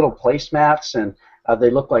get these little placemats, and they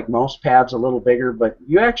look like mouse pads a little bigger, but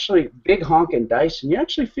you actually, big honking dice, and you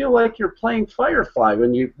actually feel like you're playing Firefly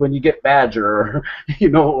when you get Badger, or, you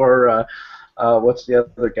know, or what's the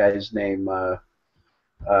other guy's name?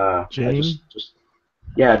 Jane?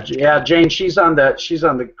 Yeah, Jane, she's on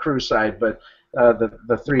the crew side, but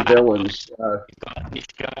the 3 villains.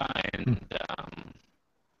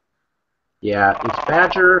 Yeah, it's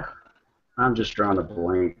Badger. I'm just drawing a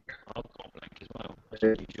blank.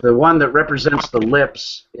 The one that represents the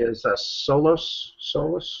lips is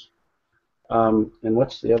Solus. And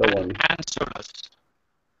what's the other one?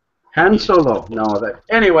 Han Solo. No,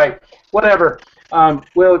 anyway, whatever.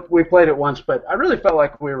 We played it once, but I really felt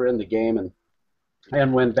like we were in the game,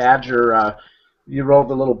 and when Badger. You rolled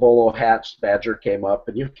the little bolo hats, Badger came up,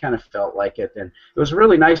 and you kind of felt like it. And it was a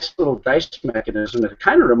really nice little dice mechanism. It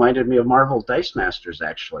kind of reminded me of Marvel Dice Masters,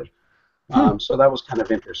 actually. So that was kind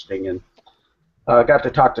of interesting. And I got to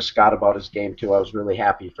talk to Scott about his game, too. I was really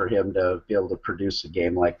happy for him to be able to produce a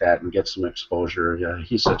game like that and get some exposure.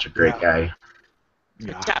 He's such a great guy.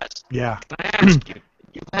 Chaz, yeah. Can I ask you,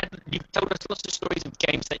 you've told us lots of stories of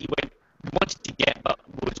games that you wanted to get but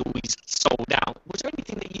was always sold out. Was there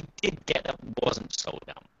anything that you did get that wasn't sold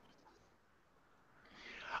out?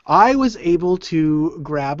 I was able to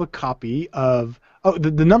grab a copy of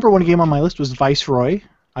the number 1 game on my list was Viceroy.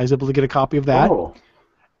 I was able to get a copy of that. Oh.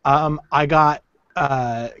 I got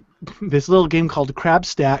this little game called Crab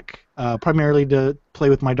Stack, primarily to play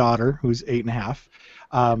with my daughter, who's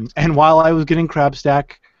 8.5. And while I was getting Crab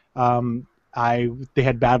Stack, they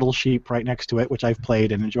had Battle Sheep right next to it, which I've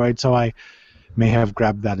played and enjoyed, so I may have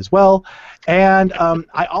grabbed that as well. And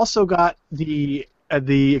I also got the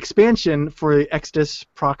expansion for Exodus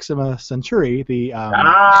Proxima Centauri, the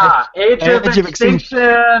Age of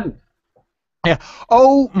Extinction. Yeah.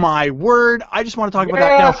 Oh my word! I just want to talk about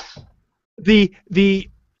that now. The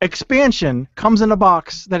expansion comes in a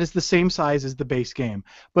box that is the same size as the base game,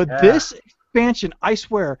 but this expansion, I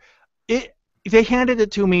swear, they handed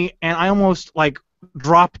it to me and I almost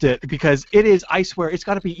dropped it because it is, I swear, it's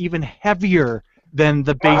got to be even heavier than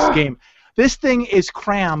the base game. This thing is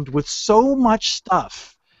crammed with so much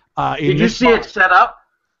stuff. Did you see it set up?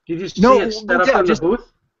 Did you see it set up in the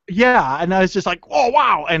booth? Yeah, and I was just like, oh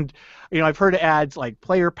wow! And I've heard it adds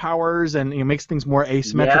player powers and makes things more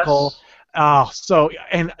asymmetrical. Yes. So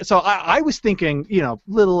I was thinking,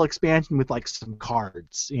 little expansion with some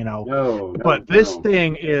cards, But this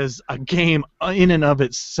thing is a game in and of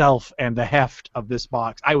itself, and the heft of this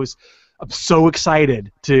box. I'm so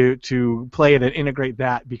excited to play it and integrate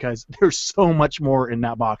that because there's so much more in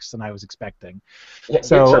that box than I was expecting.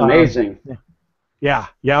 It's amazing. Yeah.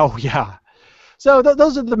 So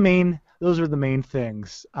those are the main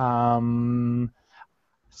things.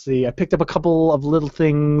 See, I picked up a couple of little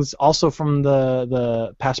things also from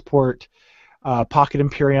the Passport Pocket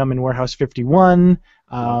Imperium in Warehouse 51,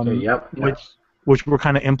 which were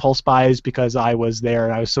kind of impulse buys because I was there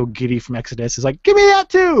and I was so giddy from Exodus. It's like, give me that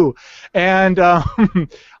too, and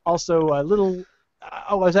also a little.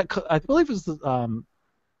 I believe it was the.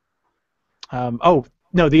 Oh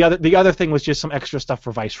no, the other thing was just some extra stuff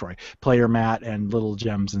for Viceroy, player mat and little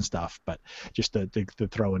gems and stuff. But just the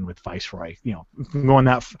throw in with Viceroy,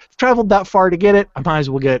 going traveled that far to get it, I might as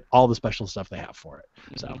well get all the special stuff they have for it.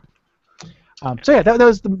 So yeah, that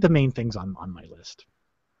was the main things on my list.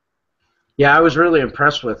 Yeah, I was really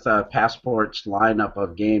impressed with Passport's lineup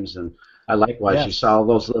of games, and I likewise you saw all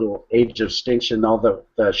those little Age of Extinction. All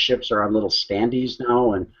the ships are on little standees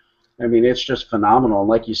now, and I mean, it's just phenomenal. And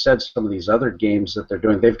like you said, some of these other games that they're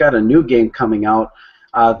doing, they've got a new game coming out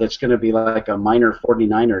that's going to be like a minor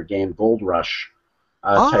 49er game, Gold Rush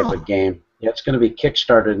type of game. Yeah, it's going to be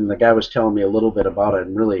kickstarted, and the guy was telling me a little bit about it.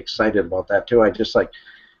 I'm really excited about that, too. I just like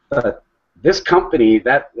this company,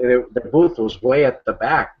 their booth was way at the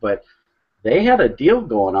back, but they had a deal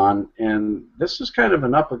going on, and this is kind of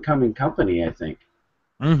an up-and-coming company, I think.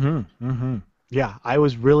 Yeah, I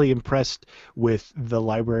was really impressed with the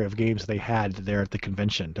library of games they had there at the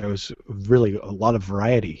convention. There was really a lot of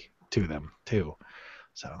variety to them too.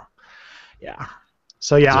 So, yeah.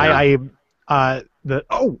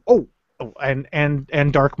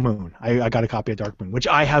 And Dark Moon. I got a copy of Dark Moon, which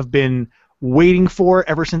I have been waiting for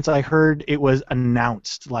ever since I heard it was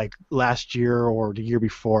announced, like last year or the year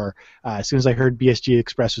before. As soon as I heard BSG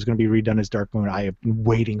Express was going to be redone as Dark Moon, I have been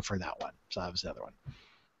waiting for that one. So that was the other one.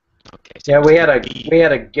 Okay. So yeah, we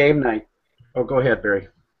had a game night. Oh, go ahead, Barry.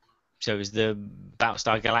 So it was the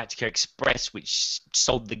Battlestar Galactica Express which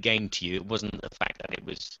sold the game to you. It wasn't the fact that it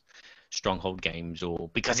was Stronghold Games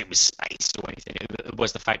or because it was space or anything. It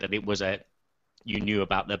was the fact that it was you knew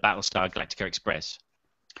about the Battlestar Galactica Express.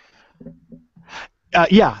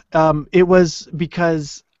 It was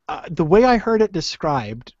because the way I heard it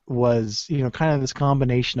described was, kind of this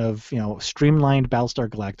combination of, streamlined Battlestar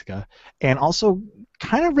Galactica and also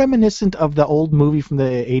kind of reminiscent of the old movie from the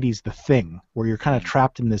 80s, The Thing, where you're kind of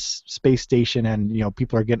trapped in this space station and,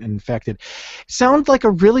 people are getting infected. Sounds like a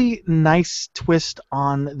really nice twist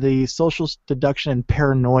on the social deduction and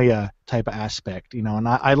paranoia type of aspect, and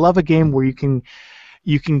I love a game where you can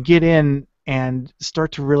get in and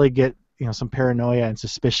start to really get some paranoia and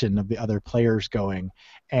suspicion of the other players going,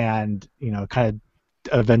 and kind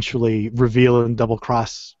of eventually reveal and double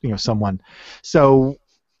cross someone. So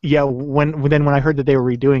yeah, when I heard that they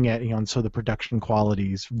were redoing it, and so the production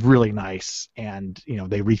quality is really nice, and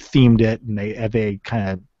they rethemed it and they kind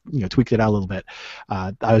of tweaked it out a little bit.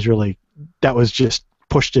 That was just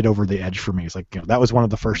pushed it over the edge for me. It's like that was one of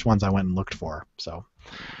the first ones I went and looked for. So.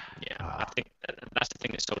 Yeah, I think that's the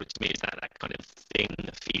thing that sold it to me is that kind of thing,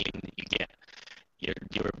 the feeling that you get. You're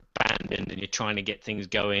abandoned and you're trying to get things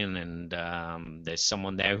going, and there's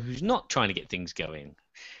someone there who's not trying to get things going,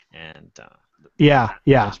 and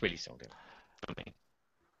that's really sold it for me.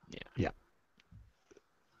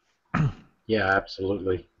 Yeah,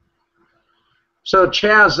 absolutely. So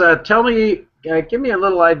Chaz, tell me, give me a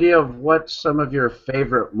little idea of what some of your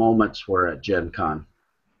favorite moments were at Gen Con.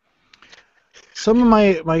 Some of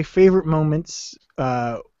my favorite moments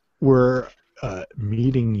were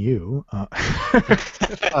meeting you. Of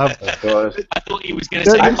course. I thought he was going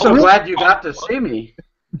to say. I'm so glad you got to see me.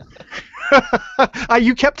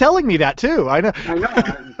 You kept telling me that too. I know.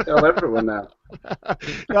 I tell everyone that.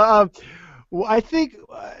 Well, I think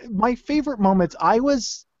my favorite moments. I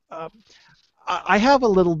have a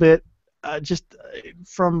little bit just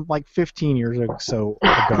from like 15 years or so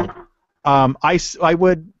ago. I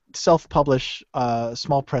would self-publish a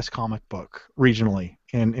small press comic book regionally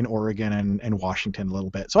in Oregon and Washington a little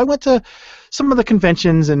bit. So I went to some of the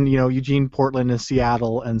conventions in Eugene, Portland, and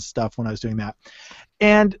Seattle and stuff when I was doing that.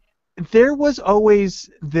 And there was always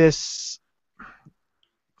this,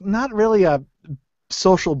 not really a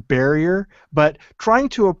social barrier, but trying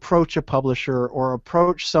to approach a publisher or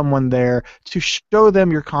approach someone there to show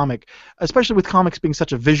them your comic, especially with comics being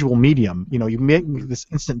such a visual medium, you make this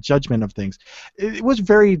instant judgment of things. It was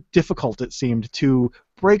very difficult, it seemed, to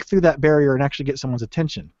break through that barrier and actually get someone's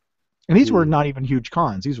attention. And these were not even huge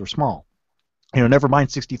cons, these were small. Never mind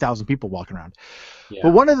 60,000 people walking around. Yeah.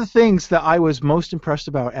 But one of the things that I was most impressed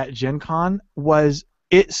about at Gen Con was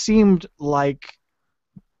it seemed like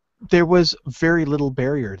there was very little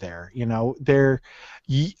barrier there.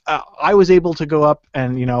 I was able to go up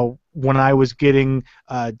and, when I was getting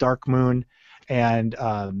Dark Moon and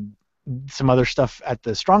some other stuff at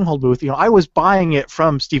the Stronghold booth, I was buying it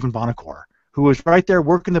from Stephen Bonacore, who was right there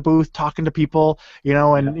working the booth, talking to people,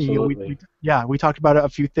 and we talked about a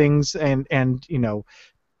few things, and you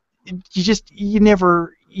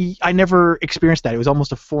never I never experienced that. It was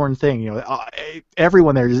almost a foreign thing.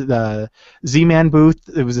 Everyone there, the Z-Man booth,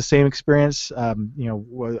 it was the same experience.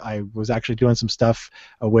 I was actually doing some stuff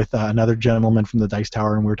with another gentleman from the Dice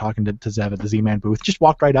Tower, and we were talking to Zev at the Z-Man booth. Just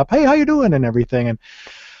walked right up, hey, how you doing, and everything, and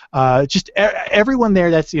everyone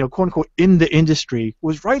there that's quote unquote in the industry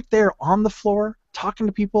was right there on the floor, talking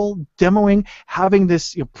to people, demoing, having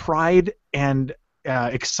this pride and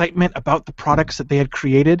excitement about the products that they had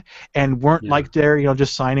created, and weren't like there,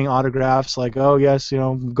 just signing autographs, like, oh yes,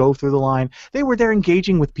 go through the line. They were there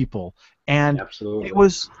engaging with people, and absolutely.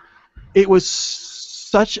 It was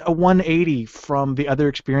such a 180 from the other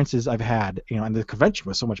experiences I've had, and the convention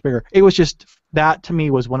was so much bigger. It was just, that to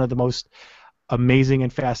me was one of the most amazing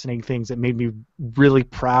and fascinating things that made me really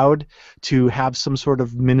proud to have some sort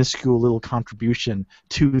of minuscule little contribution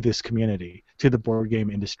to this community, to the board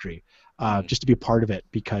game industry. Just to be a part of it,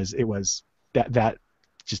 because it was that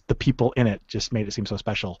just the people in it just made it seem so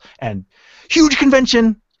special. And huge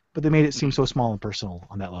convention, but they made it seem so small and personal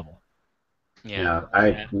on that level. Yeah,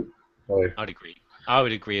 I'd agree. I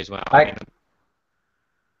would agree as well. I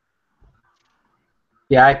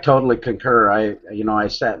totally concur. I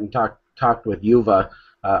sat and talked with Yuva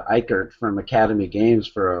Eichert from Academy Games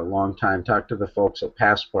for a long time, talked to the folks at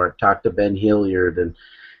Passport, talked to Ben Hilliard,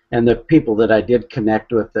 and the people that I did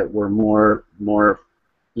connect with that were more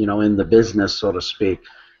in the business, so to speak.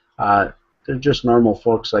 They're just normal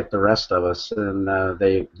folks like the rest of us, and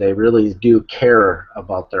they really do care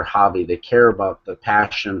about their hobby. They care about the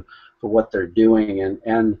passion for what they're doing,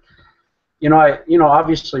 and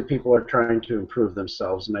obviously people are trying to improve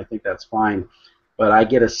themselves, and I think that's fine. But I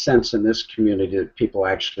get a sense in this community that people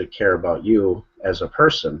actually care about you as a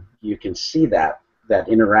person. You can see that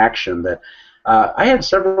interaction. That I had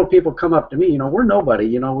several people come up to me. We're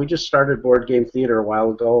nobody. We just started Board Game Theater a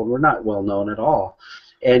while ago, and we're not well known at all.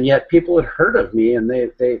 And yet people had heard of me, and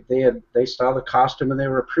they saw the costume, and they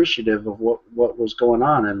were appreciative of what was going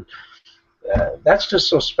on. And that's just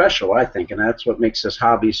so special, I think, and that's what makes this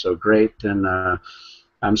hobby so great. And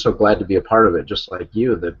I'm so glad to be a part of it, just like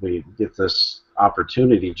you, that we get this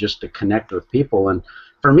opportunity just to connect with people. And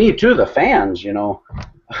for me too, the fans,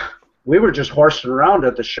 we were just horsing around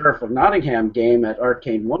at the Sheriff of Nottingham game at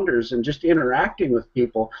Arcane Wonders and just interacting with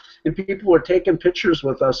people, and people were taking pictures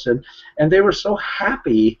with us, and they were so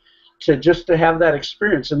happy to have that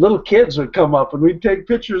experience. And little kids would come up, and we'd take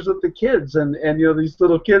pictures with the kids, and these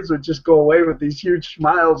little kids would just go away with these huge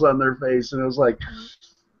smiles on their face, and it was like,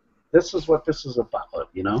 this is what this is about,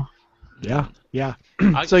 Yeah.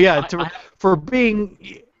 So for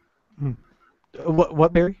being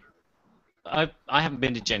what, Barry? I haven't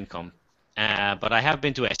been to Gen Con, but I have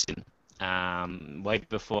been to Essen way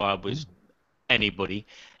before I was anybody,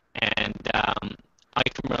 and I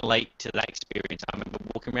can relate to that experience. I remember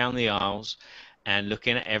walking around the aisles and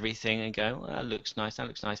looking at everything and going, well, that looks nice,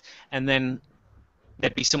 and then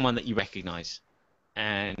there'd be someone that you recognize,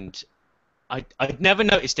 and I'd never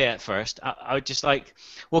noticed it at first. I would just like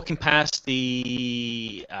walking past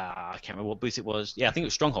the I can't remember what booth it was. Yeah, I think it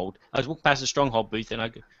was Stronghold. I was walking past the Stronghold booth, and I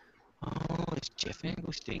go, oh, it's Jeff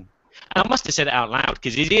Engelstein. And I must have said it out loud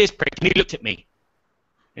because his ears pricked, and he looked at me.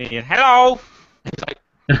 And he went, hello. And he was like,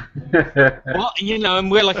 what?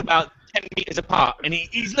 And we're like about 10 meters apart, and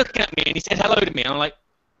he's looking at me, and he said hello to me. And I'm like,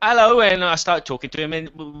 hello, and I started talking to him, and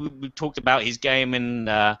we talked about his game and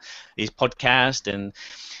his podcast, and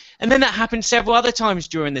then that happened several other times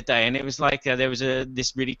during the day, and it was like there was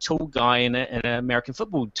this really tall guy in an American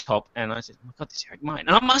football top, and I said, oh my God, this is Eric Mine.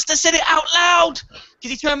 And I must have said it out loud,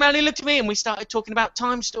 because he turned around and he looked at me, and we started talking about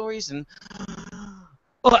time stories, and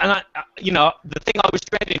the thing I was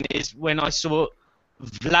dreading is when I saw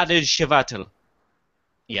Vladimir Shavatel.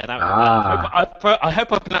 Yeah, I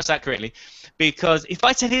hope I pronounced that correctly, because if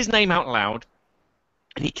I said his name out loud,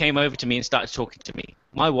 and he came over to me and started talking to me,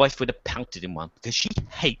 my wife would have pouted in one, because she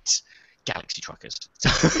hates Galaxy Truckers.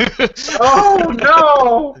 Oh,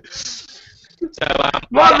 no! So,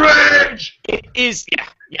 Rage! It is,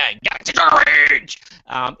 Galaxy Rage!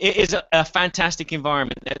 It is a fantastic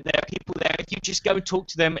environment. There are people there. If you just go and talk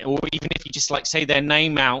to them, or even if you just say their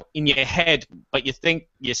name out in your head, but you think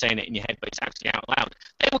you're saying it in your head, but it's actually out loud,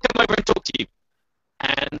 they will come over and talk to you.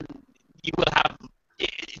 And you will have,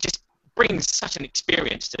 it just brings such an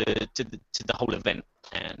experience to the whole event,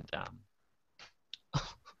 and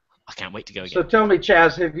I can't wait to go again. So tell me,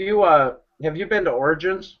 Chaz, have you been to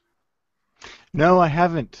Origins? No, I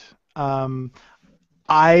haven't. I'm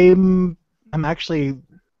actually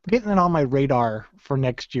getting it on my radar for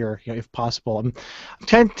next year, if possible. I'm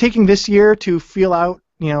taking this year to feel out.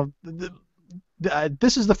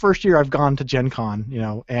 This is the first year I've gone to Gen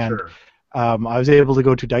Con, and. Sure. I was able to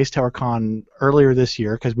go to Dice Tower Con earlier this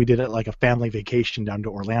year because we did it like a family vacation down to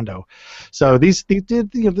Orlando. So this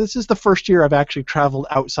is the first year I've actually traveled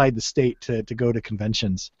outside the state to go to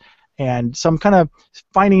conventions. And so I'm kind of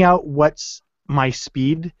finding out what's my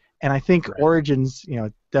speed. And I think Origins,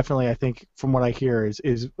 definitely I think from what I hear is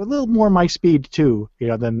a little more my speed too.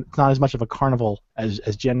 Than it's not as much of a carnival as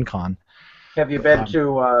Gen Con. Have you been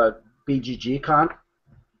to BGG Con?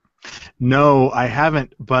 No, I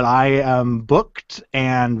haven't, but I am booked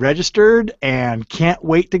and registered and can't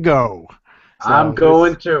wait to go. So I'm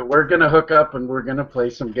going to. We're going to hook up and we're going to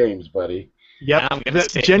play some games, buddy. Yep.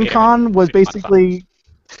 Gen Con was basically...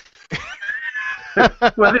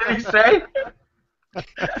 What did he say?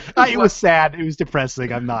 It was sad. It was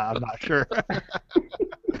depressing. I'm not sure.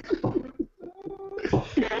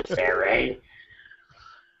 Very.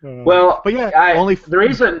 Well, but yeah, the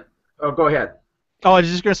reason... Oh, go ahead. Oh, I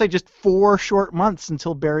was just going to say just 4 short months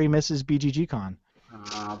until Barry misses BGG Con.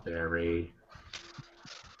 Oh, Barry.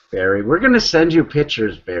 Barry, we're going to send you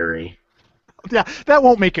pictures, Barry. Yeah, that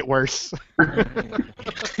won't make it worse.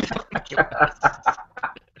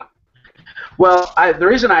 Well, the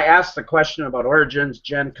reason I asked the question about Origins,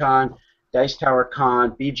 Gen Con, Dice Tower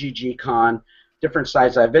Con, BGG Con, different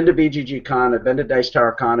sites. I've been to BGG Con, I've been to Dice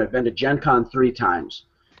Tower Con, I've been to Gen Con 3 times.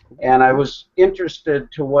 And I was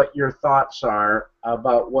interested to what your thoughts are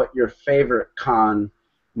about what your favorite con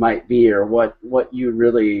might be, or what you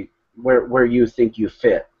really where you think you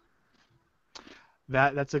fit.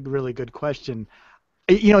 That's a really good question.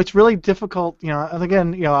 It's really difficult. And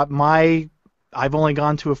again, I've only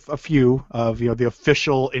gone to a few of the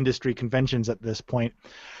official industry conventions at this point,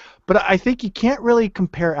 but I think you can't really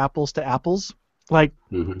compare apples to apples. Like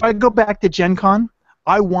if I go back to Gen Con,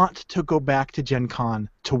 I want to go back to Gen Con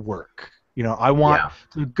to work. I want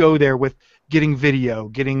to go there with getting video,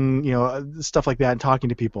 getting stuff like that, and talking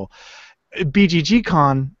to people. BGG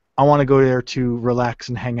Con, I want to go there to relax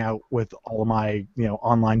and hang out with all of my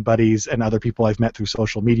online buddies and other people I've met through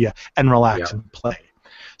social media and relax and play.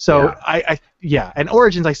 So and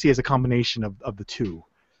Origins I see as a combination of the two.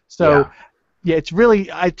 So it's really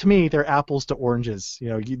to me they're apples to oranges.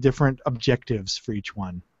 Different objectives for each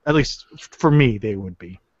one. At least for me, they would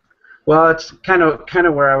be. Well, it's kind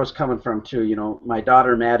of where I was coming from too. My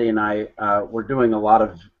daughter Maddie and I were doing a lot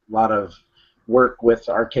of work with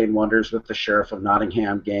Arcane Wonders with the Sheriff of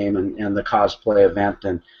Nottingham game and the cosplay event,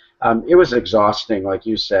 and it was exhausting, like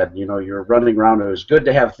you said. You're running around. It was good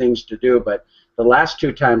to have things to do, but the last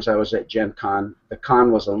 2 times I was at Gen Con, the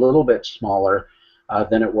con was a little bit smaller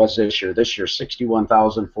than it was this year. This year,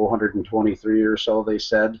 61,423 or so, they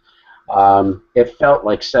said. It felt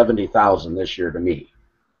like 70,000 this year to me.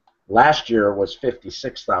 Last year was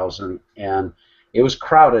 56,000, and it was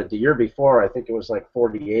crowded. The year before, I think it was like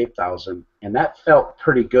 48,000, and that felt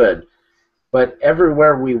pretty good. But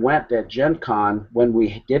everywhere we went at Gen Con, when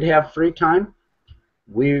we did have free time,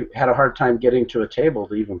 we had a hard time getting to a table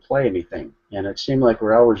to even play anything. And it seemed like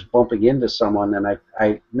we're always bumping into someone, and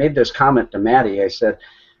I made this comment to Maddie. I said,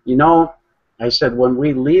 when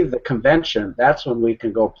we leave the convention, that's when we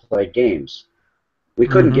can go play games. We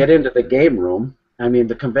couldn't get into the game room. I mean,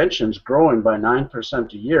 the convention's growing by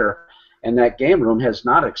 9% a year, and that game room has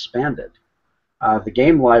not expanded. The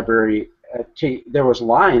game library, there was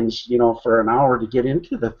lines, for an hour to get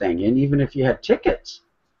into the thing, and even if you had tickets.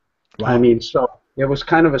 Wow. I mean, so it was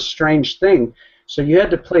kind of a strange thing. So you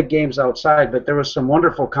had to play games outside, but there was some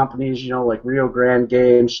wonderful companies, like Rio Grande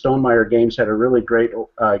Games, Stonemeyer Games had a really great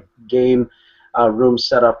game room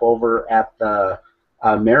set up over at the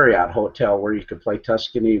Marriott Hotel where you could play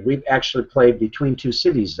Tuscany. We actually played Between Two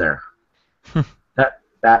Cities there.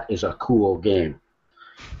 That is a cool game.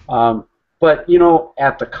 But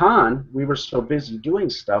at the con, we were so busy doing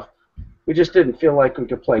stuff, we just didn't feel like we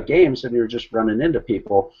could play games, and we were just running into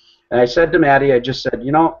people. And I said to Maddie, I just said,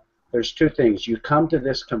 there's 2 things. You come to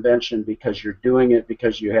this convention because you're doing it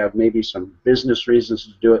because you have maybe some business reasons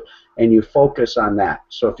to do it, and you focus on that.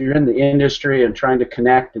 So if you're in the industry and trying to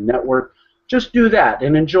connect and network, just do that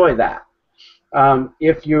and enjoy that.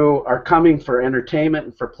 If you are coming for entertainment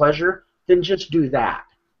and for pleasure, then just do that.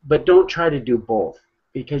 But don't try to do both,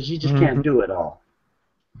 because you just can't do it all.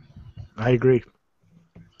 I agree.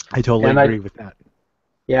 I totally agree with that.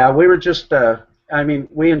 Yeah, we were just...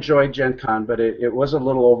 we enjoyed Gen Con, but it was a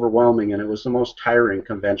little overwhelming, and it was the most tiring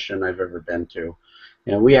convention I've ever been to.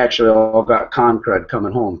 And we actually all got con crud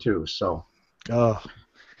coming home, too, so. Oh.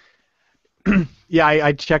 Yeah,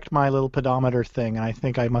 I checked my little pedometer thing, and I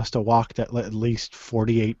think I must have walked at least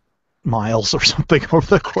 48 miles or something over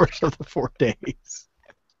the course of the 4 days.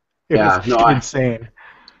 It was insane.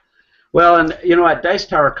 Well, and, at Dice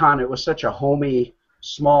Tower Con, it was such a homey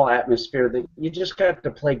small atmosphere that you just got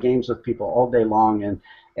to play games with people all day long,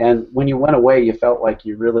 and when you went away, you felt like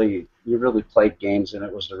you really played games, and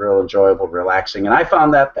it was real enjoyable, relaxing. And I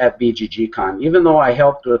found that at BGG Con, even though I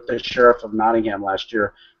helped with the Sheriff of Nottingham last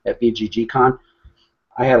year at BGG Con,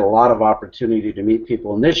 I had a lot of opportunity to meet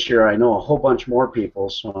people, and this year I know a whole bunch more people,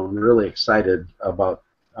 so I'm really excited about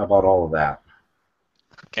all of that.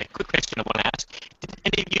 Okay, quick question I want to ask: did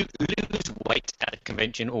any of you lose weight at a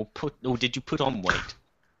convention, or did you put on weight?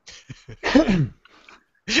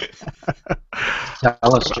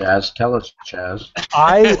 Tell us, Chaz.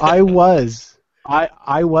 I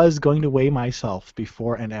was going to weigh myself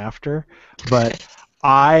before and after, but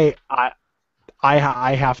I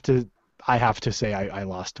have to say I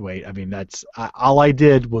lost weight. I mean, that's all I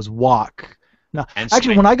did was walk. No,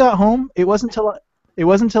 actually, when I got home, it wasn't until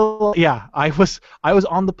I was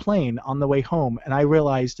on the plane on the way home, and I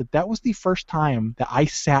realized that was the first time that I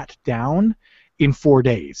sat down in 4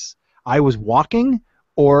 days. I was walking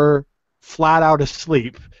or flat out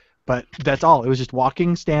asleep, but that's all. It was just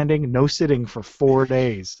walking, standing, no sitting for 4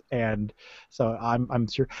 days, and so I'm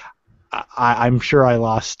sure I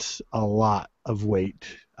lost a lot of weight.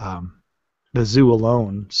 The zoo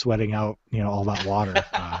alone, sweating out all that water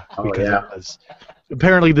because it was.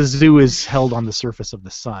 Apparently, the zoo is held on the surface of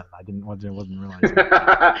the sun. I wasn't realizing.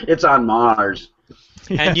 It's on Mars.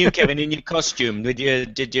 And you, Kevin, in your costume, did you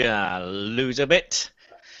lose a bit?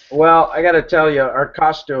 Well, I got to tell you, our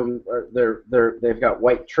costume, they've got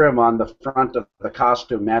white trim on the front of the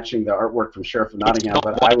costume, matching the artwork from Sheriff of Nottingham.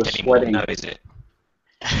 But I was sweating. No, is it?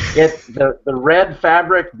 The red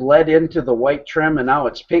fabric bled into the white trim, and now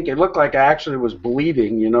it's pink. It looked like I actually was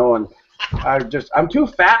bleeding, and I'm too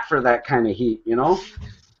fat for that kind of heat, And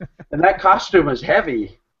that costume is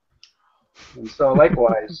heavy, and so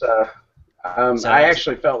likewise, I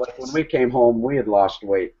actually felt like when we came home, we had lost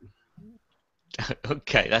weight.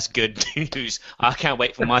 Okay, that's good news. I can't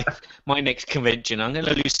wait for my next convention. I'm going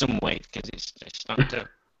to lose some weight because it's starting to.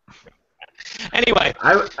 Anyway,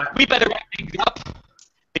 we better wrap things up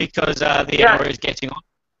because the hour is getting on.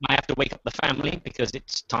 I have to wake up the family because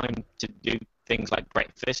it's time to do things like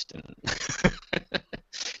breakfast and.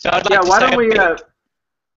 So I'd like to why say don't we?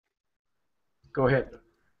 Go ahead.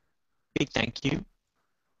 Big thank you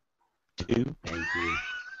to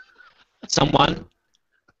someone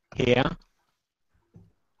here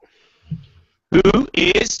who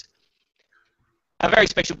is a very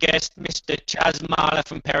special guest, Mr. Chaz Marler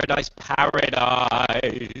from Paradise.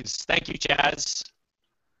 Thank you, Chaz.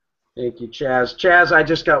 Thank you, Chaz. Chaz, I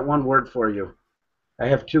just got one word for you. I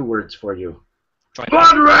have 2 words for you.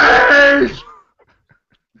 Blood rage!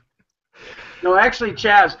 No, actually,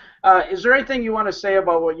 Chaz, is there anything you want to say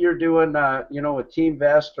about what you're doing, with Team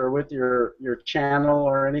Vest or with your channel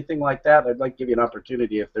or anything like that? I'd like to give you an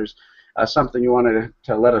opportunity if there's something you wanted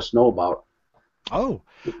to let us know about. Oh,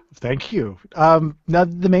 thank you. Now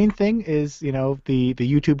the main thing is, the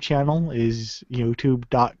YouTube channel is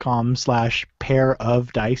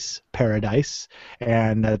youtube.com/pairofdiceparadise,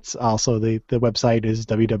 and that's also the website is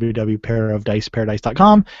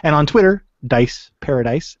www.pairofdiceparadise.com, and on Twitter, Dice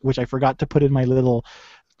Paradise, which I forgot to put in my little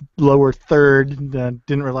lower third.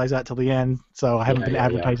 Didn't realize that till the end, so I haven't been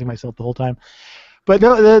advertising myself the whole time. But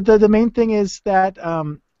no, the main thing is that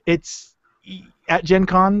it's at Gen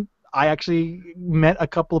Con. I actually met a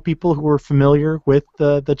couple of people who were familiar with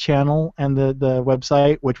the channel and the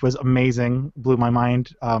website, which was amazing. Blew my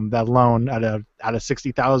mind. That alone, out of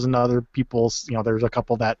 60,000 other people's, there's a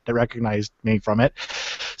couple that recognized me from it.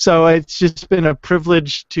 So it's just been a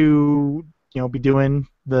privilege to be doing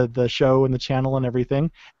the show and the channel and everything,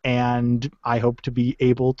 and I hope to be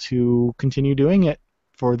able to continue doing it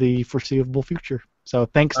for the foreseeable future. So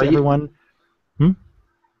thanks to everyone.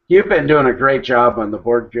 You've been doing a great job on the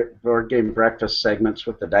board game breakfast segments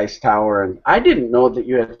with the Dice Tower, and I didn't know that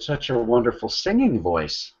you had such a wonderful singing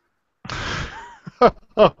voice. That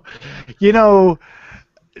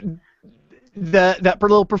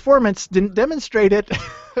little performance didn't demonstrate it.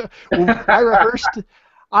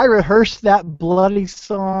 I rehearsed that bloody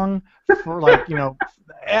song for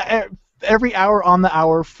every hour on the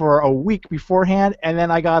hour for a week beforehand, and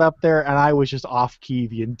then I got up there and I was just off key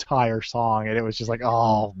the entire song, and it was just like,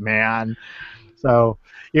 oh man. So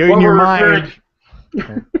in your mind.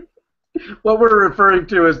 What we're referring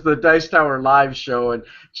to is the Dice Tower live show, and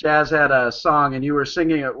Chaz had a song, and you were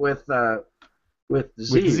singing it with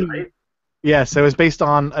Z, right? Yes, it was based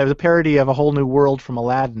on. It was a parody of A Whole New World from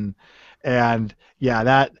Aladdin, and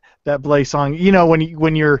that bloody song.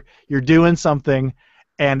 When you're doing something.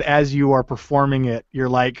 And as you are performing it, you're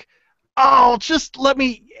like, oh, just let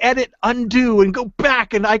me edit, undo, and go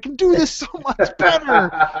back, and I can do this so much better.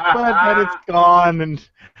 But then it's gone, and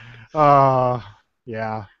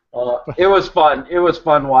yeah. It was fun. It was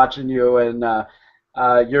fun watching you, and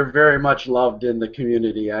you're very much loved in the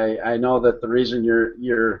community. I know that the reason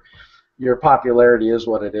your popularity is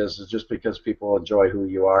what it is just because people enjoy who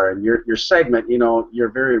you are, and your segment. You know, you're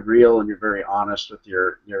very real and you're very honest with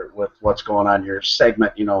with what's going on. Your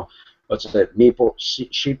segment, you know. What's it?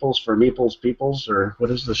 Sheeples for meeples peoples, or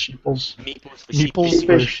what is the sheeples? Meeples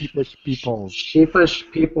for sheepish peoples.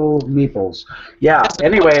 Sheepish people meeples. Yeah.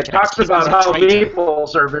 Anyway, it talks about how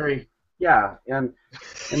meeples are very and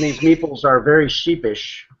these meeples are very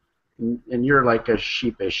sheepish, and you're like a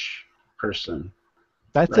sheepish person.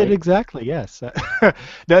 That's right? it exactly. Yes.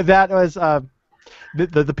 that was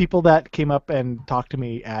the people that came up and talked to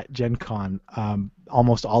me at Gen Con.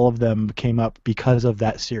 Almost all of them came up because of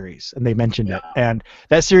that series, and they mentioned it. And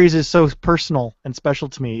that series is so personal and special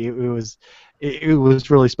to me. It was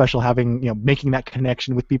really special having, making that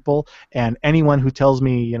connection with people, and anyone who tells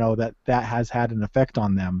me, that has had an effect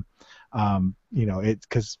on them, it's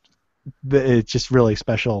because it's just really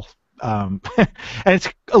special. And it's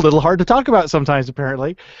a little hard to talk about sometimes,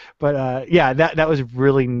 apparently, but that was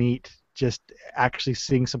really neat. Just actually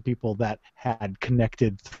seeing some people that had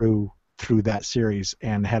connected through that series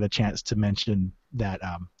and had a chance to mention that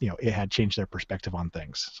it had changed their perspective on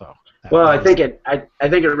things. So I think it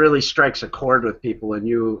really strikes a chord with people, and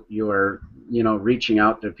you are reaching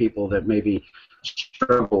out to people that maybe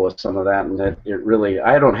struggle with some of that, and that it really,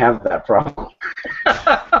 I don't have that problem.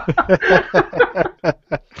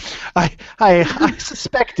 I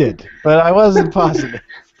suspected, but I wasn't positive.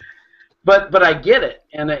 But I get it,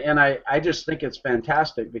 and I just think it's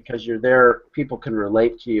fantastic because you're there, people can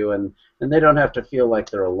relate to you, and they don't have to feel like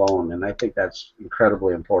they're alone, and I think that's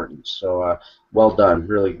incredibly important. So well done,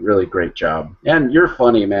 really, really great job. And you're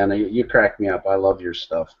funny, man. You crack me up. I love your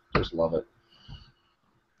stuff. Just love it.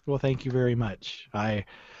 Well, thank you very much.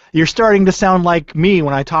 You're starting to sound like me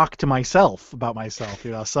when I talk to myself about myself,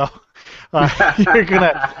 so you're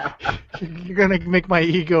gonna make my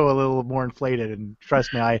ego a little more inflated, and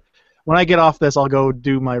trust me, when I get off this, I'll go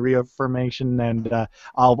do my reaffirmation, and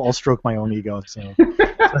I'll stroke my own ego. So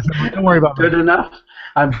don't worry about good enough.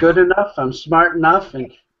 I'm good enough. I'm smart enough,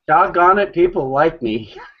 and doggone it, people like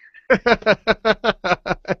me.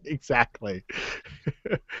 Exactly.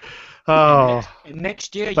 Oh. And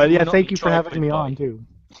next year. But yeah, thank you for having me on too.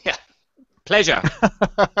 Yeah, pleasure.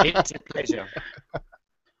 It's a pleasure.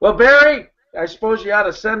 Well, Barry, I suppose you ought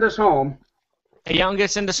to send us home. Yeah, I'm going to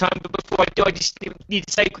send us home, but before I do, I just need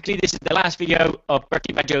to say quickly, this is the last video of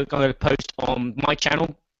Burky Badger I'm going to post on my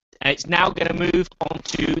channel. It's now going to move on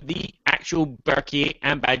to the actual Burky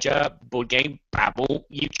and Badger Board Game Babble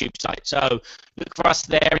YouTube site. So look for us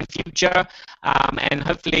there in future, and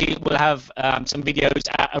hopefully we'll have some videos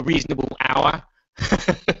at a reasonable hour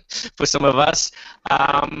for some of us.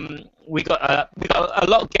 We got a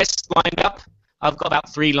lot of guests lined up. I've got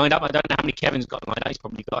about 3 lined up. I don't know how many Kevin's got lined up. He's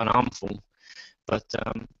probably got an armful. But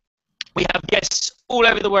we have guests all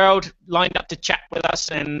over the world lined up to chat with us,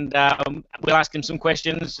 and we'll ask them some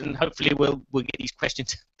questions, and hopefully we'll get these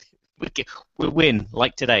questions. We'll win,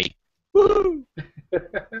 like today. Woo!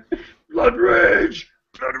 Blood rage!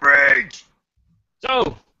 Blood rage!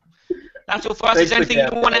 So, that's all for us. Is there anything you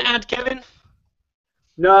want to add, Kevin?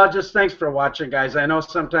 No, just thanks for watching, guys. I know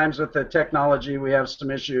sometimes with the technology we have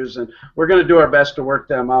some issues, and we're going to do our best to work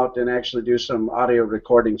them out and actually do some audio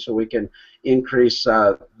recording so we can increase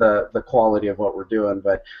the quality of what we're doing.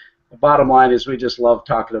 But the bottom line is we just love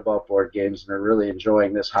talking about board games and are really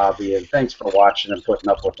enjoying this hobby, and thanks for watching and putting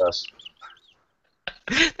up with us.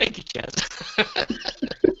 Thank you, Chaz.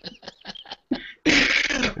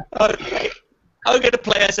 Okay. I'm going to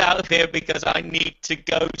play us out of here because I need to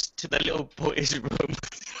go to the little boy's room.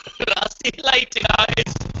 I'll see you later,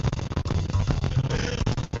 guys.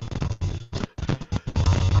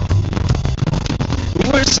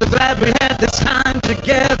 We're so glad we had this time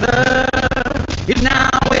together. Now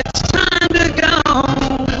it's time to go.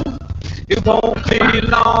 It won't be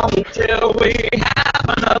long until we have